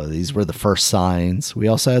 So these were the first signs. We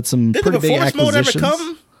also had some pretty big acquisitions. Mode ever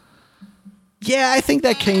come? Yeah, I think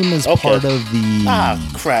that came as part of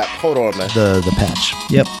the crap. Hold on, man. The patch.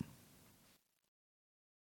 Yep.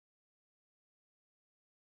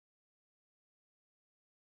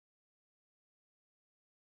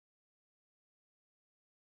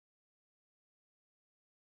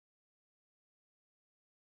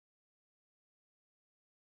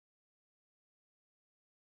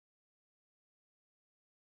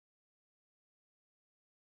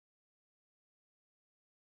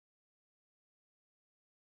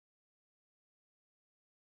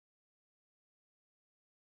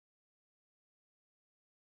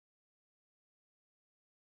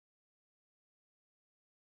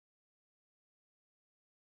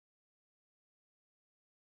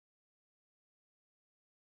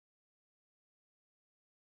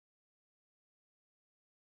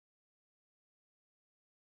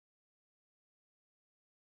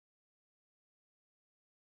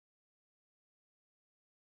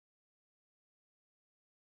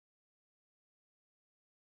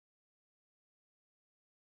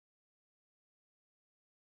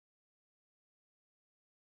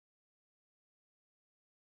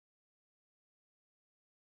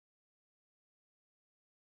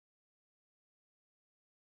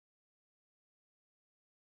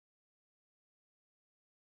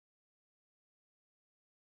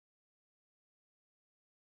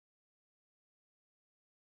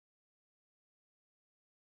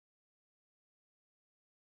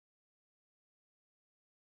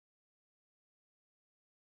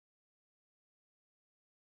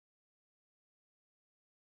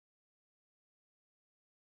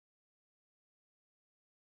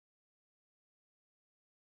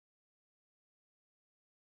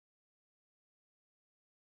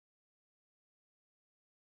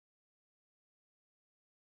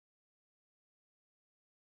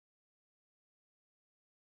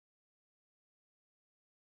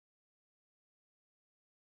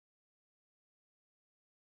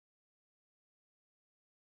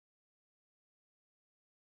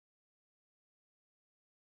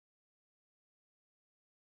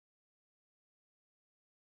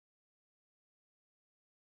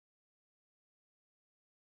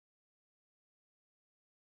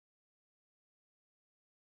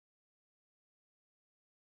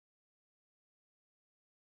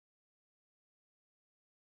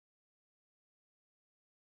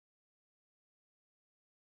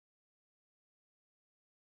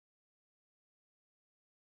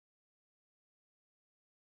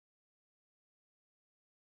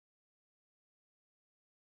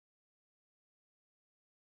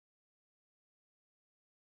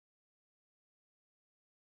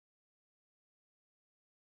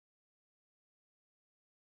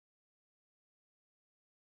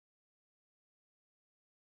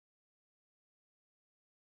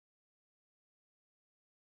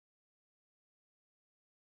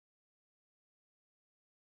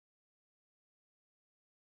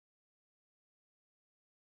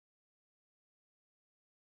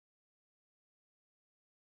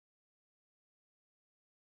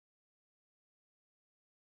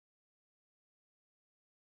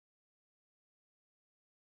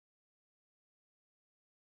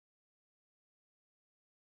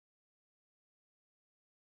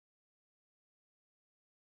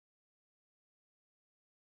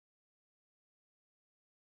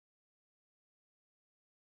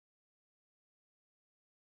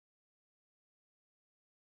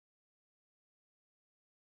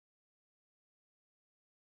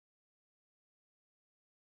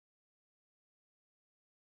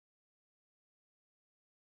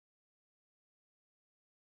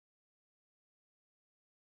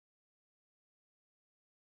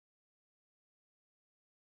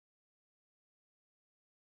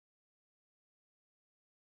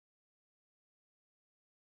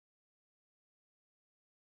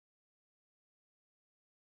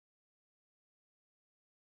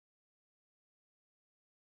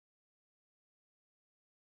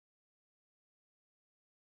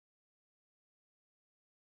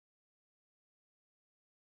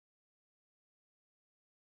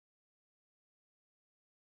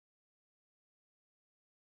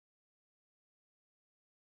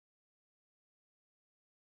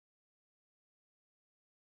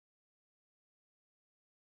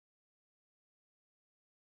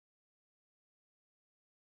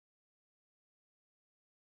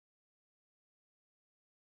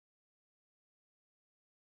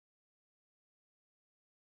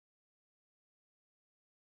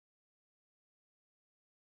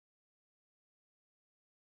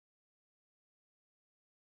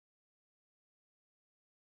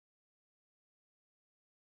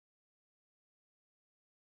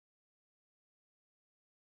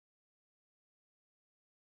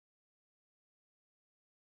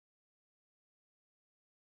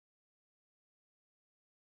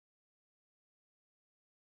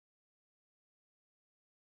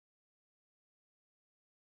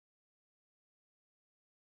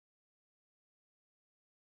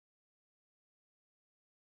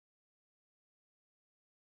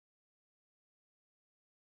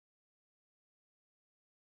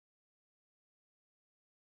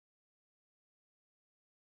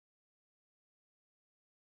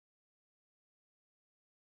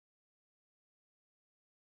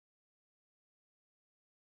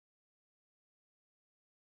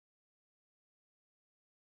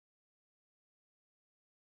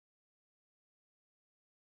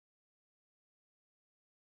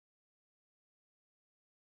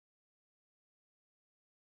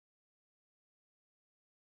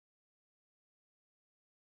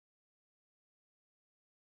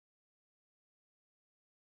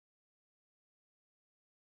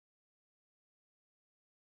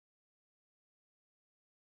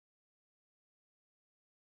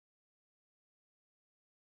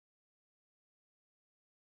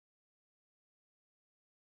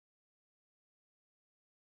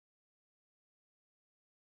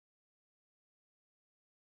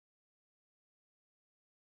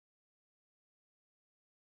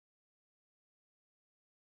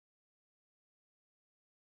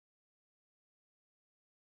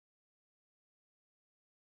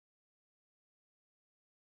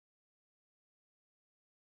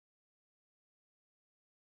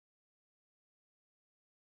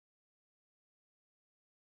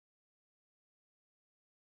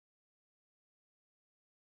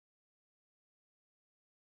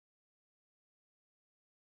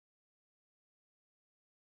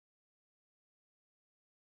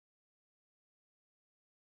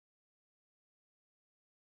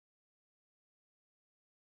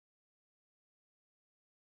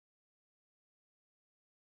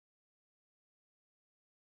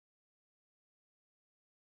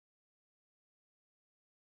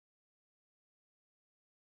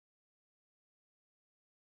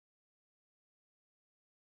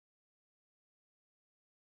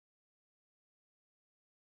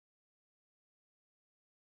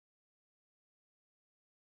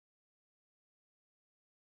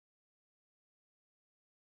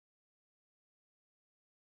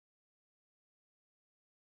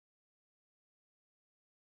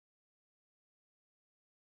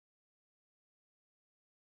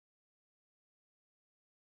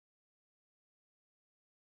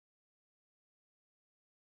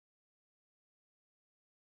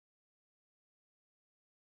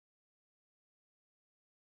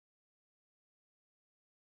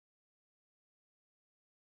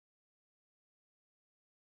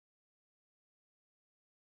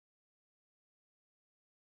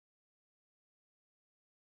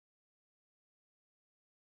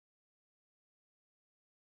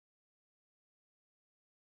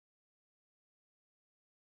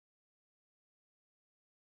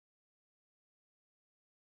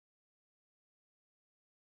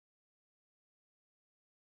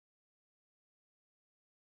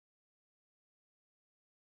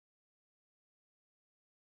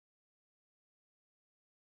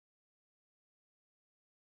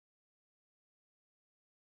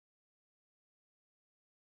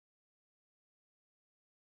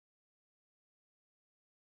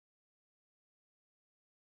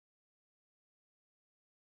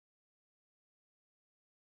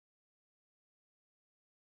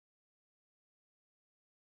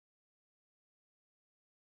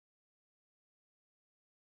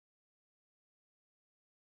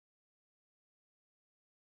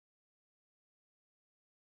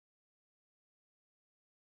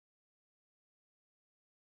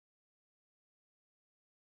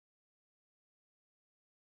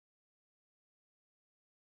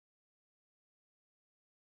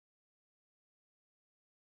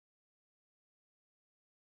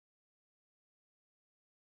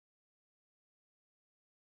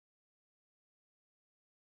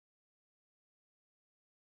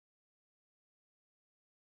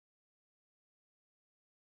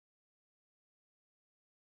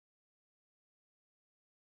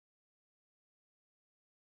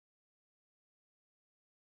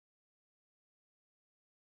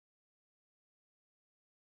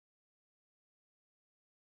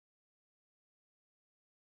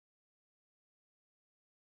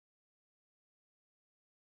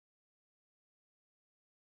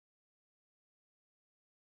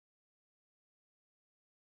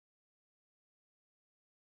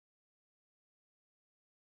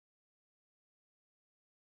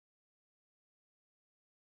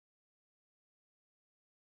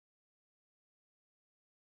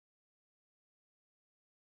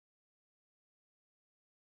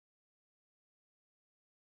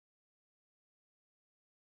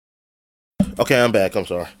 Okay, I'm back. I'm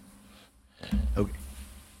sorry. Okay.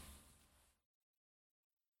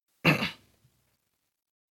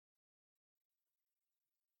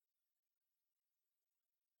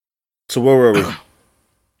 So where were we? All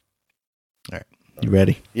right. You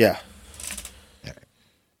ready? Yeah.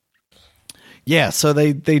 Yeah, so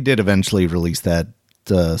they did eventually release that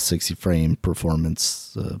 60 frame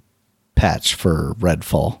performance patch for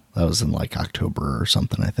Redfall. That was in like October or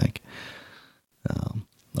something, I think.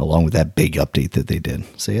 Along with that big update that they did.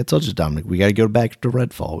 So yeah, I told you, Dominic, we got to go back to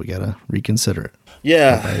Redfall. We got to reconsider it.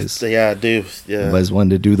 Yeah, yeah, I do. Yeah, everybody's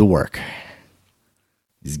wanting to do the work.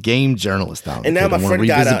 These game journalists, Dominic. And now my friend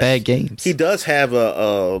got a bad games. He does have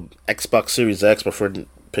a Xbox Series X. My friend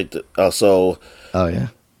picked it. So. Oh yeah.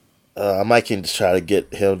 I might can just try to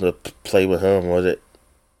get him to play with him with it.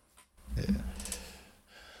 Yeah.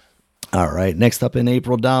 All right. Next up in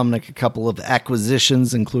April, Dominic, a couple of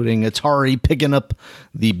acquisitions, including Atari picking up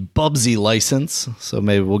the Bubsy license. So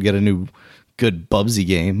maybe we'll get a new good Bubsy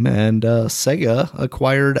game. And Sega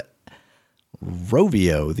acquired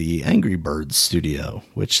Rovio, the Angry Birds studio,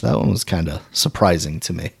 which that one was kind of surprising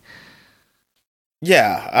to me.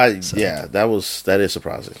 Yeah, that is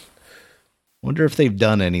surprising. Wonder if they've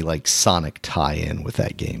done any like Sonic tie-in with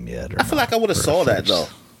that game yet. I feel like I would have saw that though.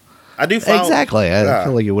 I do follow, exactly. I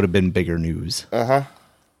feel like it would have been bigger news.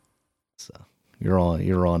 So you're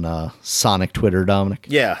on Sonic Twitter, Dominic.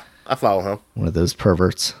 Yeah, I follow him. One of those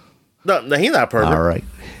perverts. No, he's not a pervert. All right.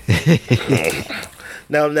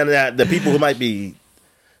 now the people who might be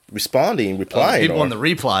replying. People on the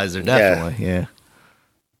replies are definitely yeah.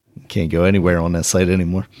 Can't go anywhere on that site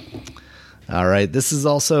anymore. All right. This is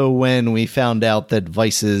also when we found out that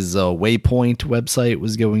Vice's Waypoint website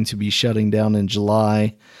was going to be shutting down in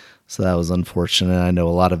July. So that was unfortunate. I know a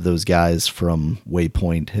lot of those guys from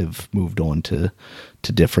Waypoint have moved on to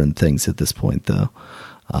different things at this point, though.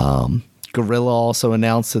 Guerrilla also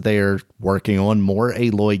announced that they are working on more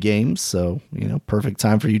Aloy games. So, perfect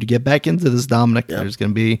time for you to get back into this, Dominic. Yep. There's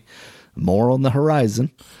going to be more on the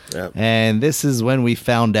horizon. Yep. And this is when we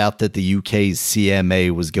found out that the UK's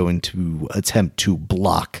CMA was going to attempt to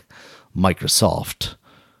block Microsoft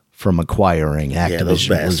from acquiring Activision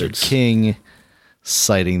Blizzard King,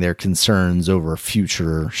 citing their concerns over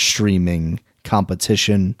future streaming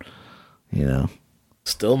competition.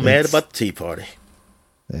 Still mad about the Tea Party.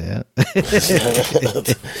 Yeah.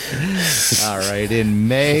 All right. In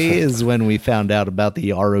May is when we found out about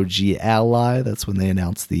the ROG Ally. That's when they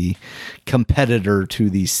announced the competitor to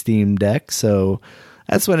the Steam Deck. So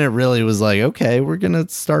that's when it really was like, okay, we're going to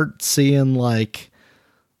start seeing like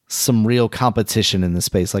some real competition in the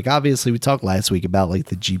space. Like obviously we talked last week about like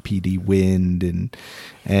the GPD Wind and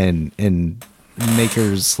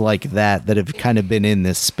makers like that have kind of been in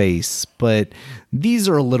this space, but these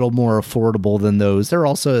are a little more affordable than those.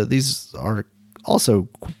 These are also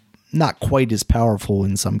not quite as powerful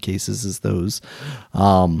in some cases as those.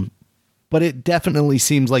 But it definitely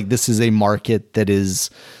seems like this is a market that is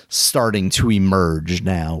starting to emerge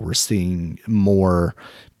now. We're seeing more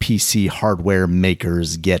PC hardware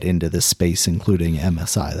makers get into this space, including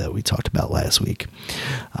MSI that we talked about last week.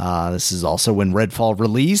 This is also when Redfall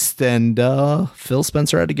released, and Phil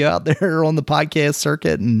Spencer had to go out there on the podcast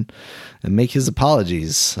circuit and make his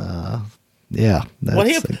apologies. Yeah, what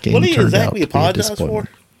he exactly apologized for?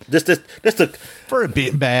 Just for it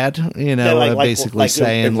being bad, basically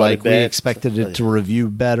saying like we expected it to review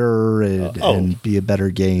better and be a better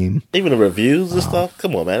game. Even the reviews and stuff.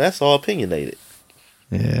 Come on, man, that's all opinionated.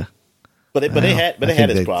 Yeah, but they had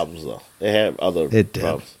its problems though. They had other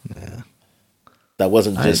problems. Yeah, that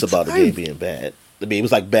wasn't just about the game being bad. I mean, it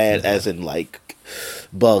was like bad as in like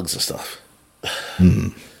bugs and stuff.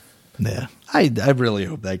 Yeah, I really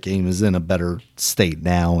hope that game is in a better state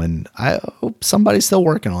now, and I hope somebody's still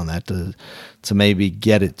working on that to maybe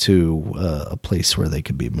get it to a place where they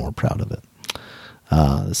could be more proud of it.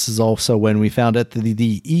 This is also when we found out that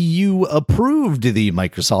the EU approved the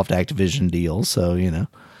Microsoft Activision deal. So,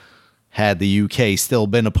 had the UK still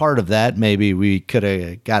been a part of that, maybe we could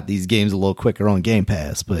have got these games a little quicker on Game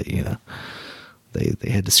Pass. But, they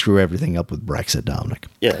had to screw everything up with Brexit, Dominic.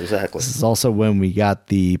 Yeah, exactly. This is also when we got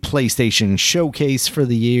the PlayStation Showcase for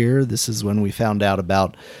the year. This is when we found out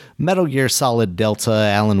about Metal Gear Solid Delta,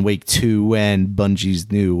 Alan Wake 2, and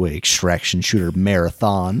Bungie's new extraction shooter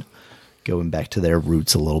Marathon, going back to their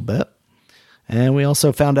roots a little bit. And we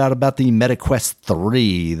also found out about the MetaQuest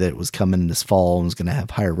 3 that was coming this fall and was going to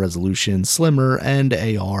have higher resolution, slimmer, and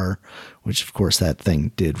AR, which of course that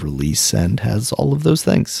thing did release and has all of those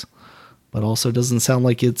things. But also doesn't sound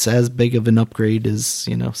like it's as big of an upgrade as,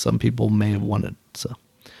 some people may have wanted. So,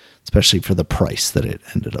 especially for the price that it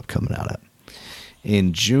ended up coming out at.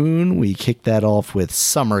 In June, we kicked that off with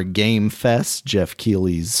Summer Game Fest, Jeff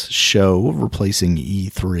Keighley's show replacing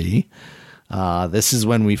E3. This is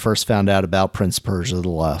when we first found out about Prince of Persia: The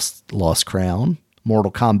Lost Crown,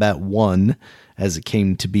 Mortal Kombat 1, as it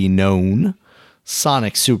came to be known,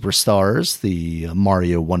 Sonic Superstars, the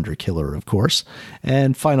Mario Wonder Killer, of course,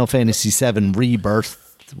 and Final Fantasy VII Rebirth.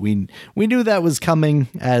 We knew that was coming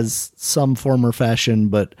as some form or fashion,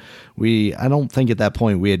 but I don't think at that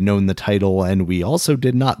point we had known the title, and we also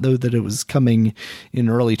did not know that it was coming in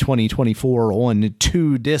early 2024 on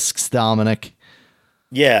 2 discs, Dominic.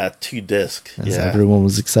 Yeah, 2 discs. As everyone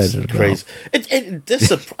was excited about. Crazy.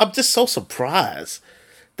 I'm just so surprised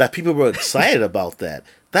that people were excited about that.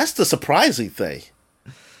 That's the surprising thing.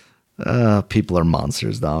 People are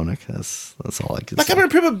monsters, Dominic. That's all I can say. I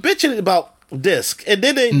remember people bitching about disc, and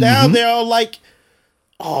then now they're all like,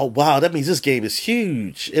 "Oh wow, that means this game is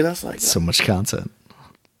huge." And I was like, so much content.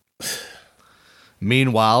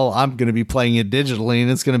 Meanwhile, I'm going to be playing it digitally,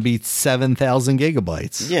 and it's going to be 7,000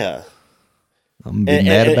 gigabytes. Yeah, I'm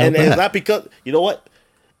mad about that. It's not because, you know what?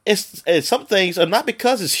 It's some things are not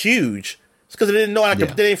because it's huge. It's because they didn't know they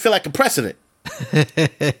didn't feel like compressing it.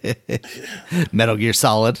 Metal Gear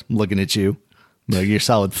Solid, I'm looking at you. Metal Gear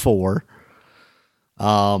Solid 4.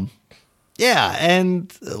 Yeah,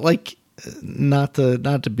 and like not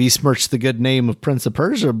to besmirch the good name of Prince of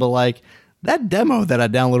Persia, but like that demo that I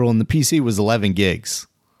downloaded on the PC was 11 gigs.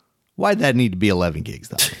 Why'd that need to be 11 gigs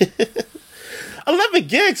though? 11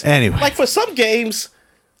 gigs. Anyway, like for some games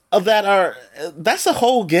that's a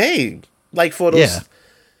whole game. Like for those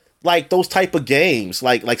like those type of games,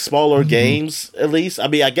 like smaller games, at least. I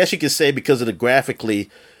mean, I guess you could say because of the graphically,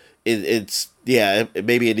 maybe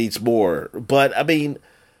it needs more. But I mean,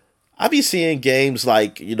 I be seeing games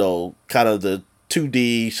like, you know, kind of the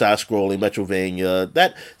 2D side scrolling Metrovania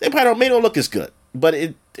that they probably may not look as good, but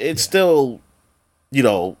it's still, you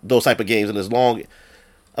know, those type of games, and as long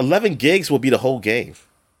 11 gigs will be the whole game.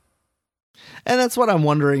 And that's what I'm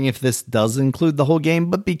wondering, if this does include the whole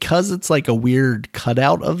game, but because it's like a weird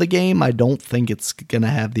cutout of the game, I don't think it's going to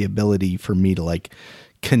have the ability for me to like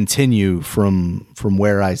continue from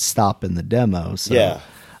where I stop in the demo. So yeah.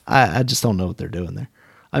 I just don't know what they're doing there.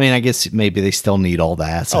 I mean, I guess maybe they still need all the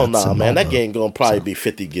assets. Oh, no, man. That game going to probably be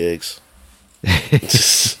 50 gigs.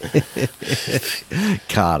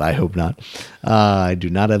 God, I hope not. I do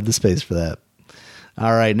not have the space for that.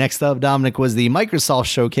 All right, next up, Dominic, was the Microsoft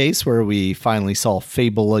showcase where we finally saw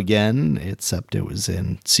Fable again, except it was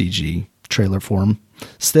in CG trailer form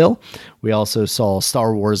still. We also saw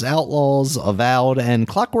Star Wars Outlaws, Avowed, and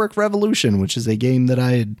Clockwork Revolution, which is a game that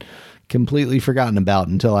I had completely forgotten about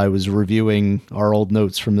until I was reviewing our old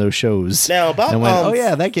notes from those shows. Now, about and went, oh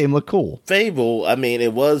yeah, that game looked cool. Fable, I mean,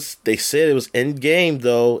 they said it was in-game,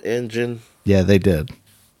 though, engine. Yeah, they did.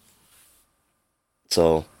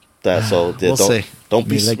 So... we'll see. Don't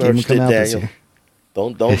be smirched it, Daniel.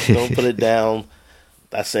 Don't put it down.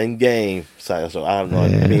 That's in game. So I don't know.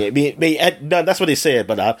 Yeah. No, that's what they said.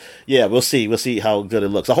 But we'll see. We'll see how good it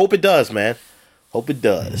looks. I hope it does, man. Hope it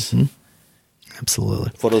does. Mm-hmm.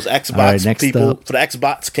 Absolutely. For those Xbox people, for the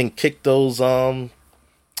Xbox can kick those Sony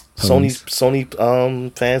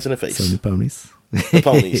fans in the face. Sony ponies. The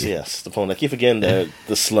ponies, yes, the pony. I keep forgetting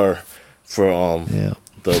the slur for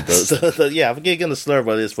I forget again the slur,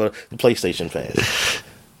 but it's for the PlayStation fans.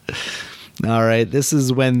 All right, this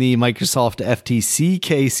is when the Microsoft FTC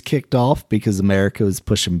case kicked off because America was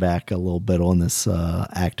pushing back a little bit on this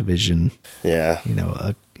Activision,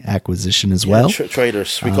 acquisition as well.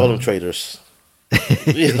 Traitors, we call them traitors.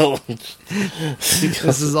 This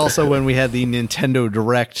is also when we had the Nintendo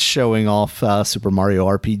Direct showing off Super Mario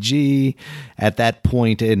RPG. At that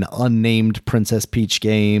point, an unnamed Princess Peach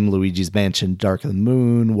game, Luigi's Mansion Dark of the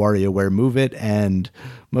Moon, WarioWare Move It, and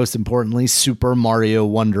most importantly, Super Mario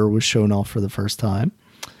Wonder was shown off for the first time.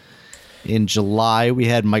 In July, we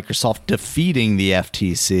had Microsoft defeating the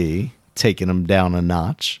FTC, taking them down a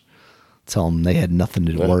notch. Tell them they had nothing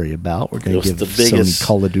to worry about. We're going to give Sony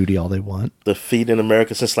Call of Duty all they want. Defeat in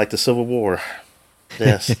America since like the Civil War.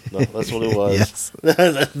 Yes, that's what it was.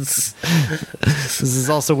 Yes. This is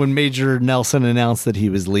also when Major Nelson announced that he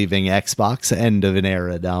was leaving Xbox. End of an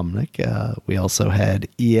era, Dominic. We also had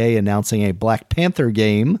EA announcing a Black Panther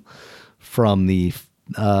game from the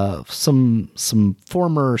some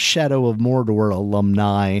former Shadow of Mordor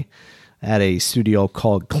alumni at a studio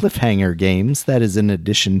called Cliffhanger Games. That is in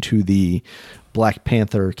addition to the Black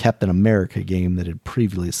Panther Captain America game that had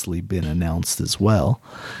previously been announced as well.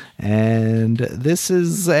 And this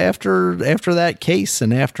is after that case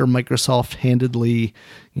and after Microsoft handedly,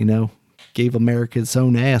 gave America its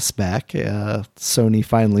own ass back. Sony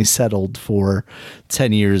finally settled for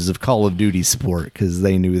 10 years of Call of Duty support because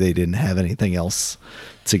they knew they didn't have anything else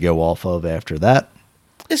to go off of after that.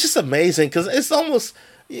 It's just amazing because it's almost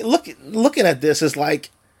looking at this, it's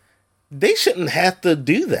like they shouldn't have to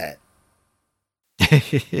do that.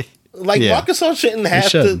 Like Microsoft shouldn't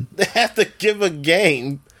have to give a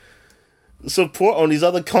game support on these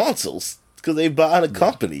other consoles because they buy a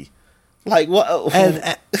company. Like what?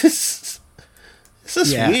 It's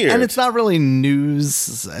just weird, and it's not really news,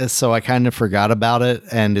 so I kind of forgot about it,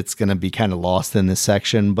 and it's going to be kind of lost in this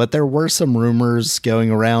section. But there were some rumors going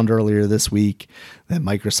around earlier this week that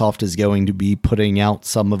Microsoft is going to be putting out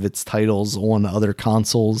some of its titles on other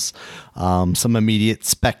consoles. Some immediate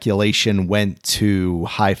speculation went to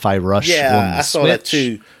Hi-Fi Rush. Yeah, I saw that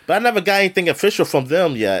too, but I never got anything official from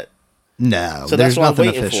them yet. No, so there's that's what nothing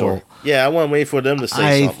I'm waiting official. For. Yeah, I want to wait for them to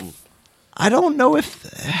say something. I don't know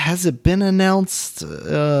has it been announced?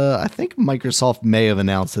 I think Microsoft may have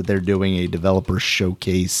announced that they're doing a developer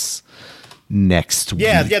showcase next week.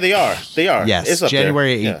 Yeah, they are. Yes, it's up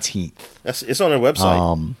January there. 18th. Yeah. It's on their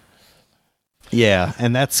website. Yeah,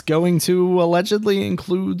 and that's going to allegedly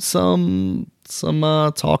include some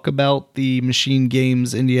talk about the Machine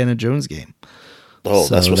Games Indiana Jones game. Oh,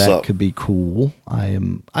 so that's what's that up. Could be cool.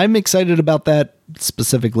 I'm excited about that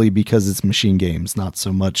specifically because it's Machine Games, not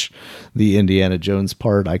so much the Indiana Jones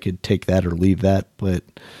part. I could take that or leave that, but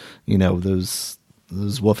you know, those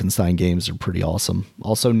Wolfenstein games are pretty awesome.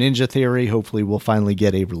 Also, Ninja Theory, hopefully we'll finally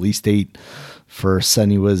get a release date for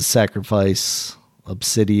Senua's Sacrifice.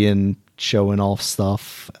 Obsidian showing off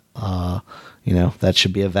stuff. You know, that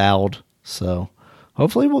should be avowed. So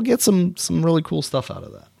hopefully we'll get some really cool stuff out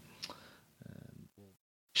of that.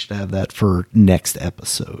 Should have that for next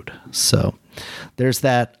episode. So there's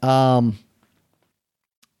that. I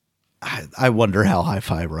wonder how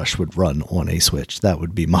Hi-Fi Rush would run on a Switch. That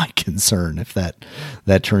would be my concern if that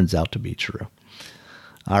turns out to be true.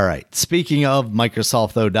 All right. Speaking of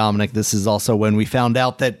Microsoft, though, Dominic, this is also when we found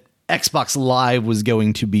out that Xbox Live was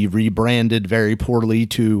going to be rebranded very poorly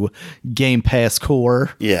to Game Pass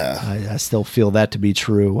Core. Yeah. I still feel that to be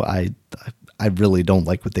true. I really don't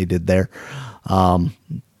like what they did there.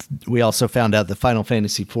 We also found out that Final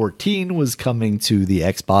Fantasy XIV was coming to the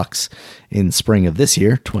Xbox in spring of this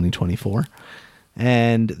year, 2024.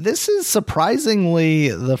 And this is surprisingly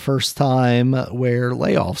the first time where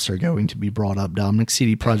layoffs are going to be brought up. Dominic,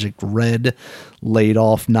 CD Projekt Red laid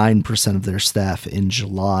off 9% of their staff in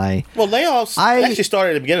July. Well, layoffs actually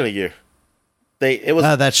started at the beginning of the year.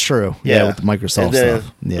 That's true. Yeah, with the Microsoft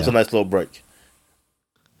stuff. It was a nice little break.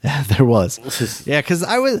 There was. Yeah, because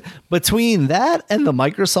I was between that and the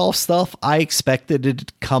Microsoft stuff, I expected it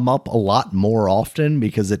to come up a lot more often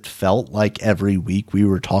because it felt like every week we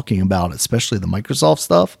were talking about, especially the Microsoft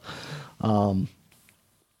stuff.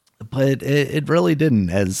 But it really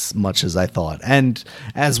didn't as much as I thought. And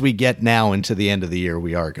as we get now into the end of the year,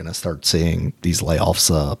 we are going to start seeing these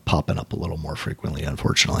layoffs popping up a little more frequently,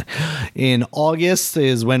 unfortunately. In August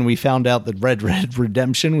is when we found out that Red Dead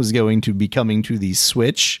Redemption was going to be coming to the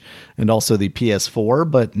Switch and also the PS4,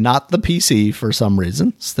 but not the PC for some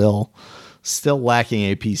reason. Still lacking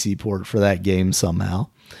a PC port for that game somehow.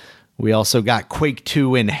 We also got Quake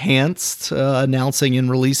 2 Enhanced announcing and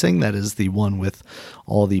releasing. That is the one with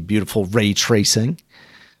all the beautiful ray tracing.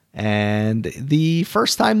 And the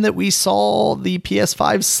first time that we saw the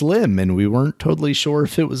PS5 Slim, and we weren't totally sure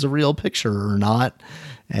if it was a real picture or not.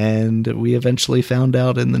 And we eventually found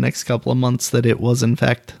out in the next couple of months that it was, in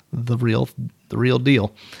fact, the real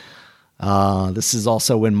deal. This is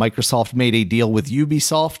also when Microsoft made a deal with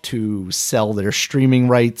Ubisoft to sell their streaming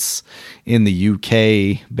rights in the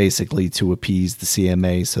UK, basically to appease the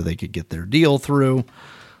CMA so they could get their deal through.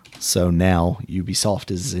 So now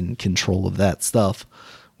Ubisoft is in control of that stuff.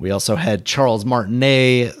 We also had Charles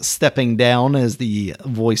Martinet stepping down as the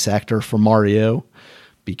voice actor for Mario,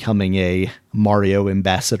 becoming a Mario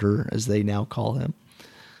ambassador, as they now call him.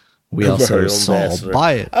 We also saw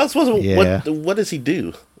Bio. I was wondering, what does he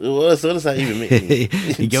do? What does that even mean?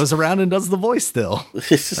 He goes around and does the voice still.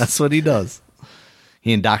 That's what he does.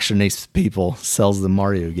 He indoctrinates people, sells the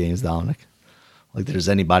Mario games, Dominic. Like there's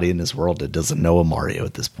anybody in this world that doesn't know a Mario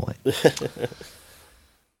at this point.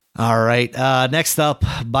 All right. Next up,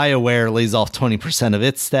 BioWare lays off 20% of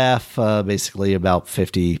its staff, basically about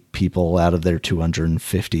 50 people out of their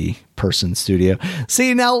 250-person studio.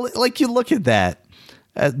 See, now, like you look at that,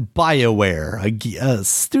 BioWare, a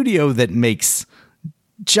studio that makes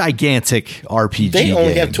gigantic RPG They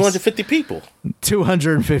only games. have 250 people.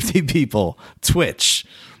 250 people. Twitch,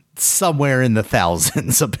 somewhere in the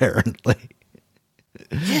thousands, apparently.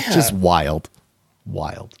 Yeah. Just wild.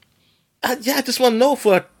 I just want to know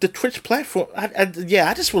for the Twitch platform. I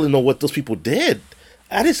just want to know what those people did.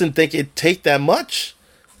 I just didn't think it'd take that much.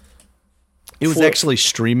 It was actually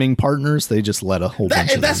streaming partners. They just let a whole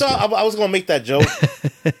bunch of that's all. I was going to make that joke.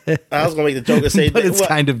 I was going to make the joke and say, but it's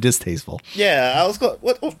kind of distasteful. Yeah, I was going.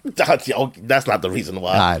 That's not the reason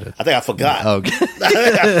why. I think I forgot. Okay.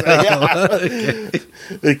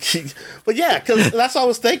 But yeah, because that's what I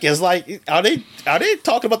was thinking. It's like, are they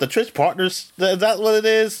talking about the Twitch partners? Is that what it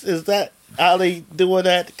is? Is that how they doing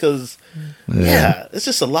that? Because yeah, it's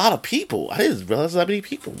just a lot of people. I didn't realize how many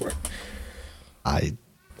people were.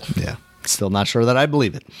 Still not sure that I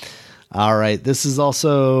believe it. All right. This is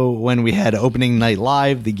also when we had opening night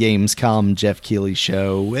live, the Gamescom Jeff Keighley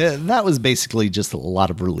show. That was basically just a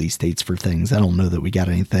lot of release dates for things. I don't know that we got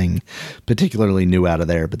anything particularly new out of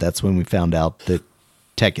there, but that's when we found out that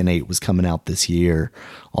Tekken 8 was coming out this year.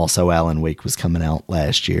 Also, Alan Wake was coming out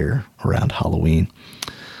last year around Halloween.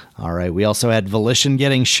 All right. We also had Volition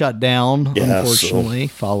getting shut down, unfortunately,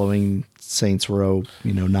 following Saints Row,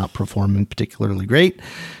 not performing particularly great.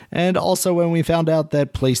 And also when we found out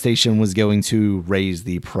that PlayStation was going to raise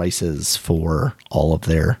the prices for all of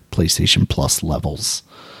their PlayStation Plus levels.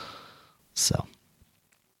 So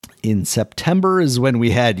in September is when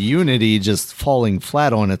we had Unity just falling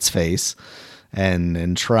flat on its face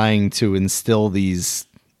and trying to instill these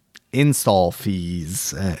install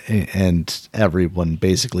fees and everyone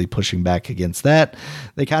basically pushing back against that.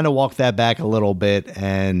 They kind of walked that back a little bit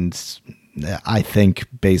and I think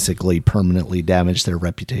basically permanently damaged their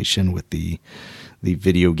reputation with the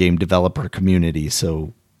video game developer community.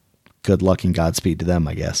 So good luck and Godspeed to them,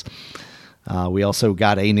 I guess. We also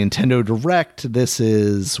got a Nintendo Direct. This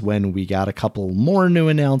is when we got a couple more new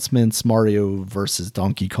announcements. Mario vs.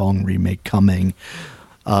 Donkey Kong remake coming.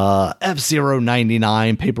 F-Zero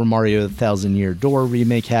 99, Paper Mario The Thousand Year Door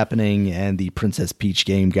remake happening, and the Princess Peach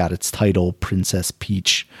game got its title, Princess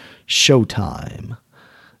Peach Showtime.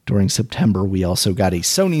 During September, we also got a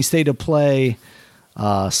Sony State of Play.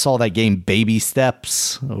 Saw that game Baby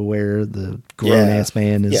Steps, where the grown-ass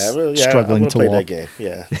man is struggling to walk. That game.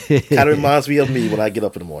 Yeah, kind of reminds me of me when I get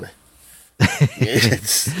up in the morning.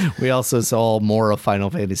 We also saw more of Final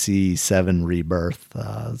Fantasy VII Rebirth.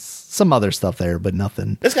 Some other stuff there, but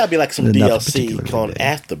nothing. There's got to be like some DLC called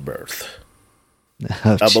Afterbirth.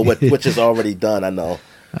 But which is already done, I know.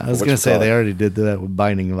 I was going to say, they already did that with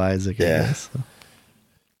Binding of Isaac, I guess. So.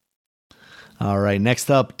 All right,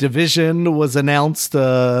 next up, Division was announced.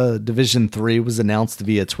 Division 3 was announced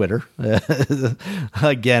via Twitter.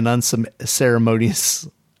 Again, on some ceremonious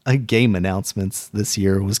game announcements this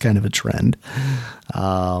year was kind of a trend.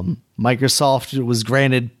 Microsoft was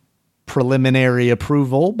granted preliminary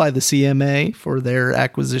approval by the CMA for their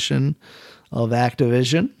acquisition of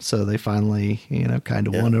Activision, so they finally, kind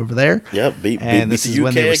of won over there. Yep, and this is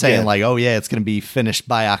when they were saying like, "Oh yeah, it's going to be finished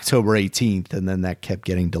by October 18th," and then that kept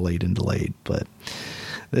getting delayed. But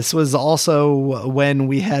this was also when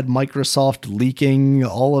we had Microsoft leaking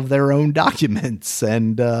all of their own documents,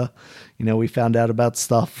 and we found out about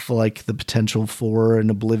stuff like the potential for an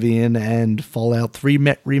Oblivion and Fallout 3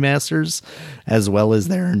 remasters, as well as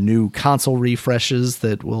their new console refreshes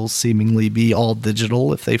that will seemingly be all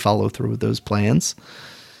digital if they follow through with those plans.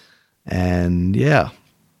 And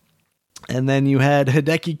and then you had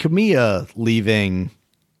Hideki Kamiya leaving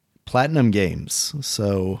Platinum Games.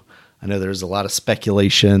 So I know there's a lot of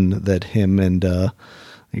speculation that him and a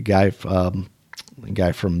guy from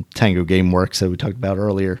Tango Gameworks that we talked about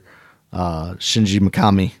earlier, Shinji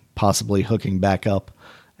Mikami, possibly hooking back up,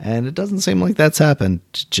 and it doesn't seem like that's happened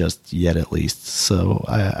just yet, at least. So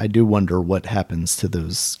I do wonder what happens to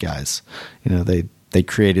those guys. They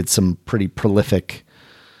created some pretty prolific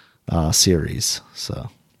series, so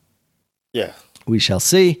yeah, we shall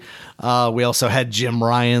see. We also had Jim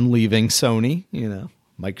Ryan leaving Sony.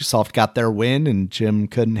 Microsoft got their win, and Jim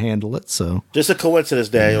couldn't handle it. So just a coincidence,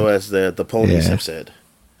 Daniel, as the ponies have said.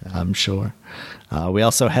 I'm sure. We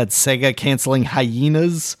also had Sega canceling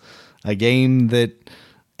Hyenas, a game that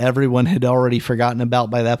everyone had already forgotten about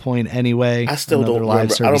by that point anyway. I still don't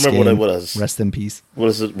remember. I don't remember what it was. Rest in peace. What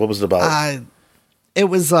was it about? It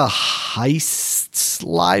was a heist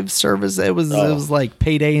live service. It was like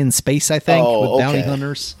Payday in Space, I think, with bounty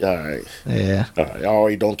hunters. All right. Yeah. All right. I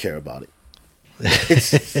already don't care about it.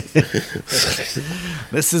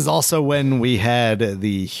 This is also when we had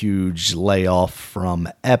the huge layoff from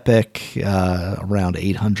Epic, around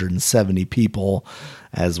 870 people,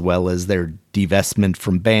 as well as their divestment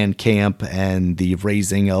from Bandcamp and the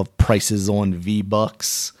raising of prices on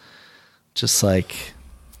V-Bucks. Just like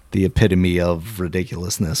the epitome of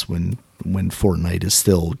ridiculousness when Fortnite is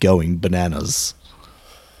still going bananas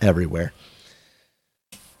everywhere.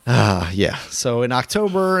 Yeah. So in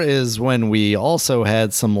October is when we also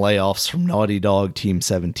had some layoffs from Naughty Dog, Team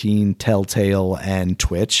 17, Telltale, and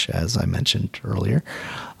Twitch, as I mentioned earlier.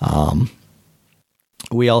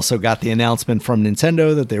 We also got the announcement from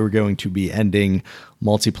Nintendo that they were going to be ending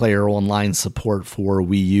multiplayer online support for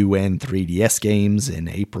Wii U and 3DS games in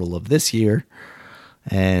April of this year.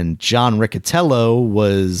 And John Riccitiello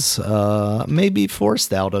was maybe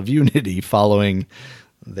forced out of Unity following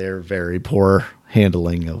their very poor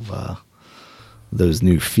handling of those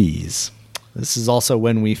new fees. This is also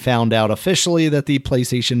when we found out officially that the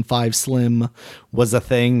PlayStation 5 Slim was a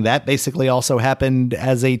thing. That basically also happened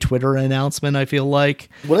as a Twitter announcement, I feel like.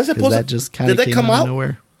 What is it? That just kind of came out of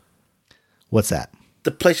nowhere. What's that?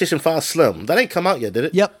 The PlayStation 5 Slim. That ain't come out yet, did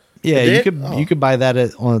it? Yep. Yeah, you could buy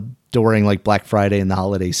that during like Black Friday and the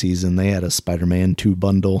holiday season. They had a Spider-Man 2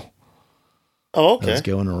 bundle. Oh, okay. That was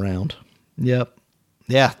going around. Yep.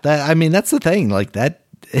 Yeah, that's the thing. Like that,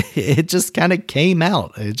 it just kind of came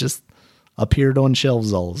out. It just appeared on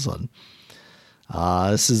shelves all of a sudden.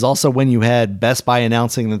 This is also when you had Best Buy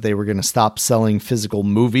announcing that they were going to stop selling physical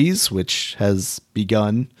movies, which has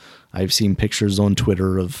begun. I've seen pictures on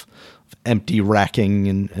Twitter of empty racking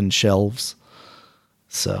and shelves.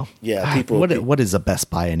 So yeah, what is a Best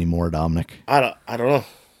Buy anymore, Dominic? I don't know.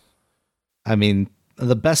 I mean,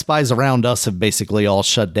 the Best Buys around us have basically all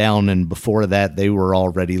shut down, and before that, they were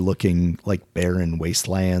already looking like barren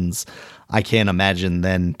wastelands. I can't imagine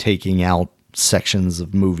then taking out sections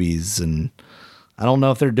of movies, and I don't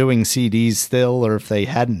know if they're doing CDs still or if they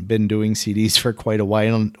hadn't been doing CDs for quite a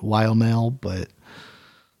while now, but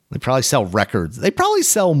they probably sell records. They probably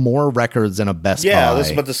sell more records in a Best Buy. Yeah, I was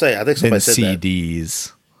about to say. I think somebody said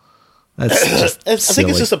CDs. That's just I think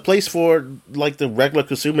it's just a place for like the regular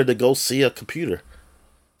consumer to go see a computer.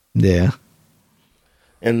 Yeah.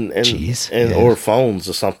 And or phones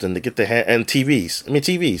or something to get their hand, and TVs. I mean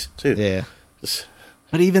TVs too. Yeah.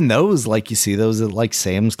 But even those, like you see those at like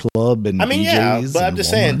Sam's Club and BJ's but I'm just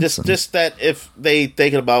saying, just that if they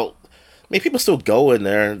thinking about, I mean, people still go in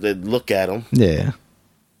there to look at them. Yeah,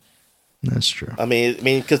 that's true. I mean,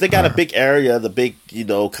 because they got a big area, the big,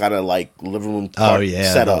 kind of like living room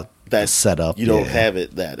setup. That setup, you don't have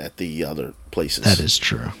that at the other places. That is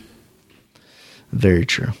true. Very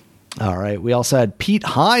true. All right. We also had Pete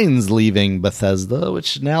Hines leaving Bethesda,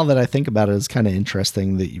 which now that I think about it is kind of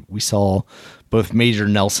interesting that we saw both Major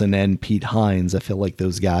Nelson and Pete Hines. I feel like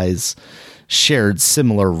those guys shared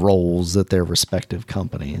similar roles at their respective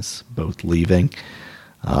companies, both leaving.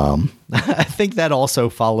 I think that also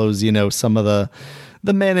follows, some of the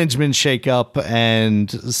management shakeup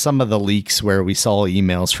and some of the leaks where we saw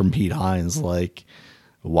emails from Pete Hines like,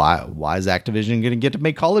 why is Activision going to get to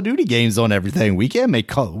make Call of Duty games on everything? We can't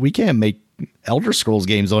make Elder Scrolls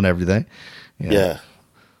games on everything. Yeah.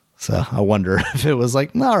 So I wonder if it was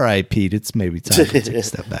like, all right, Pete, it's maybe time to take a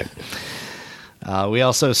step back. We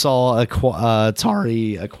also saw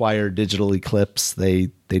Atari acquire Digital Eclipse.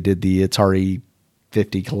 They did the Atari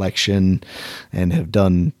 50 collection and have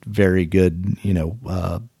done very good, and you know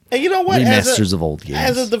what? Remasters of old games.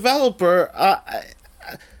 As a developer,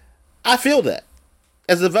 I feel that.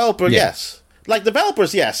 As a developer, yes. Like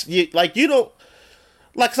developers, yes. You don't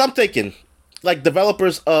like. 'Cause I'm thinking, like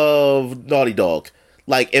developers of Naughty Dog,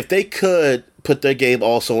 like if they could put their game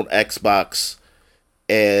also on Xbox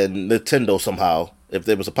and Nintendo somehow, if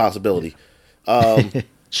there was a possibility,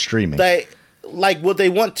 streaming, they would they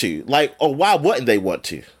want to? Or why wouldn't they want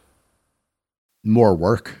to? More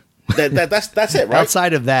work. That's it, right?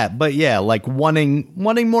 Outside of that, but yeah, like wanting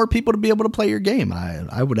more people to be able to play your game.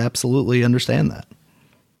 I would absolutely understand that.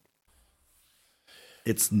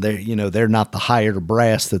 It's they're not the hired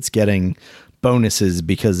brass that's getting bonuses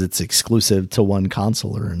because it's exclusive to one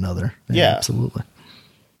console or another. Yeah, absolutely.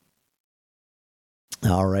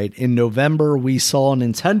 All right. In November, we saw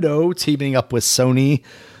Nintendo teaming up with Sony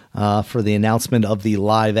for the announcement of the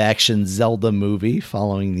live-action Zelda movie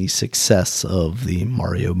following the success of the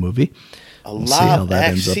Mario movie. Live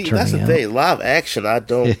action. That's the thing. Live action. I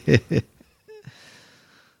don't.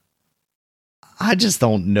 I just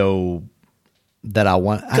don't know that I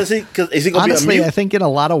want. Is he going to be honestly, I think in a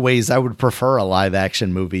lot of ways I would prefer a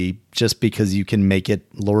live-action movie just because you can make it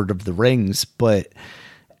Lord of the Rings, but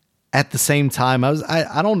at the same time,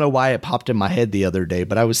 I don't know why it popped in my head the other day,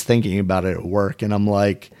 but I was thinking about it at work, and I'm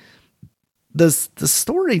like, the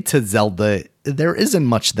story to Zelda, there isn't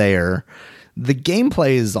much there. The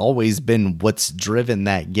gameplay has always been what's driven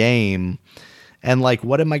that game. And like,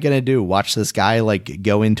 what am I going to do? Watch this guy like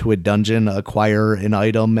go into a dungeon, acquire an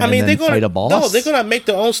item, and then fight a boss? No, they're going to make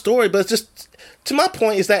their own story, but it's just, to my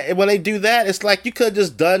point is that when they do that, it's like you could have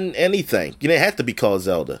just done anything. You didn't have to be called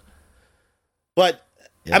Zelda. But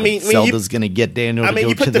I mean, Zelda's going to get Daniel to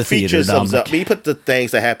go to the theater. You put the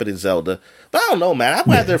things that happen in Zelda, but I don't know, man. I'd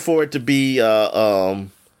rather for it to be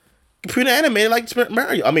computer animated like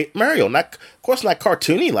Mario. I mean, Mario, not of course not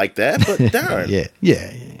cartoony like that, but darn,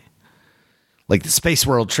 yeah. Like the Space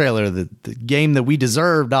World trailer, the game that we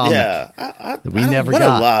deserved. That we never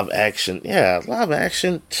got. Live action, live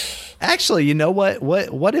action. Actually, you know what?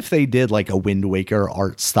 What if they did like a Wind Waker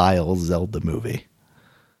art style Zelda movie?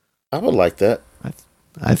 I would like that.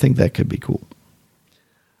 I think that could be cool.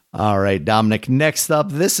 All right, Dominic, next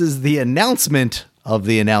up, this is the announcement of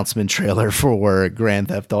the announcement trailer for Grand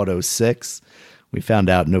Theft Auto 6. We found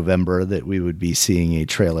out in November that we would be seeing a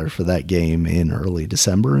trailer for that game in early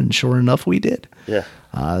December, and sure enough, we did. Yeah.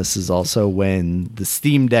 This is also when the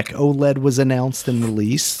Steam Deck OLED was announced and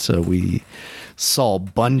released, so we saw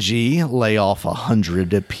Bungie lay off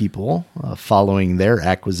 100 people following their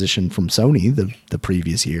acquisition from Sony the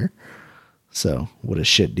previous year. So, what a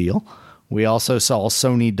shit deal. We also saw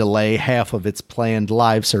Sony delay half of its planned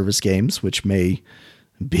live service games, which may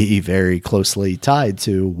be very closely tied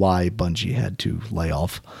to why Bungie had to lay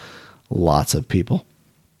off lots of people.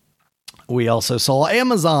 We also saw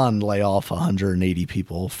Amazon lay off 180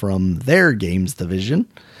 people from their games division,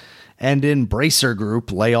 and Embracer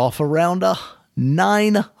Group lay off around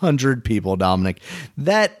 900 people, Dominic.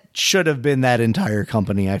 That should have been that entire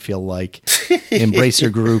company, I feel like.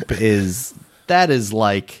 Embracer Group is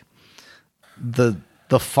like the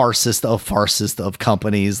farcest of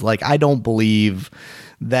companies. Like, I don't believe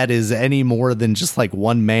that is any more than just like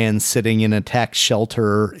one man sitting in a tax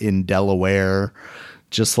shelter in Delaware,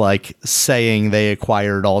 just like saying they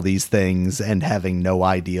acquired all these things and having no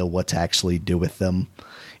idea what to actually do with them,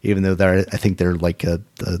 even though I think they're like a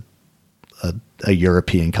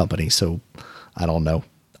European company. So I don't know,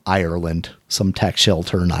 Ireland, some tax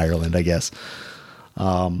shelter in Ireland, I guess.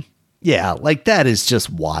 Yeah, like that is just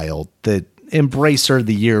wild that Embracer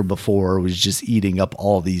the year before was just eating up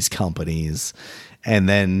all these companies, and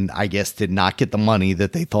then I guess did not get the money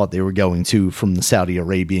that they thought they were going to from the Saudi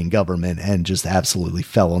Arabian government and just absolutely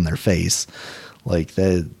fell on their face. Like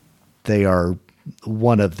they are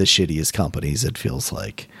one of the shittiest companies, it feels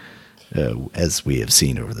like, as we have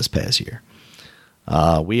seen over this past year.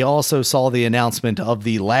 We also saw the announcement of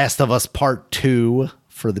The Last of Us Part 2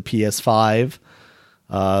 for the PS5.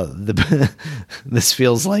 This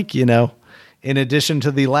feels like, in addition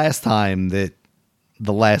to the last time that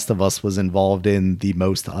The Last of Us was involved in the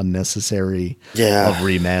most unnecessary of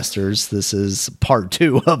remasters, this is part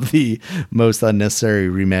 2 of the most unnecessary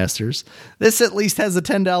remasters. This at least has a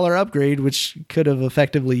 $10 upgrade, which could have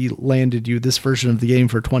effectively landed you this version of the game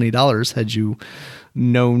for $20 had you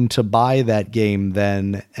known to buy that game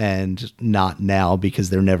then and not now, because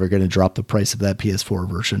they're never going to drop the price of that PS4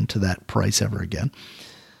 version to that price ever again.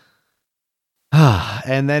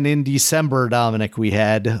 And then in December, Dominic, we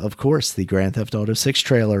had, of course, the Grand Theft Auto 6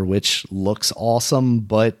 trailer, which looks awesome,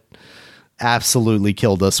 but absolutely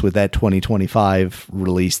killed us with that 2025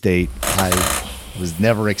 release date. I was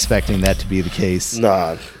never expecting that to be the case.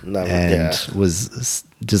 No, and was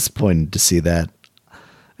disappointed to see that.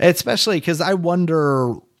 Especially because I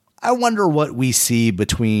wonder what we see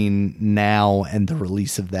between now and the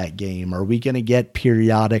release of that game. Are we going to get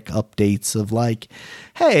periodic updates of like,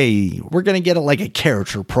 hey, we're going to get a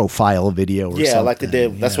character profile video or something? Yeah, like they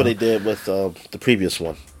did. That's what they did with the previous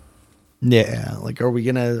one. Yeah, like are we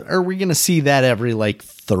gonna see that every like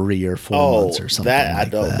 3 or 4 months or something? That like I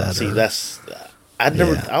don't that, see. I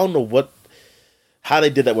don't know how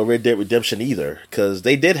they did that with Red Dead Redemption either, because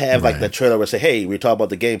they did have like that trailer where say, hey, we're talking about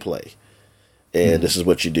the gameplay. And this is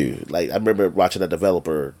what you do. Like, I remember watching a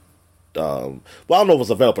developer. Well, I don't know if it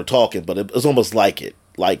was a developer talking, but it was almost like it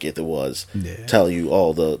was telling you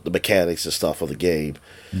all the mechanics and stuff of the game.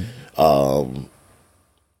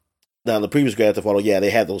 Now, the previous Grand Theft Auto, they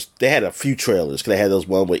had a few trailers. Cause they had those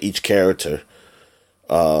one with each character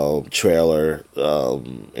trailer,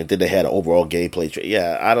 and then they had an overall gameplay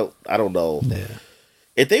trailer. I don't know. Yeah.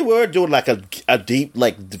 If they were doing like a deep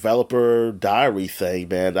like developer diary thing,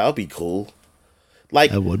 man, that would be cool.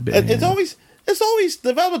 Like, it would be. It's always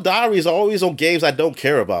developer diaries are always on games I don't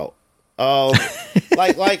care about.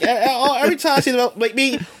 Like every time I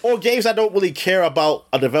see or games I don't really care about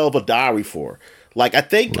a developer diary for. Like, I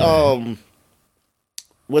think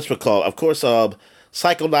what's it called? Of course,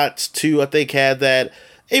 Psychonauts 2 I think had that.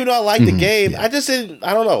 Even though I liked the game, I just didn't.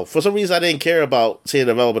 I don't know. For some reason, I didn't care about seeing a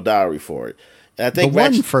developer diary for it. And I think the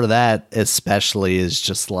one for that especially is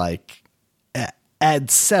just like.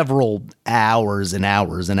 Add several hours and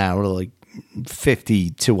hours and hours, like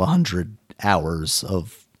 50 to 100 hours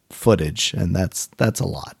of footage, and that's a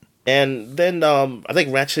lot. And then I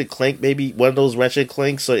think Ratchet and Clank, maybe one of those Ratchet and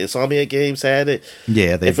Clanks or Insomniac games had it.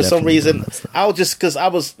 Yeah, they. And for some reason, I was just because I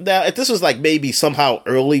was now if this was like maybe somehow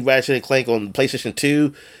early Ratchet and Clank on PlayStation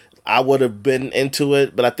 2, I would have been into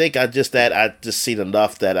it. But I think I just seen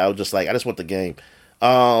enough that I was just like I just want the game.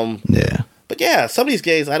 Yeah. But yeah, some of these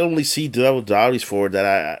games I don't really see dollars for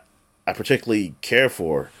that I particularly care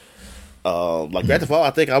for. Like Grand Theft Auto,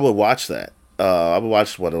 I think I would watch that. I would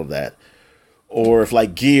watch one of that. Or if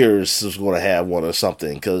like Gears was going to have one or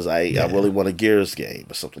something, because I really want a Gears game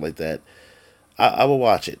or something like that, I will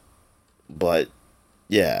watch it. But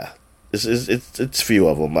yeah, it's few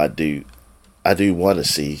of them I do want to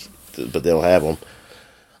see, but they don't have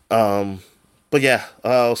them. But yeah,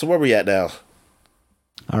 so where are we at now?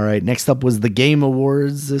 All right, next up was the Game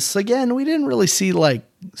Awards. This, again, we didn't really see like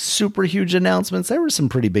super huge announcements. There were some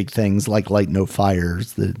pretty big things like Light No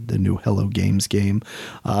Fires, the new Hello Games game.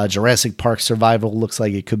 Jurassic Park Survival looks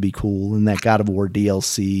like it could be cool. And that God of War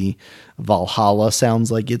DLC, Valhalla,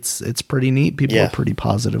 sounds like it's pretty neat. People are pretty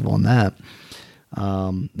positive on that.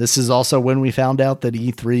 This is also when we found out that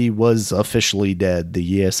E3 was officially dead.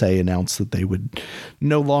 The ESA announced that they would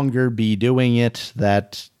no longer be doing it.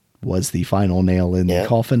 That was the final nail in the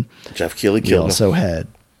coffin. Jeff Keighley killed him. Also had,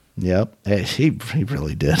 he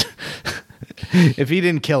really did. If he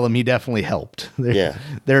didn't kill him, he definitely helped. There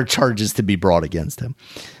are charges to be brought against him.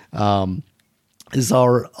 This is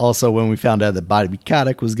also when we found out that Bobby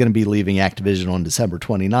Kotick was going to be leaving Activision on December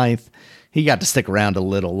 29th. He got to stick around a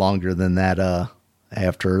little longer than that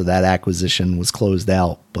after that acquisition was closed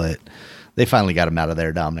out, but they finally got him out of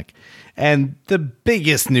there, Dominic. And the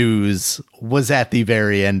biggest news was at the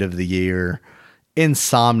very end of the year,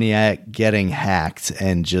 Insomniac getting hacked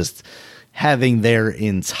and just having their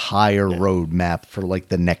entire roadmap for like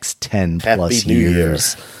the next 10 plus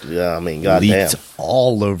years. Yeah, I mean, goddamn. Leaked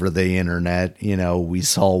all over the internet. You know, we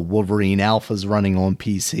saw Wolverine Alphas running on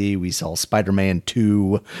PC. We saw Spider-Man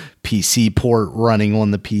 2 PC port running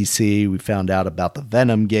on the PC. We found out about the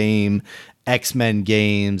Venom game, X-Men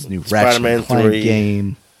games, new Ratchet and Clank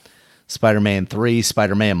game. Spider-Man 3,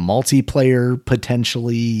 Spider-Man multiplayer,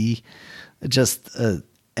 potentially, just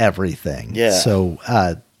everything. Yeah. So,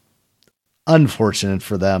 unfortunate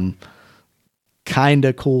for them. Kind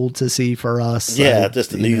of cool to see for us. Yeah, just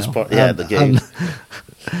the news part. Yeah, the game.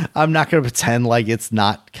 I'm not going to pretend like it's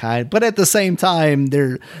not but at the same time,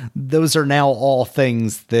 those are now all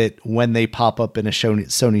things that when they pop up in a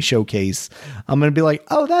Sony showcase, I'm going to be like,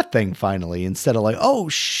 oh, that thing finally, instead of like, oh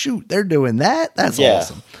shoot, they're doing that. That's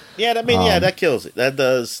awesome. Yeah, I mean, that kills it. That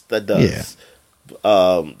does. Yeah.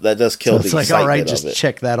 That does kill the excitement. It's like, all right, just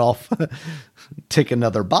check that off. Tick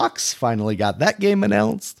another box. Finally got that game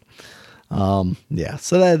announced. So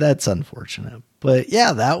that's unfortunate. But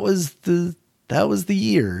yeah, that was the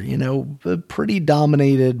year, you know, pretty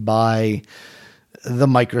dominated by the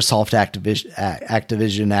Microsoft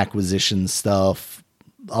Activision acquisition stuff,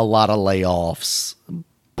 a lot of layoffs,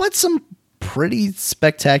 but some pretty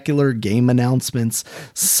spectacular game announcements,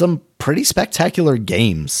 some pretty spectacular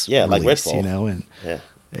games. Yeah, released, like Redfall. You know, and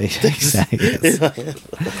exactly.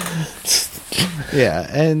 Yeah,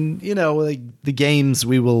 and you know, like the games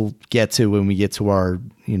we will get to when we get to our,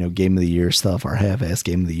 you know, game of the year stuff, our half-ass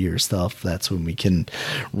game of the year stuff. That's when we can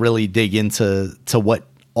really dig into what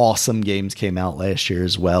awesome games came out last year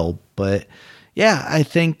as well. But yeah, I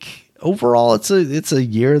think overall it's a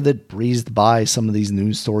year that breezed by. Some of these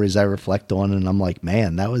news stories I reflect on, and I'm like,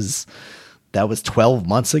 man, that was 12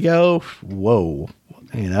 months ago. Whoa.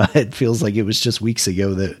 You know, it feels like it was just weeks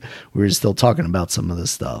ago that we were still talking about some of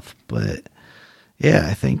this stuff. But yeah,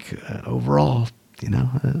 I think overall, you know,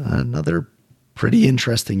 another pretty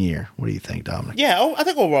interesting year. What do you think, Dominic? Yeah, I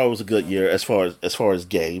think overall it was a good year as far as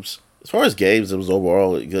games. As far as games, it was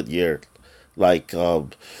overall a good year. Like, I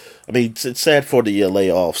mean, it's sad for the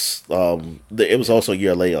layoffs. It was also a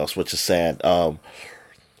year of layoffs, which is sad.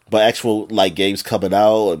 But actual like games coming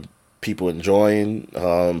out and people enjoying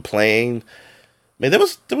playing. I mean, there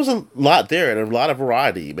was a lot there and a lot of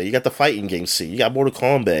variety. I mean, you got the fighting game scene. You got Mortal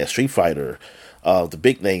Kombat, Street Fighter, the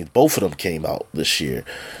big names. Both of them came out this year.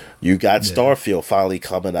 You got Starfield finally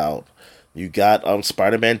coming out. You got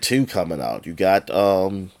Spider-Man 2 coming out. You got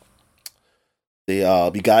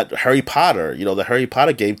you got Harry Potter. You know, the Harry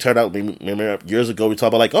Potter game turned out. Remember years ago we talked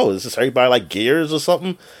about like, oh, is this Harry Potter like Gears or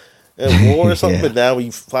something? And War or something, but now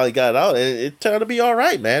we finally got it out, and it turned out to be all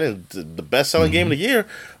right, man. And the best-selling game of the year.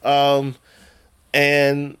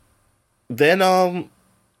 And then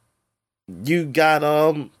you got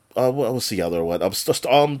what was the other one?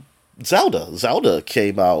 Zelda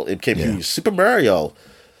came out. It came huge. Super Mario,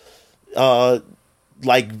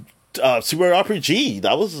 like Super RPG,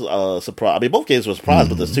 that was a surprise. I mean, both games were a surprise,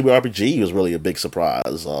 but the Super RPG was really a big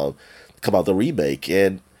surprise. Come out the remake,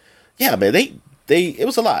 and yeah, man, it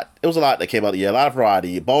was a lot. It was a lot that came out. Yeah, a lot of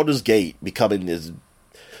variety. Baldur's Gate becoming as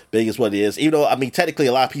big as what it is. Even though, I mean, technically,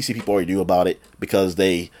 a lot of PC people already knew about it because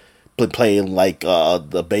they been playing like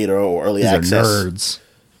the beta or early access. Nerds.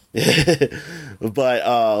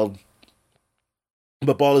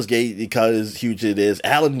 But Baldur's Gate, because huge it is.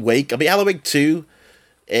 Alan Wake 2,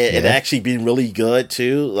 and actually being really good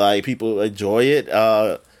too. Like, people enjoy it.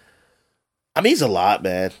 I mean, it's a lot,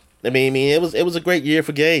 man. I mean, it was a great year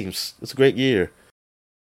for games. It's a great year.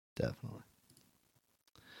 Definitely.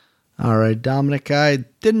 All right, Dominic, I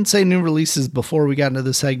didn't say new releases before we got into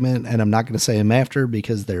the segment, and I'm not going to say them after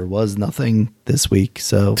because there was nothing this week.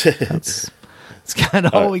 So that's kind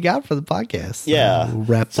of all we got for the podcast. Yeah. We'll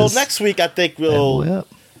wrap so this next week, I think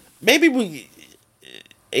maybe we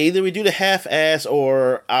do the half-ass,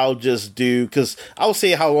 or I'll just do, because I will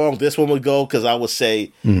say how long this one would go, because I would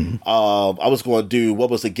say I was going to do what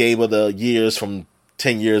was the game of the years from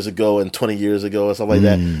 10 years ago and 20 years ago or something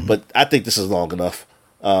like that. But I think this is long enough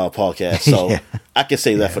podcast, so I can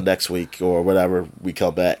say that for next week or whatever we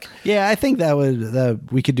come back. Yeah, I think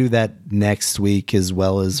we could do that next week, as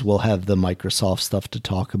well as we'll have the Microsoft stuff to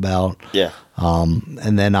talk about. Yeah.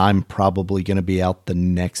 And then I'm probably going to be out the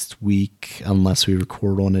next week unless we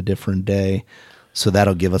record on a different day. So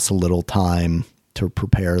that'll give us a little time to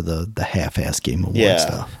prepare the half-ass Game Award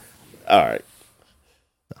stuff. All right.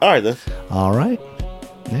 All right, then. All right.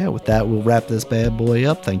 Yeah, with that, we'll wrap this bad boy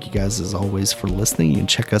up. Thank you guys, as always, for listening. You can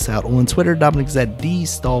check us out on Twitter. Dominic's at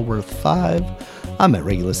DStallworth5. I'm at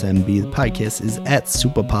RegulusMB. The podcast is at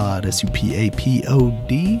Supapod,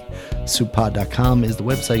 SUPAPOD. Supapod.com is the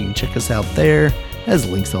website. You can check us out there. It has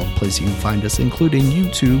links to all the places you can find us, including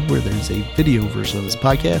YouTube, where there's a video version of this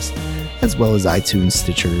podcast, as well as iTunes,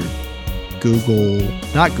 Stitcher, Google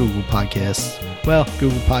Podcasts. Well,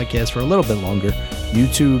 Google Podcasts for a little bit longer.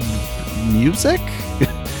 YouTube Music,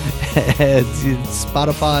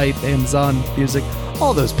 Spotify, Amazon Music,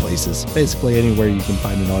 all those places. Basically anywhere you can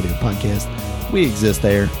find an audio podcast, we exist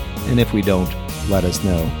there. And if we don't, let us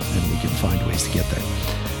know and we can find ways to get there.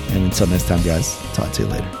 And until next time, guys, talk to you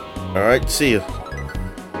later. All right, see you.